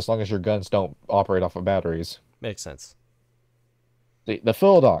would, as long as your guns don't operate off of batteries. Makes sense. The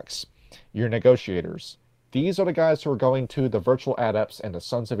Philodox, your negotiators. These are the guys who are going to the virtual adepts and the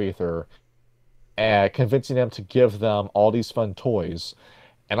Sons of Aether and convincing them to give them all these fun toys.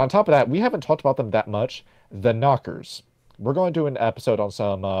 And on top of that, we haven't talked about them that much. The Knockers. We're going to do an episode on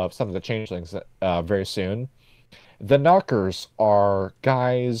some of the changelings very soon. The Knockers are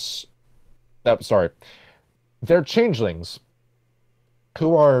guys. Sorry, they're changelings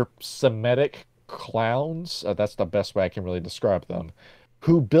who are Semitic clowns. That's the best way I can really describe them.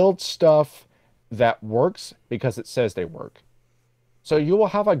 Who build stuff that works because it says they work. So you will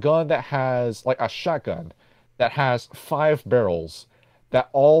have a gun that has, like a shotgun, that has 5 barrels that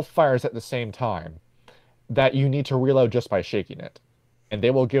all fires at the same time, that you need to reload just by shaking it. And they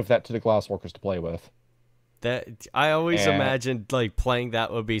will give that to the glassworkers to play with. That I always And imagined like playing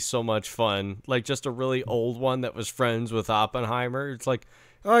that would be so much fun. Like just a really old one that was friends with Oppenheimer. It's like,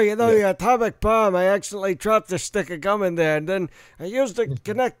 Oh, the atomic bomb, I accidentally dropped a stick of gum in there, and then I used to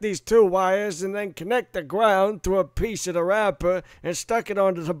connect these 2 wires and then connect the ground to a piece of the wrapper and stuck it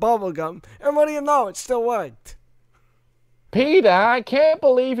onto the bubble gum. And what do you know? It still worked. Peter, I can't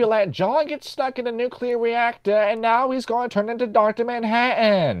believe you let John get stuck in a nuclear reactor and now he's going to turn into Dr.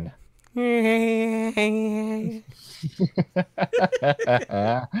 Manhattan.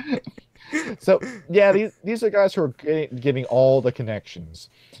 So, yeah, these are guys who are getting all the connections.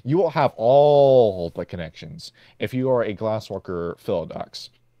 You will have all the connections if you are a Glasswalker Philodox.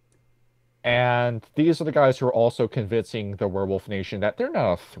 And these are the guys who are also convincing the Werewolf Nation that they're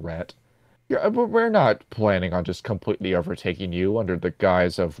not a threat. We're not planning on just completely overtaking you under the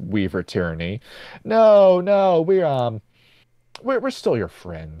guise of Weaver tyranny. No, we're still your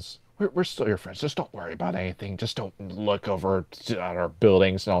friends. We're still your friends. Just don't worry about anything. Just don't look over at our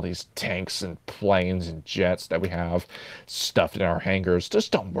buildings and all these tanks and planes and jets that we have stuffed in our hangars.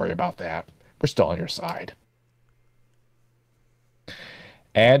 Just don't worry about that. We're still on your side.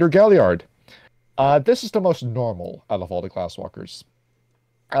 And your Galliard. This is the most normal out of all the Glasswalkers.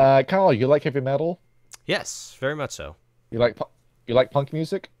 Kyle, you like heavy metal? yes, very much so. You like punk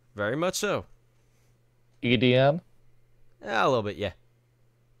music? Very much so. EDM? Yeah, a little bit, yeah.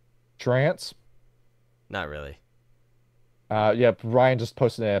 Trance? Not really. Yeah, Ryan just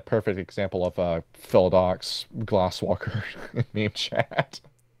posted a perfect example of a Philodox Glasswalker meme chat.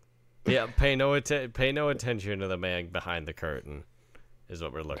 Yeah, pay no attention to the man behind the curtain, is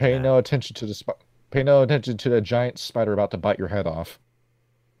what we're looking Pay at. no attention to the giant spider about to bite your head off.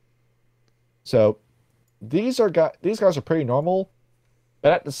 So, these guys are pretty normal,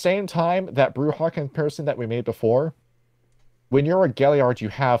 but at the same time, that Brewhawk comparison that we made before, when you're a Galliard, you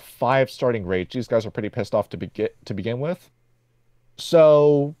have 5 starting rage. These guys are pretty pissed off to begin with.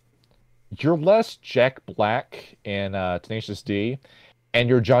 So, you're less Jack Black in Tenacious D, and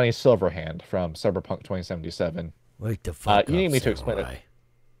you're Johnny Silverhand from Cyberpunk 2077. Wake the fuck You up, need me to explain it. Samurai.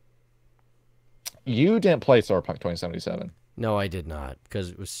 You didn't play Cyberpunk 2077. No, I did not, because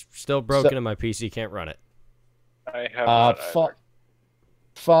it was still broken and my PC can't run it. I have not either.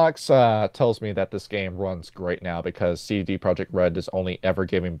 Fox tells me that this game runs great now because CD Projekt Red is only ever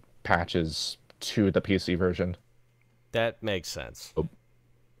giving patches to the PC version. That makes sense.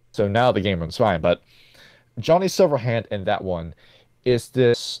 So now the game runs fine, but Johnny Silverhand in that one is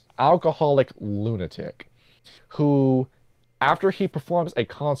this alcoholic lunatic who, after he performs a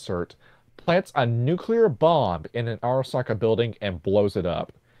concert, plants a nuclear bomb in an Arasaka building and blows it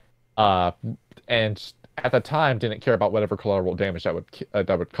up. And at the time didn't care about whatever collateral damage that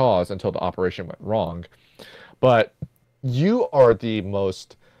would cause until the operation went wrong. But you are the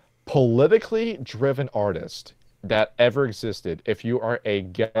most politically driven artist that ever existed if you are a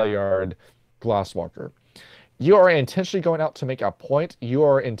Galliard Glasswalker. You are intentionally going out to make a point. You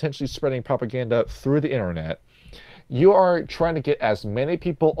are intentionally spreading propaganda through the internet. You are trying to get as many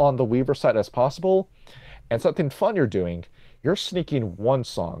people on the Weaver side as possible. And something fun you're doing, you're sneaking one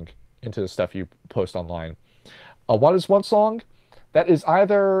song into the stuff you post online. What is one song? That is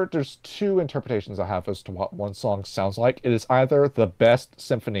either, there's 2 interpretations I have as to what one song sounds like. It is either the best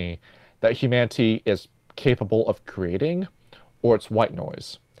symphony that humanity is capable of creating, or it's white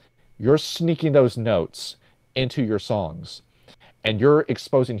noise. You're sneaking those notes into your songs, and you're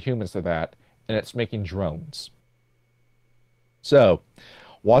exposing humans to that, and it's making drones. So,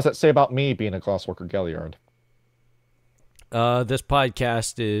 what does that say about me being a Glasswalker Galliard? This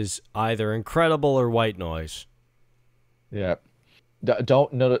podcast is either incredible or white noise. Yeah.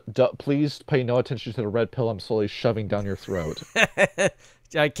 Please pay no attention to the red pill I'm slowly shoving down your throat.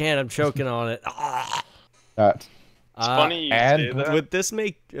 I can't. I'm choking on it. It's funny you say that. Would this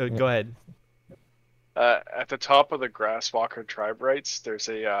make... go ahead. At the top of the Glasswalker tribe rites, there's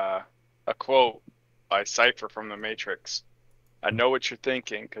a quote by Cypher from The Matrix. I know what you're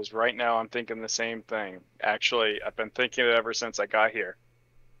thinking, because right now I'm thinking the same thing. Actually, I've been thinking it ever since I got here.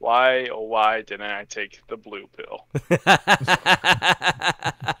 Why, oh why didn't I take the blue pill?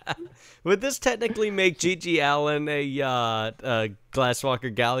 Would this technically make G.G. Allen a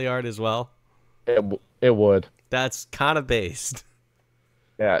Glasswalker Galliard as well? It would. That's kind of based.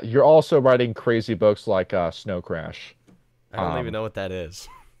 Yeah, you're also writing crazy books like Snow Crash. I don't even know what that is.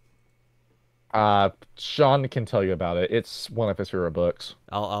 Sean can tell you about it. It's one of his favorite books.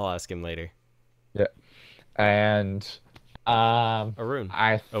 I'll ask him later. Yeah, and Arun.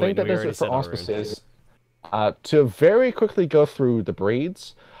 I Oh, think wait, no, that we does already it for said Arun. auspices. To very quickly go through the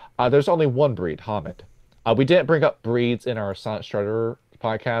breeds, there's only one breed, Hamid. We didn't bring up breeds in our Silent Strider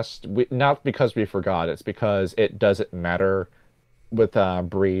podcast, not because we forgot. It's because it doesn't matter with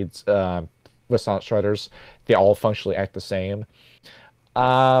breeds with Silent Striders. They all functionally act the same.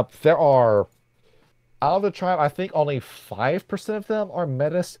 There are, out of the tribe, I think only 5% of them are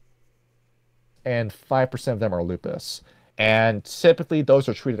Metis and 5% of them are Lupus. And typically those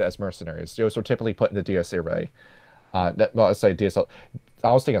are treated as mercenaries. Those are typically put in the DS array. Let's say DSL.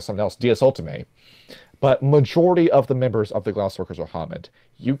 I was thinking of something else, DS Ultimate. But majority of the members of the Glasswalkers are Hamid.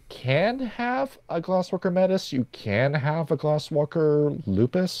 You can have a Glasswalker Metis, you can have a Glasswalker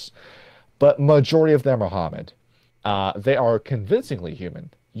Lupus, but majority of them are Hamid. They are convincingly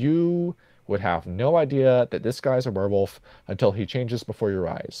human. You would have no idea that this guy's a werewolf until he changes before your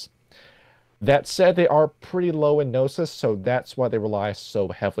eyes. That said, they are pretty low in Gnosis, so that's why they rely so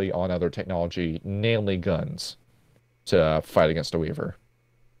heavily on other technology, namely guns, to fight against a Weaver.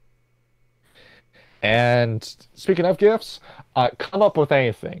 And speaking of gifts, come up with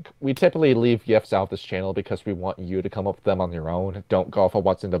anything. We typically leave gifts out of this channel because we want you to come up with them on your own. Don't go off of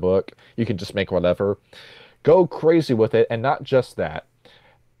what's in the book. You can just make whatever. Go crazy with it, and not just that.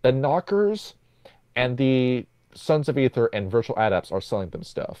 The Knockers and the Sons of Ether and Virtual Adepts are selling them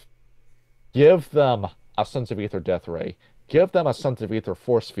stuff. Give them a Sons of Ether Death Ray. Give them a Sons of Ether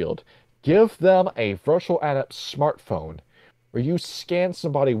Force Field. Give them a Virtual Adept smartphone where you scan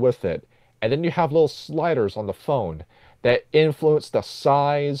somebody with it, and then you have little sliders on the phone that influence the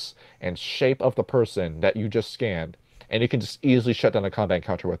size and shape of the person that you just scanned. And you can just easily shut down a combat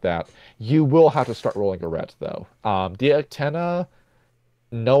encounter with that. You will have to start rolling a ret, though. The Actena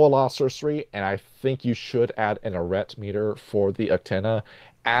know a lot of sorcery, and I think you should add an arret meter for the Actena.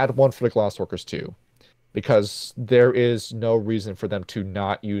 Add one for the Glassworkers, too. Because there is no reason for them to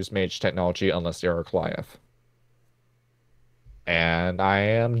not use mage technology unless they are a Goliath. And I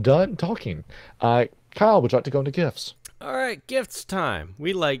am done talking. Kyle, would you like to go into gifts? All right, gifts time.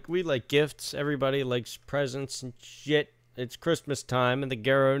 We like gifts. Everybody likes presents and shit. It's Christmas time in the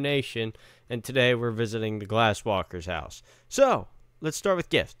Garo Nation, and today we're visiting the Glasswalker's house. So, let's start with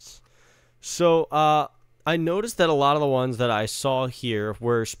gifts. So, I noticed that a lot of the ones that I saw here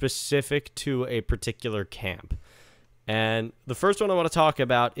were specific to a particular camp. And the first one I want to talk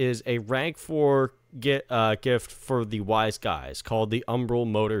about is a rank 4 gift for the Wise Guys called the Umbral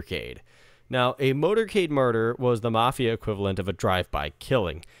Motorcade. Now, a motorcade murder was the mafia equivalent of a drive-by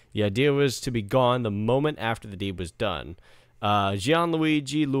killing. The idea was to be gone the moment after the deed was done.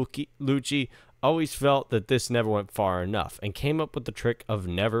 Gianluigi Lucci always felt that this never went far enough and came up with the trick of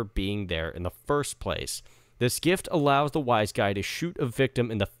never being there in the first place. This gift allows the Wise Guy to shoot a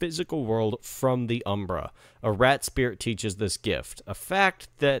victim in the physical world from the Umbra. A rat spirit teaches this gift, a fact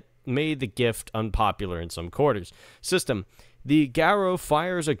that made the gift unpopular in some quarters. System. The Garo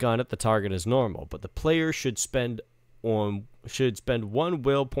fires a gun at the target as normal, but the player should spend one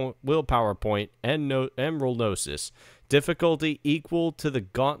willpower point and roll Gnosis. Difficulty equal to the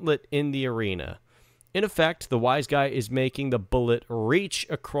gauntlet in the arena. In effect, the Wise Guy is making the bullet reach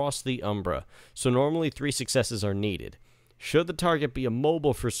across the Umbra, so normally 3 successes are needed. Should the target be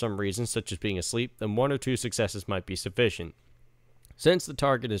immobile for some reason, such as being asleep, then 1 or 2 successes might be sufficient. Since the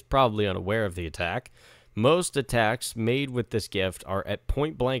target is probably unaware of the attack, most attacks made with this gift are at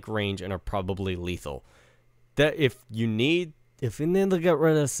point-blank range and are probably lethal. That if you need to get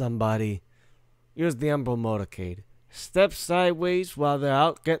rid of somebody, use the Umbral Motorcade. Step sideways while they're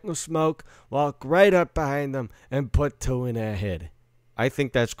out getting the smoke, walk right up behind them, and put 2 in their head. I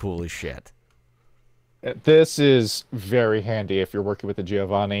think that's cool as shit. This is very handy if you're working with the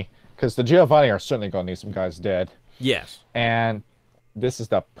Giovanni, because the Giovanni are certainly going to need some guys dead. Yes. And this is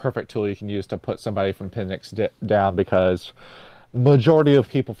the perfect tool you can use to put somebody from Pentax down, because majority of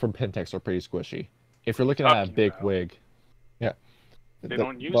people from Pentax are pretty squishy. If you're looking at a big wig, yeah. They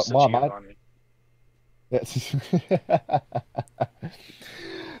don't use the Giovanni.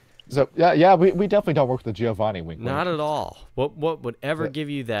 So yeah, we definitely don't work with the Giovanni wing. Not at all. What would ever give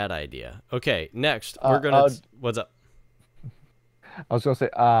you that idea? Okay, next we're gonna. What's up? I was gonna say,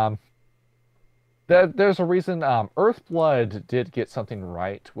 there's a reason. Earthblood did get something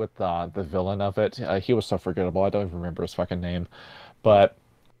right with the villain of it. He was so forgettable. I don't even remember his fucking name. But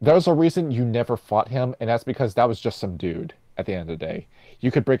there's a reason you never fought him, and that's because that was just some dude at the end of the day.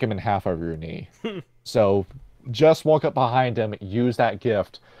 You could break him in half over your knee. So just walk up behind him, use that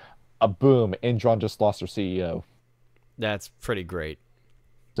gift, a boom, Indron just lost their CEO. That's pretty great.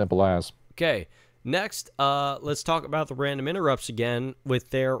 Simple as. Okay, next, let's talk about the random interrupts again with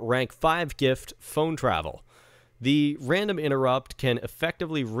their rank 5 gift, Phone Travel. The random interrupt can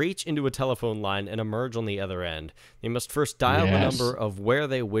effectively reach into a telephone line and emerge on the other end. They must first dial the number of where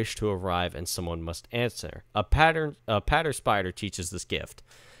they wish to arrive, and someone must answer. A patter spider teaches this gift.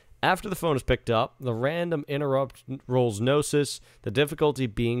 After the phone is picked up, the random interrupt rolls Gnosis, the difficulty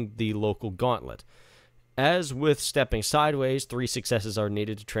being the local gauntlet. As with stepping sideways, 3 successes are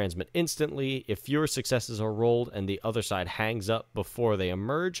needed to transmit instantly. If fewer successes are rolled and the other side hangs up before they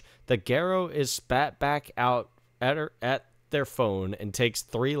emerge, the Garrow is spat back out at their phone and takes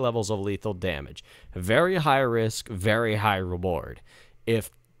 3 levels of lethal damage. Very high risk, very high reward.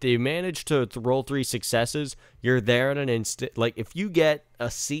 If they manage to roll 3 successes, you're there in an instant. Like, if you get a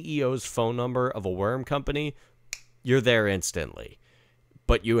CEO's phone number of a worm company, you're there instantly.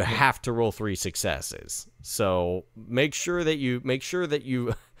 But you have to roll 3 successes. So make sure that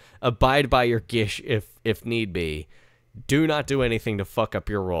you abide by your gish if need be. Do not do anything to fuck up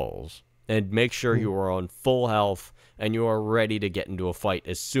your rolls. And make sure you are on full health and you are ready to get into a fight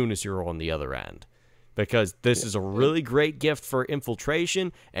as soon as you're on the other end. Because this is a really great gift for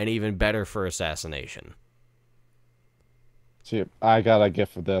infiltration and even better for assassination. See, I got a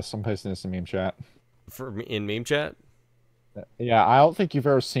gift for this. I'm posting this in meme chat. In meme chat? Yeah, I don't think you've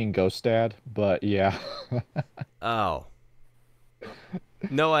ever seen Ghost Dad, but yeah. Oh.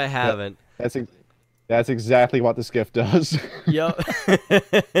 No, I haven't. That's exactly what this gift does. Yup.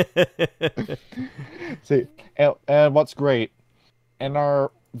 See, and what's great, in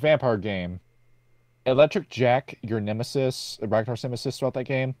our vampire game, Electric Jack, your nemesis, Ragnar's nemesis throughout that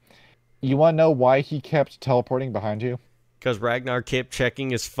game, you want to know why he kept teleporting behind you? Because Ragnar kept checking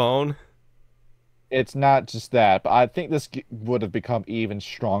his phone? It's not just that, but I think this would have become even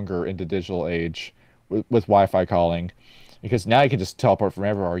stronger in the digital age with Wi-Fi calling. Because now you can just teleport from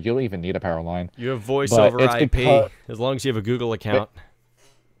everywhere. You don't even need a power line. You have voice over IP, as long as you have a Google account.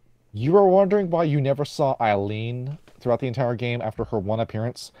 You were wondering why you never saw Eileen throughout the entire game after her one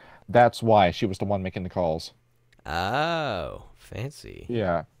appearance? That's why. She was the one making the calls. Oh, fancy.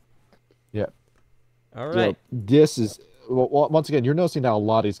 Yeah. Yeah. All right. So this is... Well, once again, you're noticing that a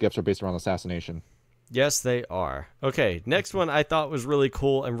lot of these gifts are based around assassination. Yes, they are. Okay, next one I thought was really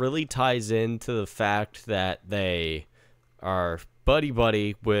cool and really ties into the fact that they are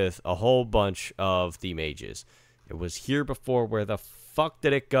buddy-buddy with a whole bunch of the mages. It was here before. Where the fuck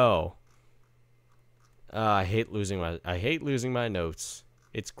did it go? I hate losing my notes.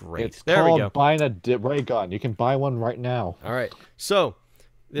 It's great. It's there we go. called buying a ray gun. You can buy one right now. All right. So,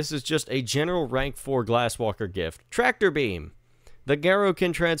 this is just a general rank 4 Glasswalker gift. Tractor Beam. The Garrow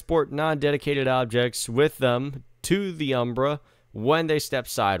can transport non-dedicated objects with them to the Umbra when they step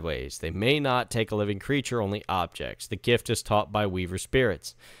sideways. They may not take a living creature, only objects. The gift is taught by Weaver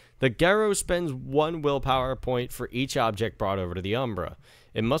Spirits. The Garrow spends 1 willpower point for each object brought over to the Umbra.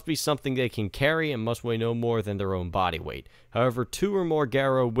 It must be something they can carry and must weigh no more than their own body weight. However, 2 or more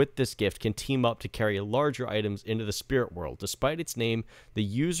Garrow with this gift can team up to carry larger items into the spirit world. Despite its name, the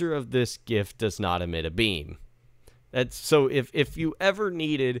user of this gift does not emit a beam. So if you ever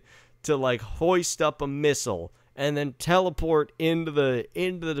needed to like hoist up a missile and then teleport into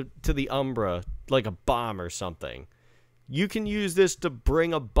the Umbra like a bomb or something, you can use this to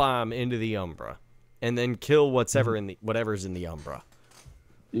bring a bomb into the Umbra and then kill whatever's in the Umbra.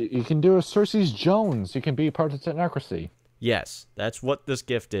 You can do a Cersei's Jones. You can be part of technocracy. Yes, that's what this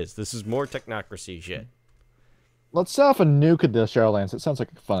gift is. This is more technocracy shit. Let's set off a nuke at the Shadowlands. It sounds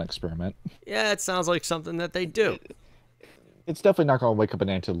like a fun experiment. Yeah, it sounds like something that they do. It's definitely not going to wake up an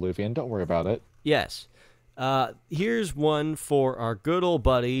antediluvian. Don't worry about it. Yes. Here's one for our good old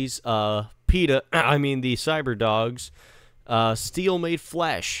buddies, the Cyber Dogs. Steel Made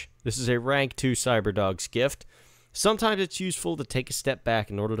Flesh. This is a rank 2 Cyber Dogs gift. Sometimes it's useful to take a step back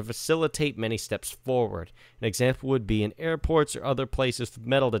in order to facilitate many steps forward. An example would be in airports or other places with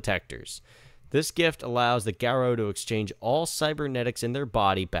metal detectors. This gift allows the Garrow to exchange all cybernetics in their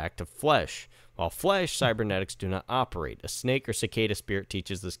body back to flesh. While flesh, cybernetics do not operate. A snake or cicada spirit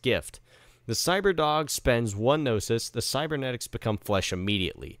teaches this gift. The Cyber Dog spends 1 Gnosis. The cybernetics become flesh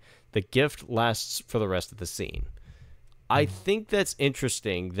immediately. The gift lasts for the rest of the scene. I think that's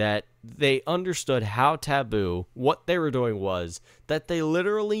interesting that they understood how taboo what they were doing was, that they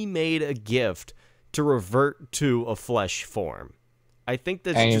literally made a gift to revert to a flesh form. I think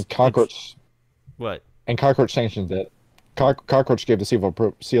that's And just Cockroach. What? And Cockroach sanctioned it. Cockroach gave the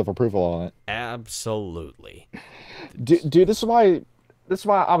seal of approval on it. Absolutely. Dude, this is why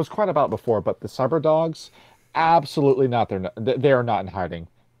I was quiet about it before, but the cyber dogs, absolutely not. They are not in hiding.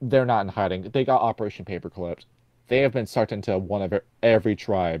 They're not in hiding. They got Operation Paperclip. They have been sucked into one of every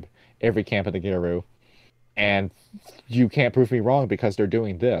tribe, every camp of the Giru, and you can't prove me wrong because they're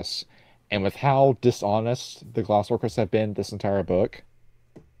doing this. And with how dishonest the Glassworkers have been this entire book,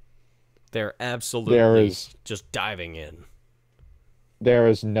 they're absolutely just diving in. There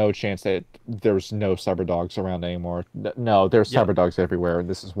is no chance that there's no cyber dogs around anymore. No, there's cyber dogs everywhere, and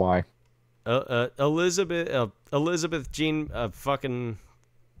this is why. Elizabeth Jean fucking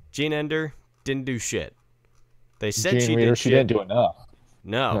Jean Ender didn't do shit. They said she did shit. She didn't do enough.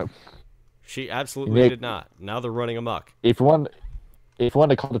 No. She absolutely did not. Now they're running amok. If you wanted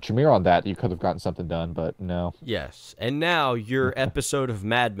to call the Tremere on that, you could have gotten something done, but no. Yes. And now your episode of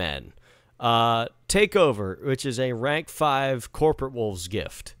Mad Men. Takeover, which is a rank 5 corporate wolves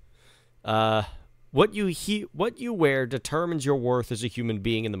gift. What you wear determines your worth as a human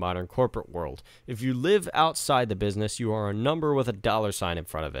being in the modern corporate world. If you live outside the business, you are a number with a $sign in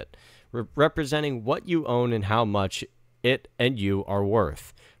front of it, representing what you own and how much it and you are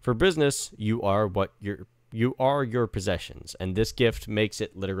worth. For business, you are your possessions, and this gift makes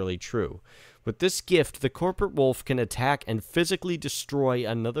it literally true. With this gift, the corporate wolf can attack and physically destroy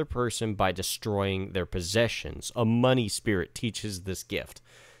another person by destroying their possessions. A money spirit teaches this gift.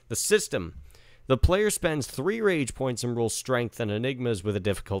 The system. The player spends 3 rage points and rolls strength and enigmas with a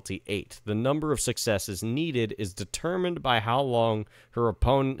difficulty 8. The number of successes needed is determined by how long her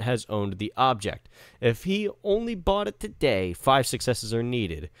opponent has owned the object. If he only bought it today, 5 successes are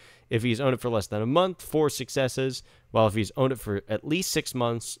needed. If he's owned it for less than a month, 4 successes. While if he's owned it for at least 6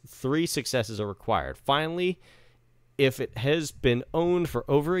 months, 3 successes are required. Finally, if it has been owned for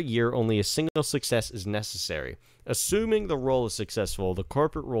over a year, only a single success is necessary. Assuming the roll is successful, the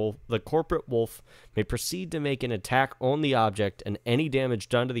corporate wolf may proceed to make an attack on the object, and any damage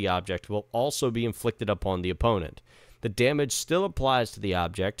done to the object will also be inflicted upon the opponent. The damage still applies to the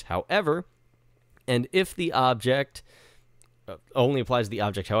object, however, and if the object only applies to the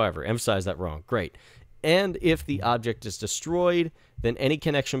object, however. Emphasize that wrong. Great. And if the object is destroyed, then any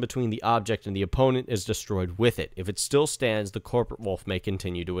connection between the object and the opponent is destroyed with it. If it still stands, the corporate wolf may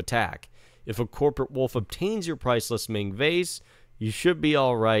continue to attack. If a corporate wolf obtains your priceless Ming vase, you should be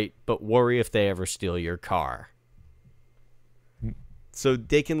alright, but worry if they ever steal your car. So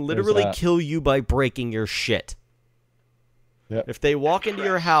they can literally kill you by breaking your shit. Yep. If they walk into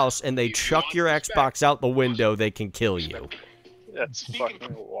your house and they chuck your Xbox out the window, they can kill you. That's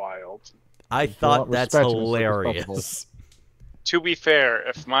fucking wild. I thought that's hilarious. To be fair,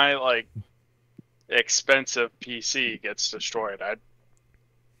 if my expensive PC gets destroyed,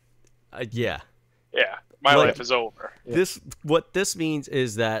 yeah, my life is over. What this means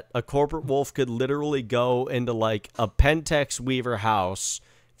is that a corporate wolf could literally go into a Pentex Weaver house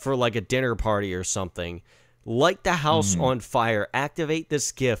for a dinner party or something, light the house on fire, activate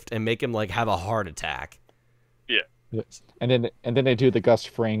this gift, and make him have a heart attack. Yeah. Yes. And then they do the Gus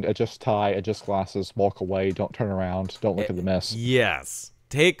Fring, adjust tie, adjust glasses, walk away, don't turn around, don't look at the mess. Yes.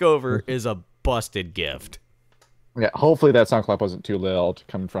 Takeover is a busted gift. Yeah, hopefully that sound clip wasn't too loud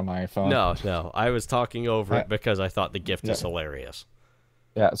coming from my phone. No. I was talking over it because I thought the gift is hilarious.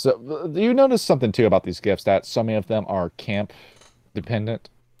 Yeah, so you notice something too about these gifts, that so many of them are camp dependent.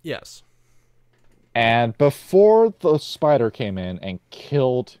 Yes. And before the spider came in and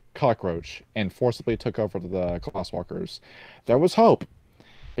killed Cockroach and forcibly took over the Glasswalkers, there was hope.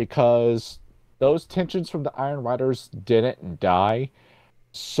 Because those tensions from the Iron Riders didn't die.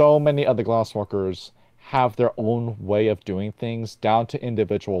 So many of the Glasswalkers have their own way of doing things down to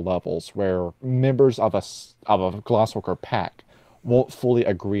individual levels where members of a Glasswalker pack won't fully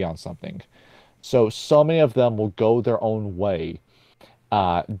agree on something. So many of them will go their own way,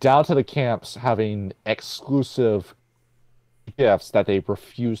 down to the camps having exclusive gifts that they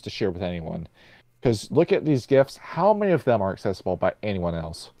refuse to share with anyone. Because look at these gifts, how many of them are accessible by anyone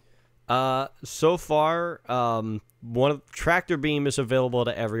else? So far, Tractor Beam is available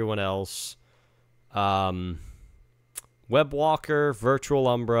to everyone else. Webwalker, Virtual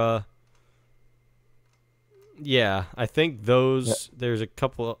Umbra. Yeah, I think those. Yeah. There's a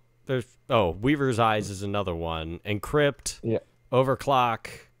couple. Weaver's Eyes is another one. Encrypt. Yeah. Overclock.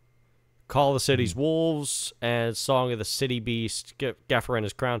 Call the City's Wolves and Song of the City Beast, Gaffer and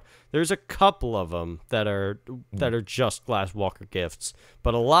His Crown. There's a couple of them that are just Glasswalker gifts,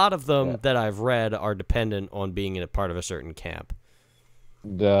 but a lot of them that I've read are dependent on being in a part of a certain camp.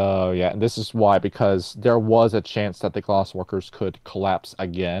 Yeah, and this is why, because there was a chance that the Glasswalkers could collapse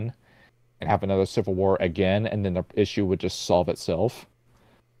again and have another civil war again, and then the issue would just solve itself.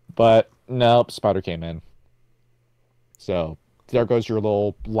 But nope, Spider came in. So there goes your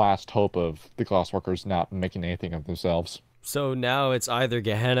little last hope of the Glasswalkers not making anything of themselves. So now it's either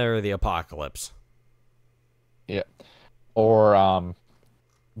Gehenna or the Apocalypse. Yeah. Or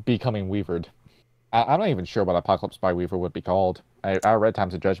becoming Weavered. I'm not even sure what Apocalypse by Weaver would be called. I read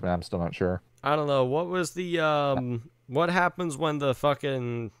Times of Judgment, I'm still not sure. I don't know. What was the what happens when the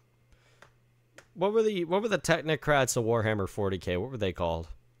fucking what were the technocrats of Warhammer 40K? What were they called?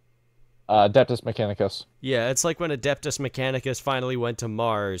 Adeptus Mechanicus. Yeah, it's like when Adeptus Mechanicus finally went to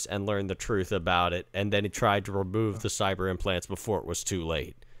Mars and learned the truth about it, and then he tried to remove the cyber implants before it was too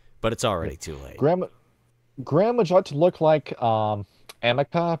late. But it's already too late. Graham, would you like to look like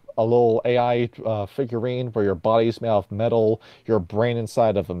Amica, a little AI figurine where your body's made of metal, your brain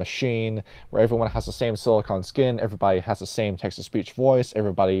inside of a machine, where everyone has the same silicone skin, everybody has the same text-to-speech voice,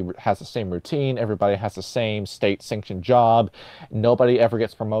 everybody has the same routine, everybody has the same state-sanctioned job, nobody ever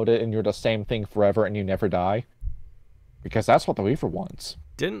gets promoted, and you're the same thing forever, and you never die? Because that's what the Weaver wants.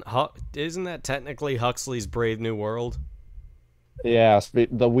 Isn't that technically Huxley's Brave New World? Yes,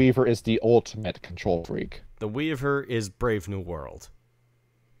 the Weaver is the ultimate control freak. The Weaver is Brave New World.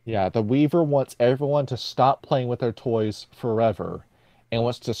 Yeah, the Weaver wants everyone to stop playing with their toys forever and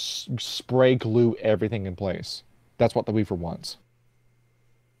wants to spray glue everything in place. That's what the Weaver wants.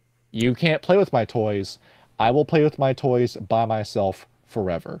 You can't play with my toys. I will play with my toys by myself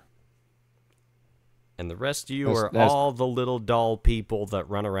forever. And the rest of you are all the little doll people that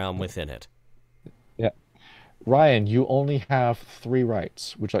run around within it. Yeah. Ryan, you only have 3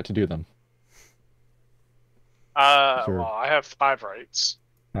 rights. Would you like to do them? Well, I have 5 rights.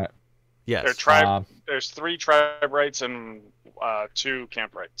 Yes. There's 3 tribe rights and 2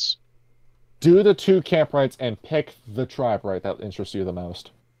 camp rights. Do the 2 camp rights and pick the tribe right that interests you the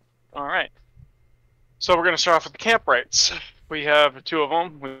most. All right. So we're going to start off with the camp rights. We have 2 of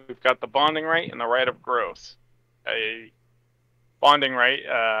them. We've got the bonding right and the right of growth. A bonding right,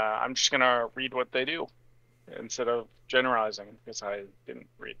 I'm just going to read what they do instead of generalizing because I didn't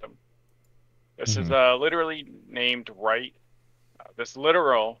read them. This is literally named right. This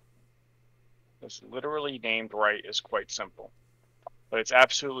literally named right is quite simple, but it's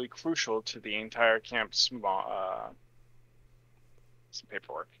absolutely crucial to the entire camp's some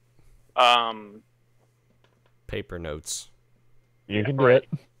paperwork. Paper notes. You can do it.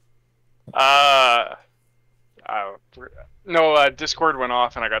 No, Discord went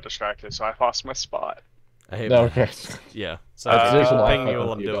off and I got distracted, so I lost my spot. I hate Okay. Yeah. So I'll ping you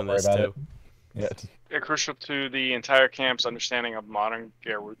while I'm doing this too. Yeah. They're crucial to the entire camp's understanding of modern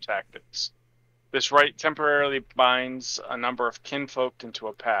Geru tactics. This rite temporarily binds a number of kinfolk into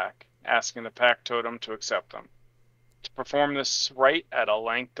a pack, asking the pack totem to accept them. To perform this rite at a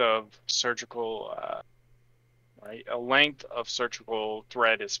length of surgical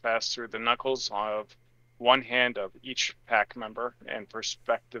thread is passed through the knuckles of one hand of each pack member and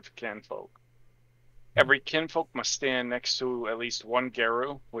prospective kinfolk. Every kinfolk must stand next to at least one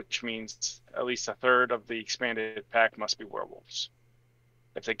Geru, which means at least a third of the expanded pack must be werewolves.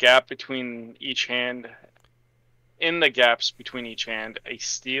 If the gap between each hand, in the gaps between each hand, a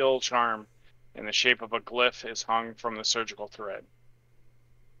steel charm in the shape of a glyph is hung from the surgical thread.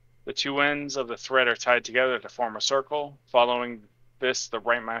 The 2 ends of the thread are tied together to form a circle. Following this, the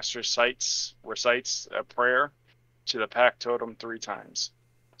Rite Master recites a prayer to the pack totem 3 times,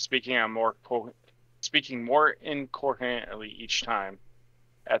 speaking more incoherently each time.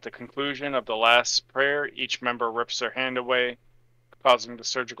 At the conclusion of the last prayer, each member rips their hand away, causing the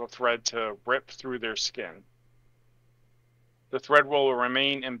surgical thread to rip through their skin. The thread will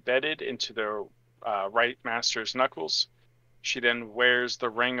remain embedded into the Rite Master's knuckles. She then wears the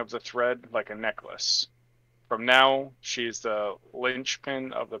ring of the thread like a necklace. From now, she is the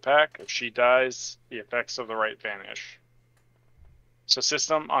linchpin of the pack. If she dies, the effects of the rite vanish. So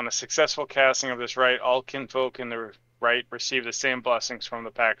system, on a successful casting of this rite, all kinfolk in the rite receive the same blessings from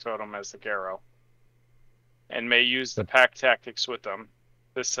the pack totem as the Geru, and may use the pack tactics with them.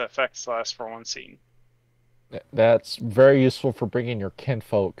 This effect lasts for 1 scene. That's very useful for bringing your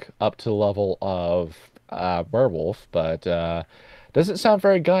kinfolk up to the level of werewolf, but doesn't sound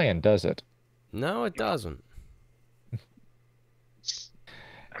very Gaian, does it? No, it doesn't.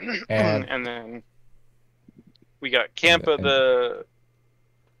 And then we got Camp of the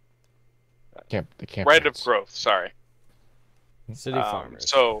The camp Rite of rats. growth. Sorry. City farmers.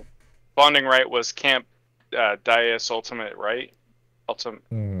 So, bonding rite was Camp Dias Ultimate Rite. Hmm.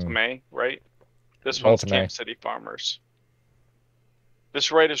 Ultimate, right? This one's Ultimate. Camp City Farmers.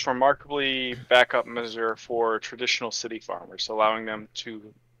 This rite is remarkably backup measure for traditional city farmers, allowing them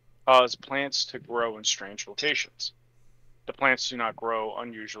to cause plants to grow in strange locations. The plants do not grow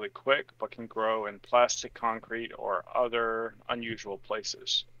unusually quick, but can grow in plastic, concrete, or other unusual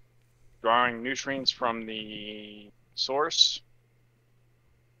places. Drawing nutrients from the source,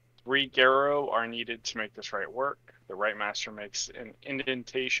 3 Garo are needed to make this rite work. The rite master makes an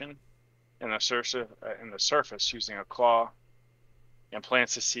indentation in the surface using a claw, and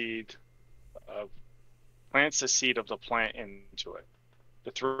plants the seed of the plant into it.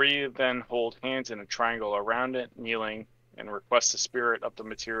 The 3 then hold hands in a triangle around it, kneeling, and request the spirit of the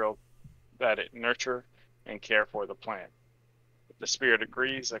material that it nurture and care for the plant. If the spirit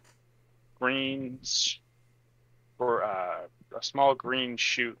agrees, a small green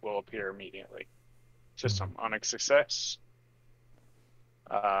shoot will appear immediately. System on a success.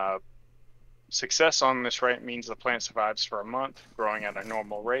 Success on this rite means the plant survives for a month, growing at a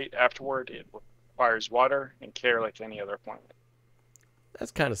normal rate. Afterward, it requires water and care like any other plant.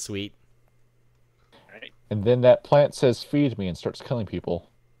 That's kind of sweet. Right? And then that plant says, "Feed me," and starts killing people.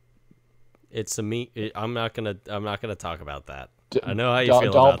 It's a me. I'm not gonna talk about that. D- I know how you don't,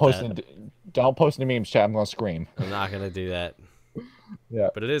 feel don't about post that. Don't post any memes, chat. I'm gonna scream. I'm not gonna do that. Yeah.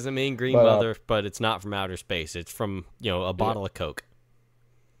 But it is a mean green But, mother, but it's not from outer space. It's from, a bottle of Coke.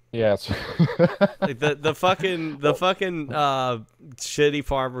 Yes. Like the fucking shitty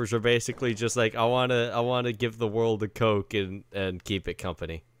farmers are basically just like, I wanna give the world a Coke and keep it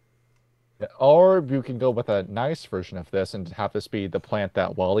company. Or you can go with a nice version of this and have this be the plant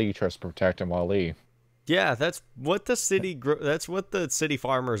that Wally tries to protect in Wally. Yeah, that's what the city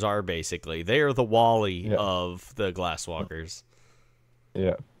farmers are basically. They are the Wally of the Glasswalkers.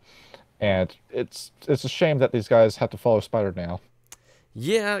 Yeah. And it's a shame that these guys have to follow Spider now.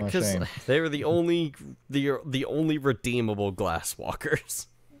 Yeah, What a because shame. they were the only redeemable Glasswalkers.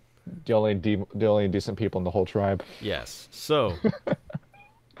 The only decent people in the whole tribe. Yes. So,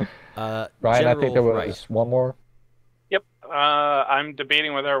 Ryan, I think there was Wright. one more. Yep. I'm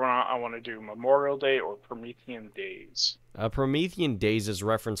debating whether I want to do Memorial Day or Promethean Days. Promethean Days is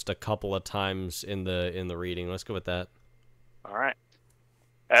referenced a couple of times in the reading. Let's go with that. All right.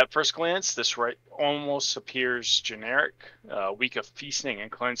 At first glance, this rite almost appears generic. A week of feasting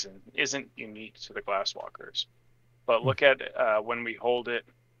and cleansing isn't unique to the Glasswalkers. But look at when we hold it,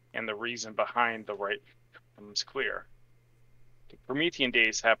 and the reason behind the rite becomes clear. The Promethean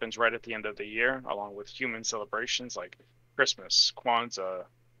Days happens right at the end of the year, along with human celebrations like Christmas, Kwanzaa,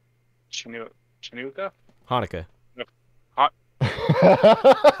 Chanukah? Hanukkah. Ha-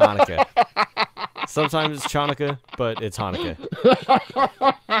 Hanukkah. Sometimes it's Chanukah, but it's Hanukkah.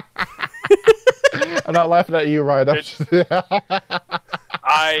 I'm not laughing at you, Ryan.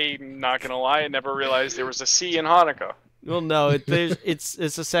 I'm not gonna lie, I never realized there was a C in Hanukkah. Well, no, it's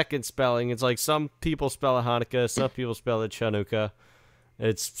a second spelling. It's like some people spell it Hanukkah, some people spell it Chanukah.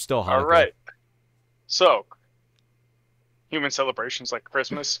 It's still Hanukkah. All right. So, human celebrations like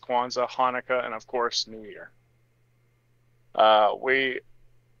Christmas, Kwanzaa, Hanukkah, and of course, New Year. We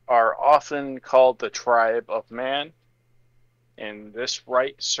are often called the tribe of man, and this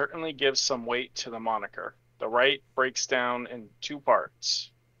rite certainly gives some weight to the moniker. The rite breaks down in 2 parts.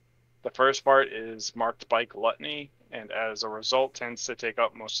 The first part is marked by gluttony, and as a result tends to take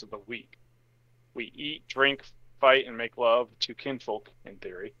up most of the week. We eat, drink, fight, and make love to kinfolk, in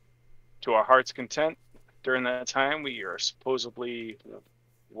theory, to our heart's content. During that time, we are supposedly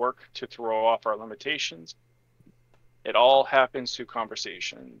work to throw off our limitations. It all happens through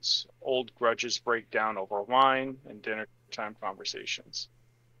conversations. Old grudges break down over wine and dinner time conversations.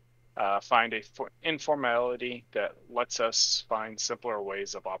 Find a informality that lets us find simpler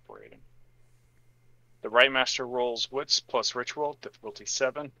ways of operating. The Rite Master rolls wits plus ritual, difficulty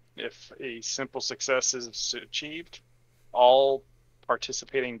 7. If a simple success is achieved, all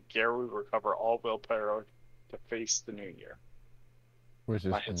participating Geru recover all willpower to face the new year. Which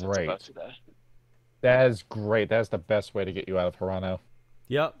is My headset's great. about to die. That is great. That's the best way to get you out of Hirano.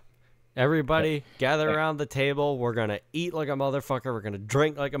 Yep. Everybody gather around the table. We're going to eat like a motherfucker. We're going to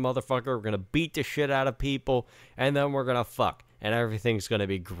drink like a motherfucker. We're going to beat the shit out of people. And then we're going to fuck. And everything's going to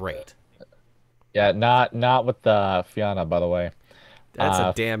be great. Yeah, not with Fiona, by the way. That's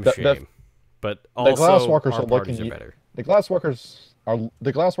a damn the- shame. But The also, Glasswalkers our are parties looking. are better. The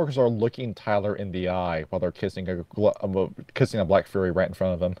Glasswalkers are looking Tyler in the eye while they're kissing a Black Fury right in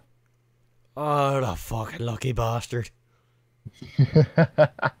front of him. Oh, the fucking lucky bastard.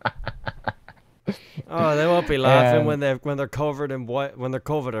 Oh, they won't be laughing And- when they're covered in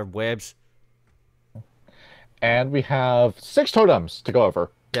webs. And we have 6 totems to go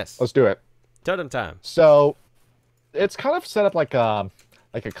over. Yes. Let's do it. Totem time. So it's kind of set up like a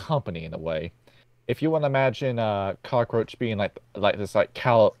company in a way. If you want to imagine Cockroach being like this like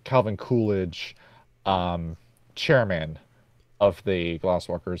Calvin Coolidge chairman of the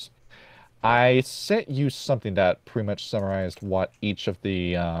Glasswalkers, I sent you something that pretty much summarized what each of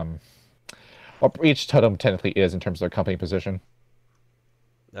the what each totem technically is in terms of their company position.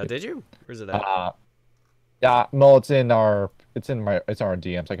 Did you? Where's it at? Yeah, well, it's in our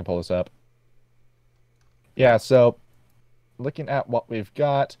DMs. I can pull this up. Yeah, so looking at what we've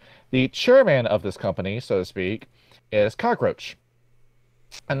got, the chairman of this company, so to speak, is Cockroach.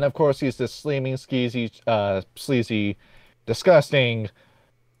 And of course, he's this sleeming, sleazy, disgusting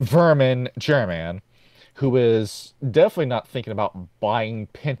vermin chairman who is definitely not thinking about buying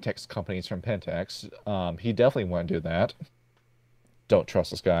Pentex companies from Pentex. He definitely wouldn't do that. Don't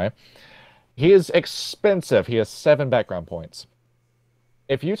trust this guy. He is expensive. He has 7 background points.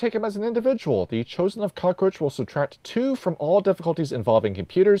 If you take him as an individual, the Chosen of Cockroach will subtract 2 from all difficulties involving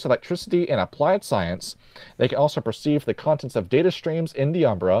computers, electricity, and applied science. They can also perceive the contents of data streams in the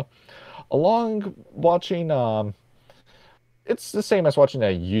Umbra, along watching, it's the same as watching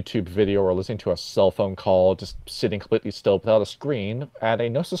a YouTube video or listening to a cell phone call, just sitting completely still without a screen at a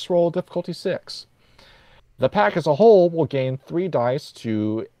Gnosis roll difficulty 6. The pack as a whole will gain 3 dice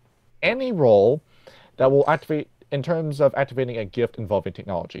to any roll that will activate in terms of activating a gift involving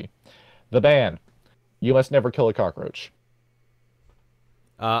technology. The ban: you must never kill a cockroach.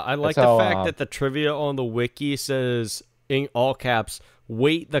 I like That's the how, fact that the trivia on the wiki says, in all caps,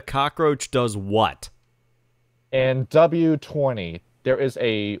 wait, the cockroach does what? In W20, there is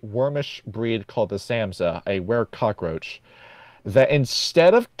a wormish breed called the Samza, a rare cockroach, that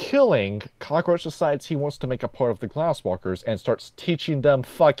instead of killing, Cockroach decides he wants to make a part of the Glasswalkers and starts teaching them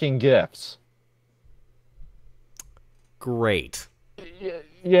fucking gifts. Great.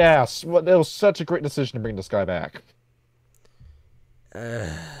 Yes, well, that was such a great decision to bring this guy back.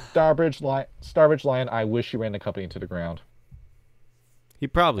 Starbridge Lion, I wish you ran the company into the ground. He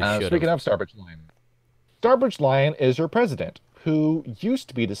probably should. Speaking of Starbridge Lion, Starbridge Lion is your president, who used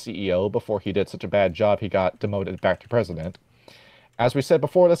to be the CEO before he did such a bad job he got demoted back to president. As we said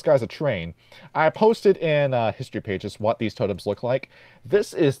before, this guy's a train. I posted in history pages what these totems look like.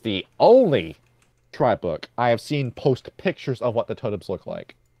 This is the only tribe book I have seen post pictures of what the totems look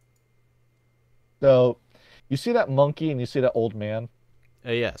like. So, you see that monkey and you see that old man?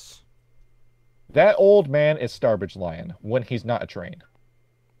 Yes. That old man is Starbridge Lion when he's not a train.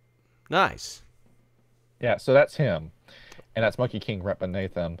 Nice. Yeah, so that's him. And that's Monkey King rep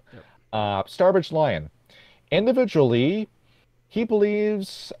beneath him. Yep. Starbridge Lion. Individually, he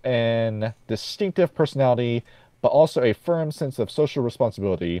believes in distinctive personality, but also a firm sense of social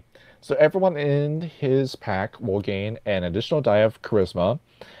responsibility. So everyone in his pack will gain an additional die of charisma,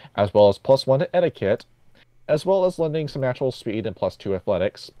 as well as +1 to etiquette, as well as lending some natural speed and +2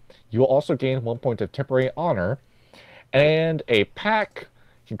 athletics. You will also gain 1 point of temporary honor, and a pack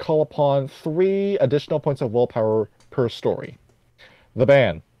can call upon 3 additional points of willpower per story. The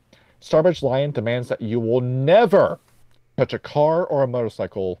ban: Starbridge Lion demands that you will never touch a car or a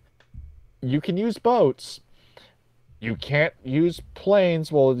motorcycle. You can use boats. You can't use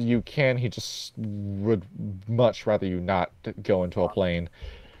planes. Well, you can. He just would much rather you not go into a plane.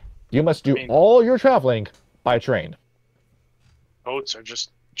 You must do all your traveling by train. Boats are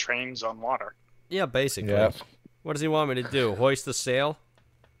just trains on water. Yeah, basically. Yeah. What does he want me to do? Hoist the sail?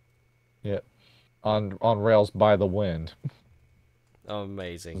 Yeah. On rails by the wind.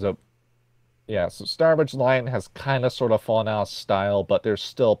 Amazing. So, yeah, so Starbridge Lion has kind of sort of fallen out of style, but there's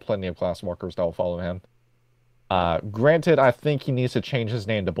still plenty of Glasswalkers that will follow him. Granted, I think he needs to change his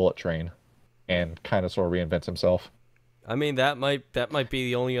name to Bullet Train and kind of sort of reinvent himself. I mean, that might be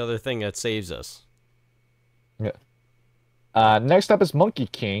the only other thing that saves us. Yeah. Next up is Monkey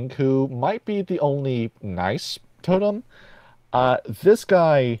King, who might be the only nice totem. This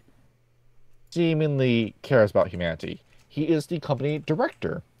guy seemingly cares about humanity. He is the company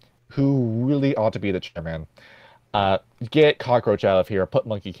director, who really ought to be the chairman. Get Cockroach out of here. Put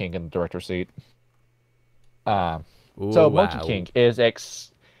Monkey King in the director's seat. So Monkey King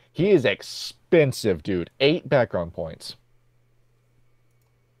is he is expensive, dude. 8 background points.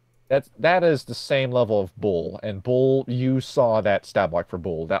 That is the same level of Bull. And Bull, you saw that stat block for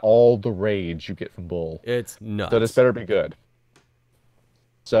Bull. That all the rage you get from Bull. It's nuts. So this better be good.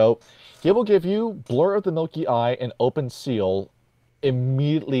 So he will give you Blur of the Milky Eye and Open Seal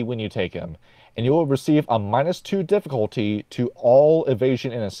immediately when you take him. and you will receive a -2 difficulty to all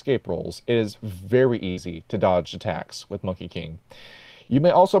evasion and escape rolls. It is very easy to dodge attacks with Monkey King. You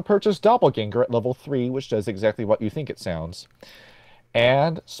may also purchase Doppelganger at level 3, which does exactly what you think it sounds.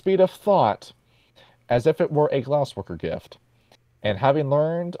 And Speed of Thought, as if it were a Glassworker gift. And having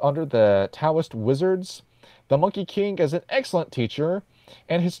learned under the Taoist wizards, the Monkey King is an excellent teacher,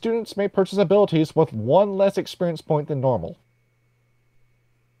 and his students may purchase abilities with 1 less experience point than normal.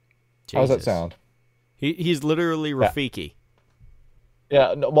 Jesus. How does that sound? He's literally Rafiki.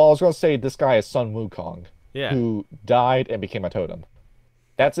 Yeah, no, well, I was going to say this guy is Sun Wukong, Yeah. who died and became a totem.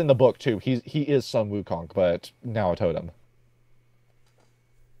 That's in the book, too. He is Sun Wukong, but now a totem.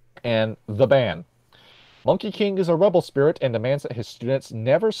 And the ban. Monkey King is a rebel spirit and demands that his students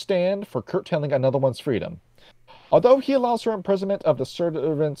never stand for curtailing another one's freedom. Although he allows for imprisonment of the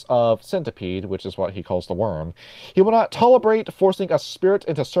servants of Centipede, which is what he calls the worm, he will not tolerate forcing a spirit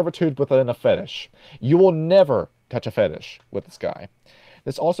into servitude within a fetish. You will never touch a fetish with this guy.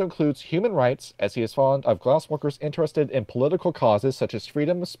 This also includes human rights, as he is fond of glassworkers interested in political causes such as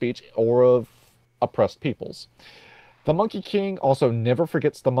freedom of speech or of oppressed peoples. The Monkey King also never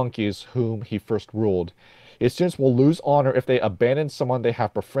forgets the monkeys whom he first ruled. His students will lose honor if they abandon someone they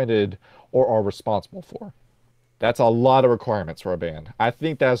have befriended or are responsible for. That's a lot of requirements for a ban. I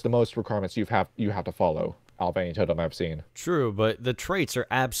think that's the most requirements you have to follow out of any totem I've seen. True, but the traits are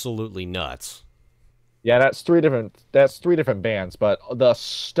absolutely nuts. Yeah, that's three different bans, but the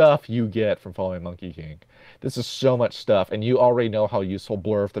stuff you get from following Monkey King. This is so much stuff, and you already know how useful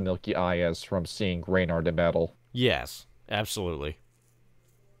Blur of the Milky Eye is from seeing Reynard in battle. Yes, absolutely.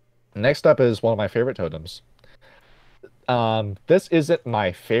 Next up is one of my favorite totems. This isn't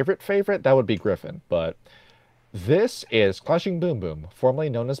my favorite, that would be Griffin, but this is Clashing Boom Boom, formerly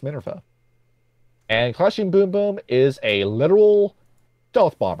known as Minerva. And Clashing Boom Boom is a literal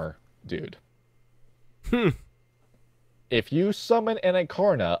stealth bomber, dude. If you summon an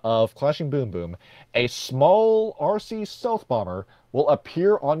Incarna of Clashing Boom Boom, a small RC stealth bomber will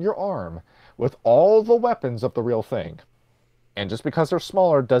appear on your arm with all the weapons of the real thing. And just because they're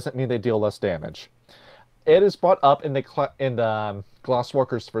smaller doesn't mean they deal less damage. It is brought up in the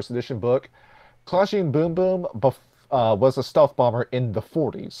Glassworkers First Edition book. Clashing Boom Boom was a stealth bomber in the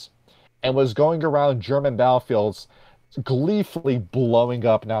 40s and was going around German battlefields gleefully blowing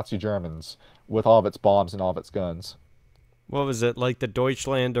up Nazi Germans with all of its bombs and all of its guns. What was it, like the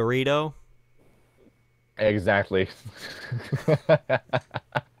Deutschland Dorito? Exactly.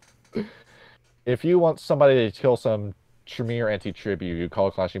 If you want somebody to kill some Tremere anti-tribute, you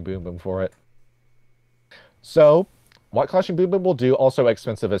call Clashing Boom Boom for it. So, what Clashing Boom Boom will do, also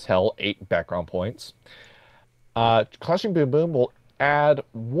expensive as hell, 8 background points. Clashing Boom Boom will add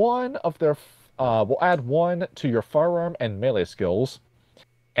one to your firearm and melee skills,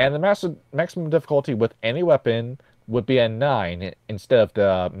 and the maximum difficulty with any weapon would be a 9 instead of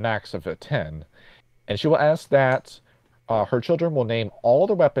the max of a 10. And she will ask that her children will name all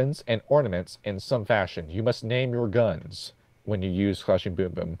the weapons and ornaments in some fashion. You must name your guns when you use Clashing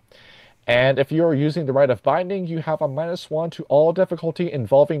Boom Boom. And if you are using the Rite of Binding, you have a -1 to all difficulty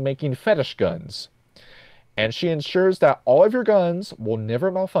involving making fetish guns. And she ensures that all of your guns will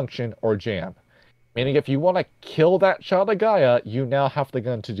never malfunction or jam. Meaning if you want to kill that child of Gaia, you now have the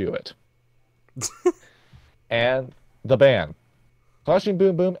gun to do it. And the ban. Clashing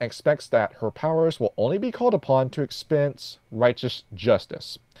Boom Boom expects that her powers will only be called upon to expense righteous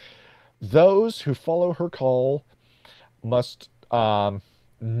justice. Those who follow her call must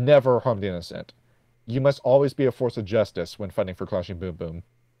never harm the innocent. You must always be a force of justice when fighting for Clashing Boom Boom.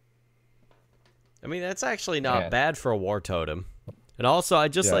 I mean, that's actually not bad for a war totem. And also, I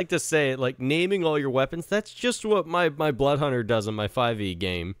just like to say, like, naming all your weapons, that's just what my Blood Hunter does in my 5e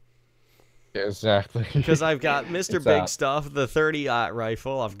game. Exactly. Because I've got Mr. Big Stuff, the 30-aught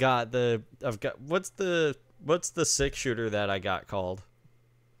rifle. I've got what's the 6-shooter that I got called?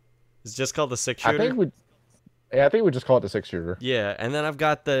 It's just called the 6-shooter. I think we just call it the 6-shooter. Yeah, and then I've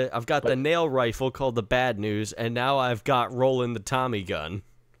got the nail rifle called the Bad News, and now I've got Roland the Tommy gun.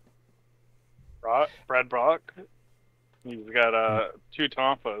 Brad Brock. He's got 2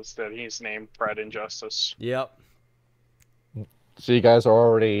 Tonfas that he's named Pride and Justice. Yep. So you guys are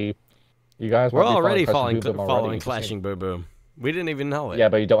already. We're already following Clashing Boom Boom. We didn't even know it. Yeah,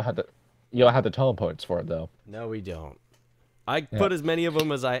 but you don't have the tone points for it though. No, we don't. I put as many of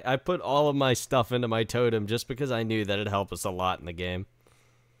them as I put all of my stuff into my totem just because I knew that it'd help us a lot in the game.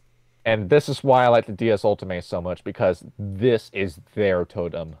 And this is why I like the DS Ultimate so much, because this is their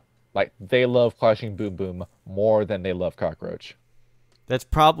totem. Like, they love Clashing Boom Boom more than they love Cockroach. That's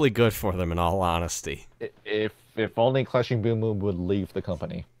probably good for them, in all honesty. If only Clashing Boom Boom would leave the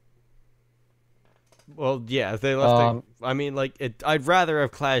company. Well, yeah, they left. I mean, like, I'd rather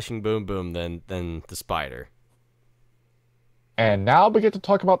have Clashing Boom Boom than the spider. And now we get to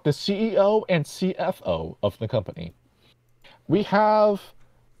talk about the CEO and CFO of the company. We have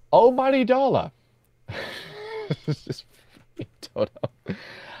Almighty Dollar. This is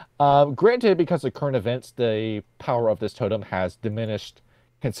totem. Granted, because of current events, the power of this totem has diminished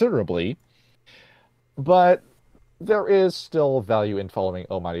considerably, but there is still value in following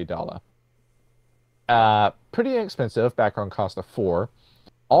Almighty Dollar. Pretty inexpensive, background cost of 4.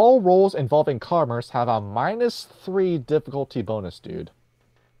 All roles involving commerce have a -3 difficulty bonus, dude.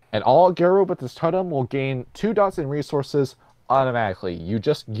 And all Garo with this totem will gain 2 dots in resources automatically. You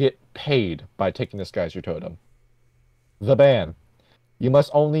just get paid by taking this guy as your totem. The ban. You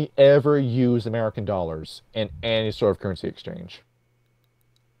must only ever use American dollars in any sort of currency exchange.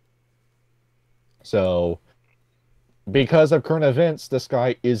 So, because of current events, this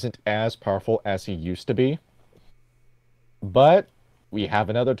guy isn't as powerful as he used to be. But we have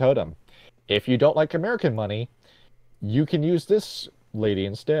another totem. If you don't like American money, you can use this lady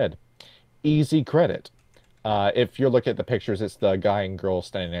instead. Easy credit. If you're looking at the pictures, it's the guy and girl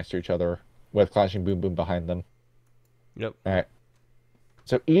standing next to each other with Clashing Boom Boom behind them. Yep. All right.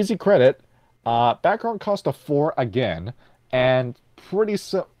 So easy credit. Background cost of 4 again, and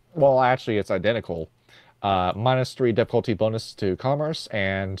well, actually, it's identical. -3 difficulty bonus to commerce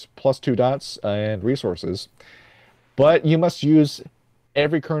and +2 dots and resources. But you must use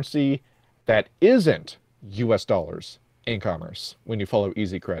every currency that isn't US dollars in commerce when you follow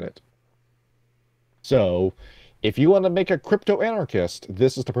easy credit. So, if you want to make a crypto anarchist,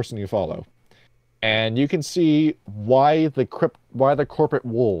 this is the person you follow. And you can see why the corporate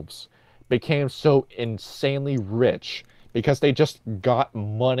wolves became so insanely rich, because they just got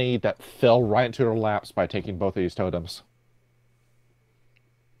money that fell right into their laps by taking both of these totems.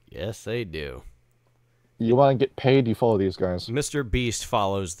 Yes, they do. You want to get paid, you follow these guys. Mr. Beast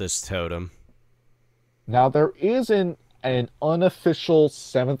follows this totem. Now, there is an unofficial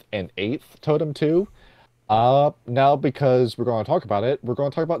 7th and 8th totem, too. Now, because we're going to talk about it, we're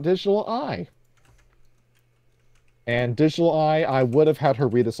going to talk about Digital Eye. And Digital Eye, I would have had her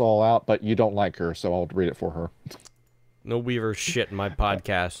read this all out, but you don't like her, so I'll read it for her. No Weaver shit in my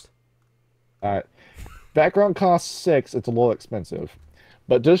podcast. Alright. Background costs 6, it's a little expensive.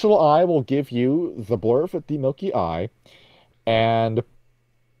 But Digital Eye will give you the blurb with the Milky Eye, and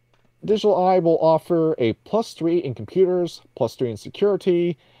Digital Eye will offer a +3 in computers, +3 in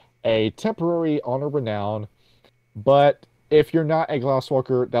security, a temporary honor renown, but if you're not a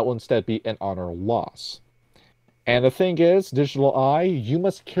Glasswalker, that will instead be an honor loss. And the thing is, Digital Eye, you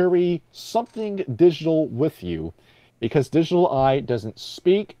must carry something digital with you, because Digital Eye doesn't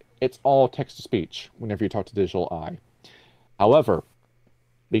speak, it's all text-to-speech whenever you talk to Digital Eye. However,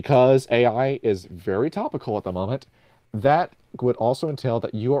 because AI is very topical at the moment, that would also entail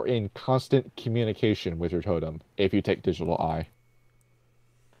that you are in constant communication with your totem if you take Digital Eye.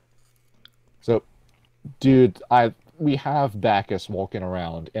 So, dude, we have Bacchus walking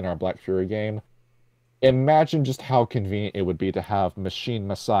around in our Black Fury game. Imagine just how convenient it would be to have Machine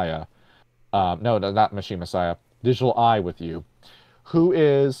Messiah. No, not Machine Messiah. Digital Eye with you. Who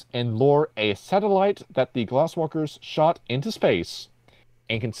is, in lore, a satellite that the Glasswalkers shot into space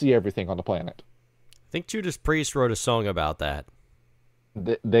and can see everything on the planet. I think Judas Priest wrote a song about that.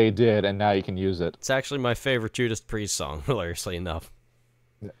 They did, and now you can use it. It's actually my favorite Judas Priest song, hilariously enough.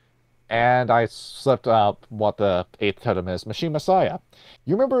 And I slipped up what the 8th totem is. Machine Messiah.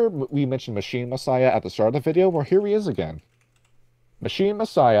 You remember we mentioned Machine Messiah at the start of the video? Well, here he is again. Machine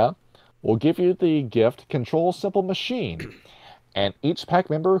Messiah will give you the gift Control Simple Machine. And each pack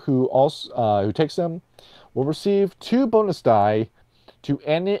member who takes them will receive 2 bonus die to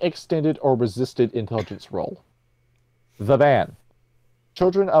any extended or resisted intelligence roll. The ban.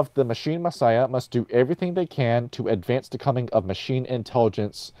 Children of the Machine Messiah must do everything they can to advance the coming of machine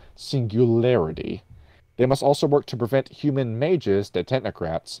intelligence singularity. They must also work to prevent human mages, the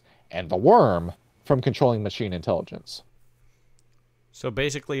technocrats, and the worm from controlling machine intelligence. So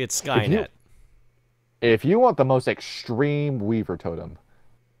basically it's Skynet. If you want the most extreme Weaver totem,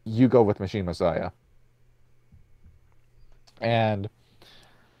 you go with Machine Messiah. And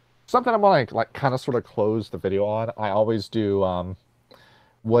something I want to kind of sort of close the video on, I always do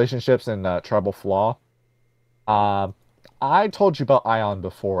relationships and tribal flaw. I told you about Ion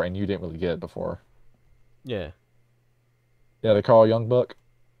before, and you didn't really get it before. Yeah. Yeah, the Carl Jung book.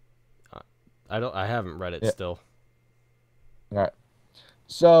 I haven't read it still. All right.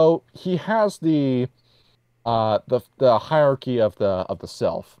 So he has the hierarchy of the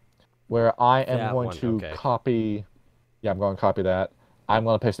self, where I am going to copy. Yeah, I'm going to copy that. I'm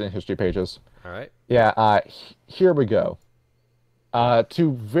going to paste it in history pages. All right. Yeah, here we go.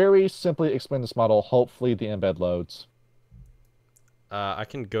 To very simply explain this model, hopefully the embed loads. I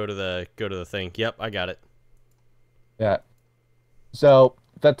can go to the thing. Yep, I got it. Yeah. So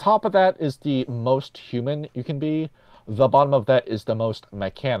the top of that is the most human you can be. The bottom of that is the most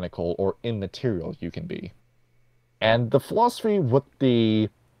mechanical or immaterial you can be. And the philosophy with the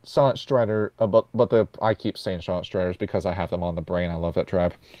Silent Strider, I keep saying Silent Striders because I have them on the brain. I love that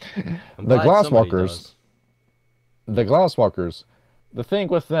tribe. I'm The glad somebody Glasswalkers. does. The Glasswalkers. The thing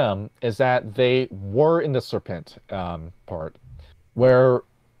with them is that they were in the serpent part, where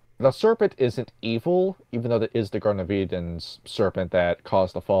the serpent isn't evil, even though it is the Garden of Eden's serpent that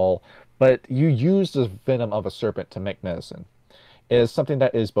caused the fall. But you use the venom of a serpent to make medicine. It is something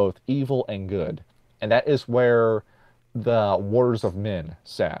that is both evil and good, and that is where the Wars of Men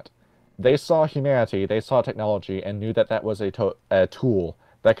sat. They saw humanity, they saw technology, and knew that that was a tool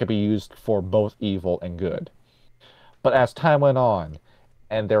that could be used for both evil and good. But as time went on,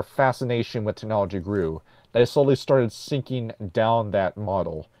 and their fascination with technology grew, they slowly started sinking down that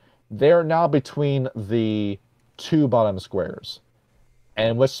model. They are now between the two bottom squares.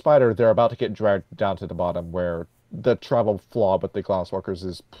 And with Spider, they're about to get dragged down to the bottom, where the tribal flaw with the Glasswalkers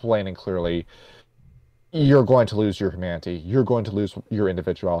is plain and clearly, you're going to lose your humanity. You're going to lose your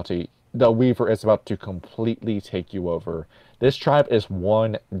individuality. The Weaver is about to completely take you over. This tribe is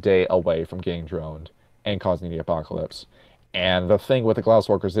one day away from getting droned and causing the apocalypse. And the thing with the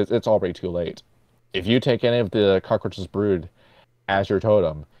Glasswalkers is it's already too late. If you take any of the Cockroach's brood as your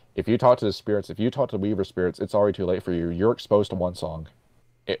totem, if you talk to the spirits, if you talk to the Weaver spirits, it's already too late for you. You're exposed to one song.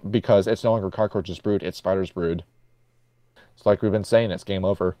 Because it's no longer Cockroach's brood, it's Spider's brood. It's like we've been saying, it's game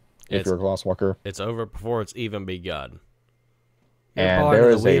over if you're a Glasswalker. It's over before it's even begun. And Part there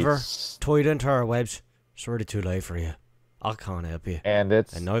of is the Weaver, toyed into our webs. Sort of too late for you. I can't help you. and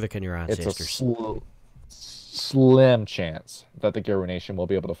neither can your it's ancestors. a slim chance that the Garo Nation will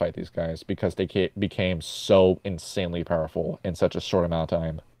be able to fight these guys because they became so insanely powerful in such a short amount of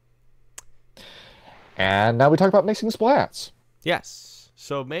time. And now we talk about mixing splats. Yes.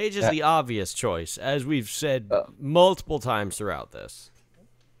 So Mage is the obvious choice, as we've said multiple times throughout this.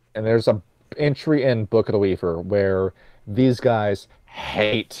 And there's a entry in Book of the Weaver where these guys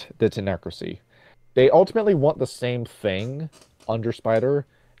hate the Tenacracy. They ultimately want the same thing under Spider.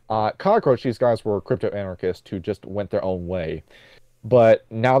 Cockroach, these guys were crypto-anarchists who just went their own way. But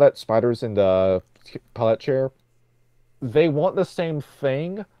now that Spider's in the pilot chair, they want the same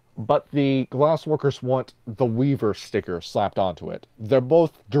thing, but the Glassworkers want the Weaver sticker slapped onto it. They're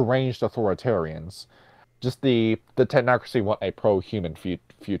both deranged authoritarians. Just the Technocracy want a pro-human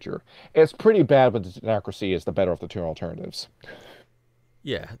future. It's pretty bad when the Technocracy is the better of the two alternatives.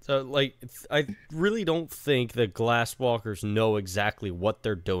 Yeah, so, like, I really don't think the Glasswalkers know exactly what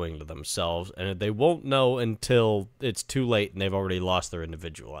they're doing to themselves, and they won't know until it's too late and they've already lost their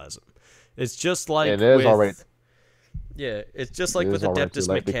individualism. It's just like it's just like with Adeptus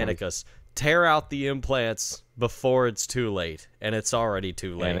Mechanicus. Tear out the implants before it's too late, and it's already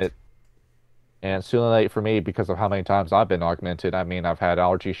too late. And it's too late for me because of how many times I've been augmented. I mean, I've had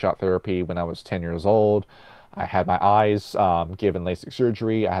allergy shot therapy when I was 10 years old. I had my eyes given LASIK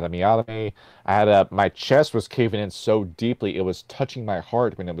surgery. I had a myotomy. My chest was caving in so deeply it was touching my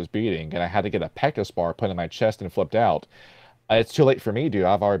heart when it was beating, and I had to get a pectus bar put in my chest and flipped out. It's too late for me, dude.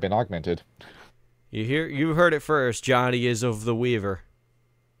 I've already been augmented. You heard it first. Johnny is of the Weaver.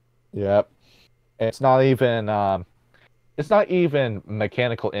 Yep. It's not even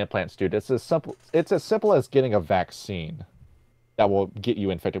mechanical implants, dude. It's as simple as getting a vaccine that will get you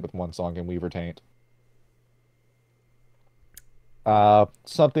infected with one song in Weaver taint.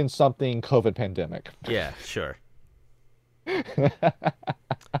 Something COVID pandemic. Yeah, sure.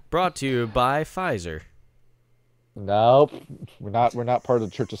 Brought to you by Pfizer. Nope, we're not part of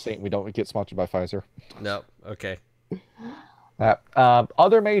the Church of Satan. We don't get sponsored by Pfizer. Nope. Okay.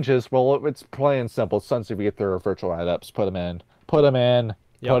 Other mages, well, it's plain and simple. Sons of Ether, virtual adepts. Put them in. Put them in.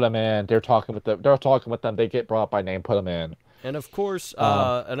 Yep. Put them in. They're talking with them. They get brought up by name. Put them in. And of course,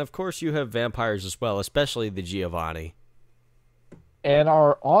 you have vampires as well, especially the Giovanni. In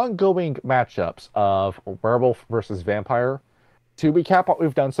our ongoing matchups of Werewolf versus Vampire, to recap what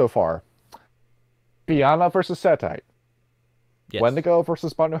we've done so far, Biana versus Setite, Yes. Wendigo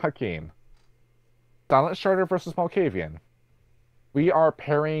versus Banu Hakim, Silent Strider versus Malkavian. We are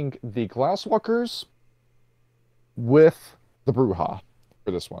pairing the Glasswalkers with the Bruja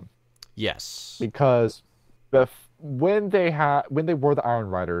for this one. Yes. Because when they were the Iron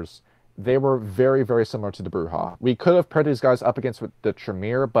Riders, they were very, very similar to the Bruja. We could have paired these guys up against the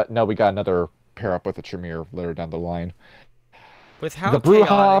Tremere, but no, we got another pair up with the Tremere later down the line. With how the Bruja,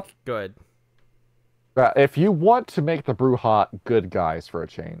 chaotic... Go ahead. If you want to make the Brujah good guys for a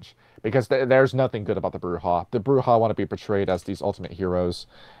change, because there's nothing good about the Brujah want to be portrayed as these ultimate heroes,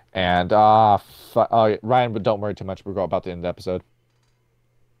 and Ryan, but don't worry too much. We're about to end the episode.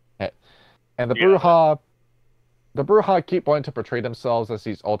 And the Brujah keep wanting to portray themselves as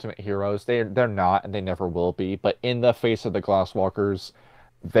these ultimate heroes. They're not, and they never will be. But in the face of the Glasswalkers,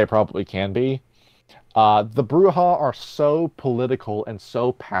 they probably can be. The Brujah are so political and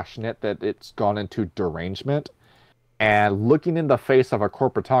so passionate that it's gone into derangement. And looking in the face of a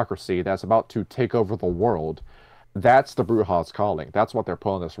corporatocracy that's about to take over the world, that's the Brujah's calling. That's what they're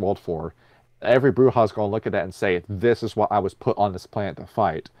put on this world for. Every Brujah's going to look at that and say, this is what I was put on this planet to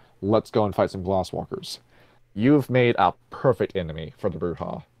fight. Let's go and fight some Glasswalkers. You've made a perfect enemy for the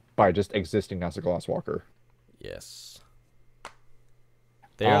Brujah by just existing as a Glasswalker. Yes.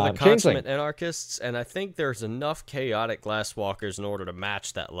 They are the consummate anarchists, and I think there's enough chaotic Glasswalkers in order to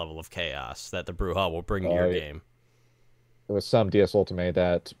match that level of chaos that the Brujah will bring to your game. There was some DS Ultimate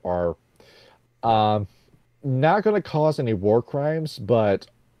that are not going to cause any war crimes, but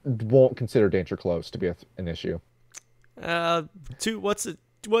won't consider danger close to be an issue.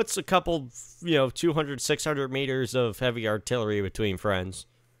 What's a couple, 200, 600 meters of heavy artillery between friends?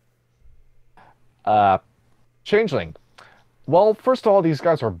 Changeling. Well, first of all, these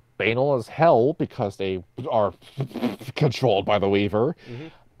guys are banal as hell because they are controlled by the Weaver. Mm-hmm.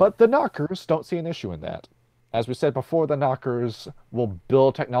 But the Knockers don't see an issue in that. As we said before, the Knockers will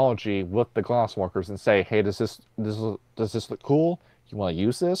build technology with the Glasswalkers and say, hey, does this look cool? You want to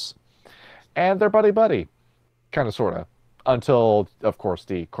use this? And they're buddy-buddy. Kind of, sort of. Until, of course,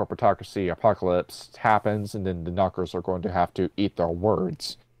 the corporatocracy apocalypse happens, and then the Knockers are going to have to eat their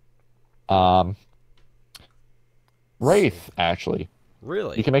words. Wraith, actually.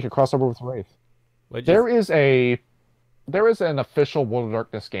 Really? You can make a crossover with Wraith. There is an official World of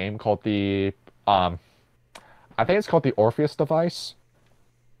Darkness game called the I think it's called the Orpheus device,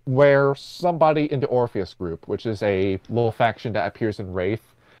 where somebody in the Orpheus group, which is a little faction that appears in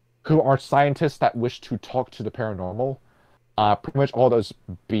Wraith, who are scientists that wish to talk to the paranormal. Pretty much all those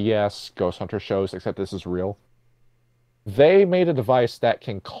BS Ghost Hunter shows, except this is real. They made a device that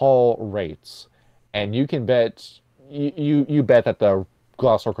can call wraiths, and you can bet you bet that the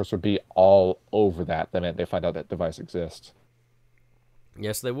Glasswalkers would be all over that the minute they find out that device exists.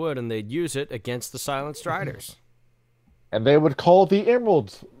 Yes, they would, and they'd use it against the Silent Striders. And they would call the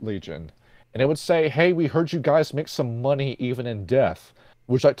Emerald Legion, and it would say, hey, we heard you guys make some money even in death.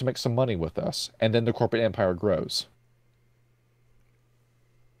 Would you like to make some money with us? And then the corporate empire grows.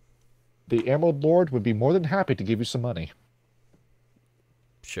 The Emerald Lord would be more than happy to give you some money.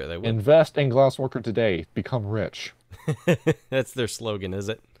 Sure they would. Invest in Glasswalker today. Become rich. That's their slogan, is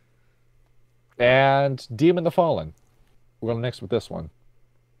it? And Demon the Fallen. We're going next with this one.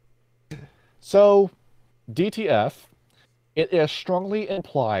 So, DTF, it is strongly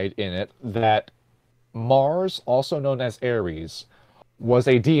implied in it that Mars, also known as Ares, was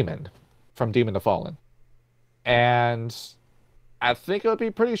a demon from Demon the Fallen. And I think it would be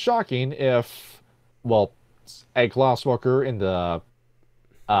pretty shocking if, well, a Glasswalker in the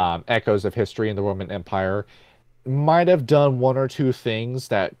echoes of history in the Roman Empire might have done one or two things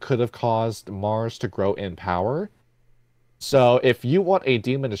that could have caused Mars to grow in power. So if you want a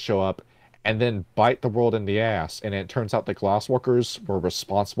demon to show up and then bite the world in the ass, and it turns out the Glasswalkers were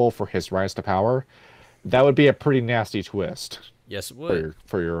responsible for his rise to power, that would be a pretty nasty twist. Yes, it would.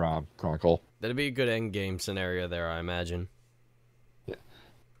 For your chronicle. That'd be a good end game scenario there, I imagine. Yeah.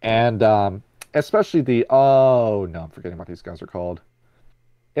 And especially I'm forgetting what these guys are called.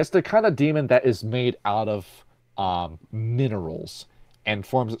 It's the kind of demon that is made out of minerals and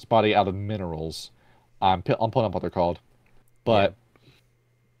forms its body out of minerals. I'm pulling up what they're called. But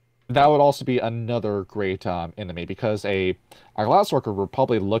that would also be another great enemy, because a Glasswalker would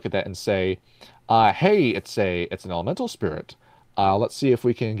probably look at that and say, hey, it's an elemental spirit. Let's see if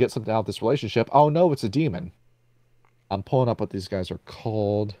we can get something out of this relationship. Oh no, it's a demon. I'm pulling up what these guys are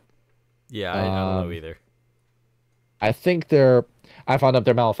called. Yeah, I don't know either. I think I found out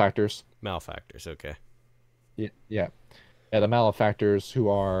they're malefactors. Malefactors, okay. Yeah. The malefactors, who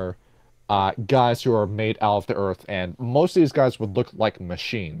are guys who are made out of the earth, and most of these guys would look like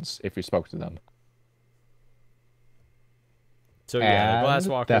machines if you spoke to them. So yeah, the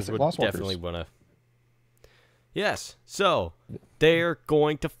Glasswalkers would definitely want to. Yes, so they're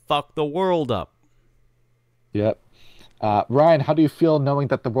going to fuck the world up. Yep. Ryan, how do you feel knowing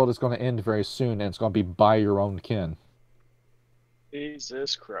that the world is going to end very soon and it's going to be by your own kin?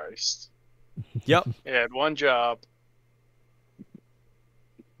 Jesus Christ. Yep. He had one job.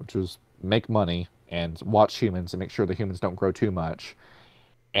 Which was make money and watch humans and make sure the humans don't grow too much.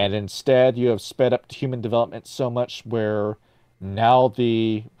 And instead, you have sped up human development so much where now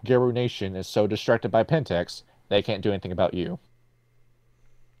the Geru Nation is so distracted by Pentex, they can't do anything about you.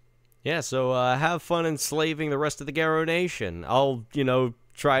 Yeah, so have fun enslaving the rest of the Garo Nation. I'll,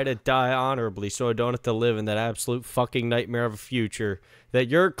 try to die honorably so I don't have to live in that absolute fucking nightmare of a future that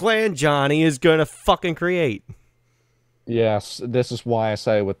your clan, Johnny, is gonna fucking create. Yes, this is why I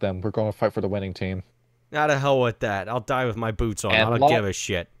say with them, we're going to fight for the winning team. Now to hell with that. I'll die with my boots on. And I don't give a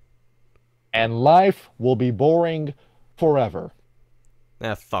shit. And life will be boring forever.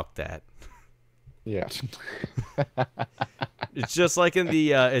 Fuck that. Yeah. It's just like in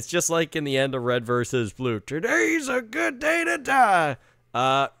the end of Red versus Blue. Today's a good day to die.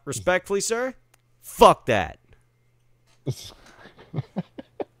 Respectfully, sir, fuck that.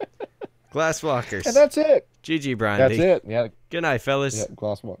 Glasswalkers. And that's it. GG, Brandy. That's it. Yeah. Good night, fellas. Yeah,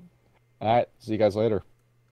 Glasswalker. All right. See you guys later.